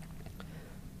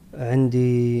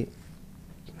 عندي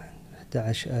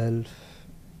 11000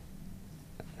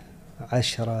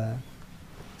 10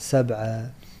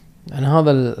 7 يعني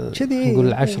هذا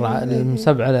نقول 10 من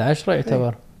 7 ل 10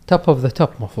 يعتبر توب اوف ذا توب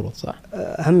مفروض صح؟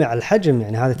 أهم على الحجم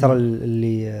يعني هذا ترى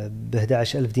اللي ب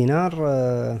 11000 دينار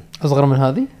أصغر من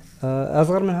هذه؟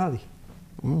 أصغر من هذه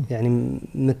يعني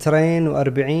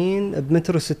 240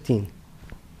 بمتر و60.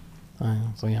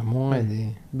 صحيح مو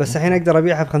وايد. بس الحين أقدر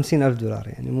أبيعها $50,000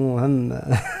 يعني مو هم.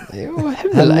 أيوة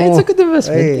الحمد لله أنت كنت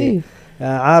انفستمنت.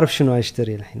 عارف شنو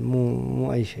أشتري الحين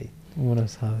مو أي شيء. مو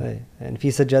نفس هذا. يعني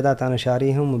في سجادات أنا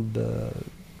شاريهم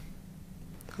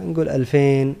نقول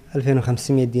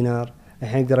 2000-2500 دينار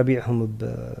الحين أقدر أبيعهم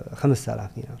ب5000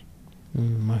 دينار.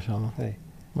 ما شاء الله.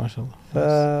 ما شاء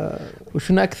الله.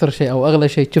 وشنو أكثر شيء أو أغلى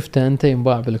شيء شفته أنت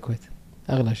ينباع بالكويت؟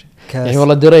 أغلى شيء. يعني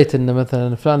والله دريت إن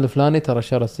مثلا فلان الفلاني ترى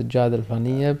شرى السجادة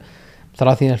الفلانية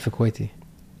ب30,000 كويتي.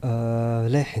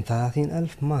 للحين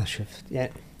 30,000 ما شفت.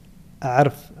 يعني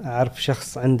أعرف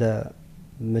شخص عنده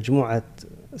مجموعة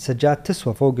سجاد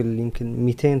تسوى فوق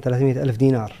يمكن 200-300 ألف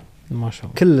دينار. ما شاء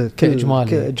الله. كل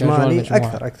إجمالي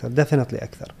أكثر ديفينتلي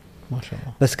أكثر. ما شاء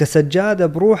الله. بس كسجادة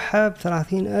بروحها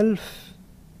ب30,000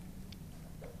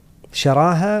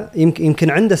 شراها. يمكن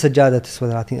عنده سجادة تسوى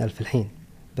 30,000 الحين،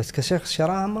 بس كشخص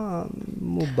شراها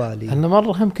مو بالي. أنا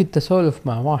مرة هم كنت أسولف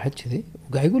مع واحد كذي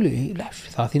وقاعد يقول لي لا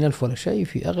 30,000 ولا شيء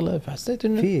في أغلى، فحسيت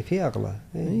إنه في أغلى.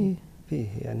 فيه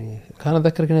يعني كان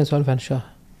أذكر كنا نسولف عن الشاه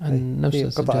عن نفس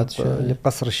السجاد اللي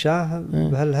بقصر الشاه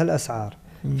بهالأسعار.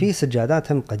 في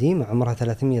سجادات هم قديمة عمرها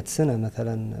 300 سنة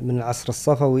مثلا من العصر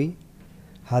الصفوي،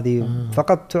 هذه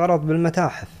فقط تعرض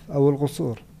بالمتاحف أو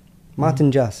القصور ما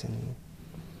تنجاس. يعني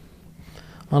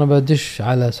أنا بدش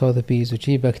على سوذبيز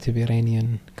وشي بكتب إيرانيان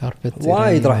كاربت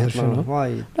وايد راح يطلعون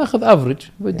وايد. ناخذ أفريج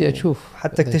بدي يعني أشوف.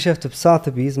 حتى اكتشفت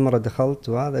بسوذبيز مرة دخلت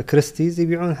وهذا كريستيز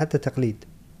يبيعون حتى تقليد.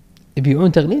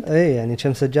 يبيعون تقليد؟ اي يعني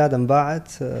كم سجادة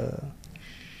انباعت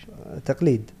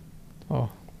تقليد.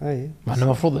 اي مع انه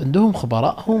المفروض عندهم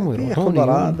خبراءهم ويروحون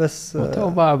خبراء بس تو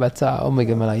باعوا بعد ساعة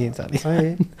أوميجا ملايين ثانية.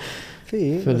 اي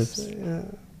في بس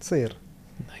تصير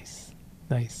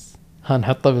نايس.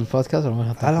 هنحطه بالبودكاست ولا ما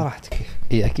نحطه؟ على راحتك.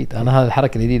 اي اكيد انا هذه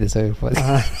الحركة الجديدة اسوي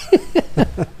بالبودكاست.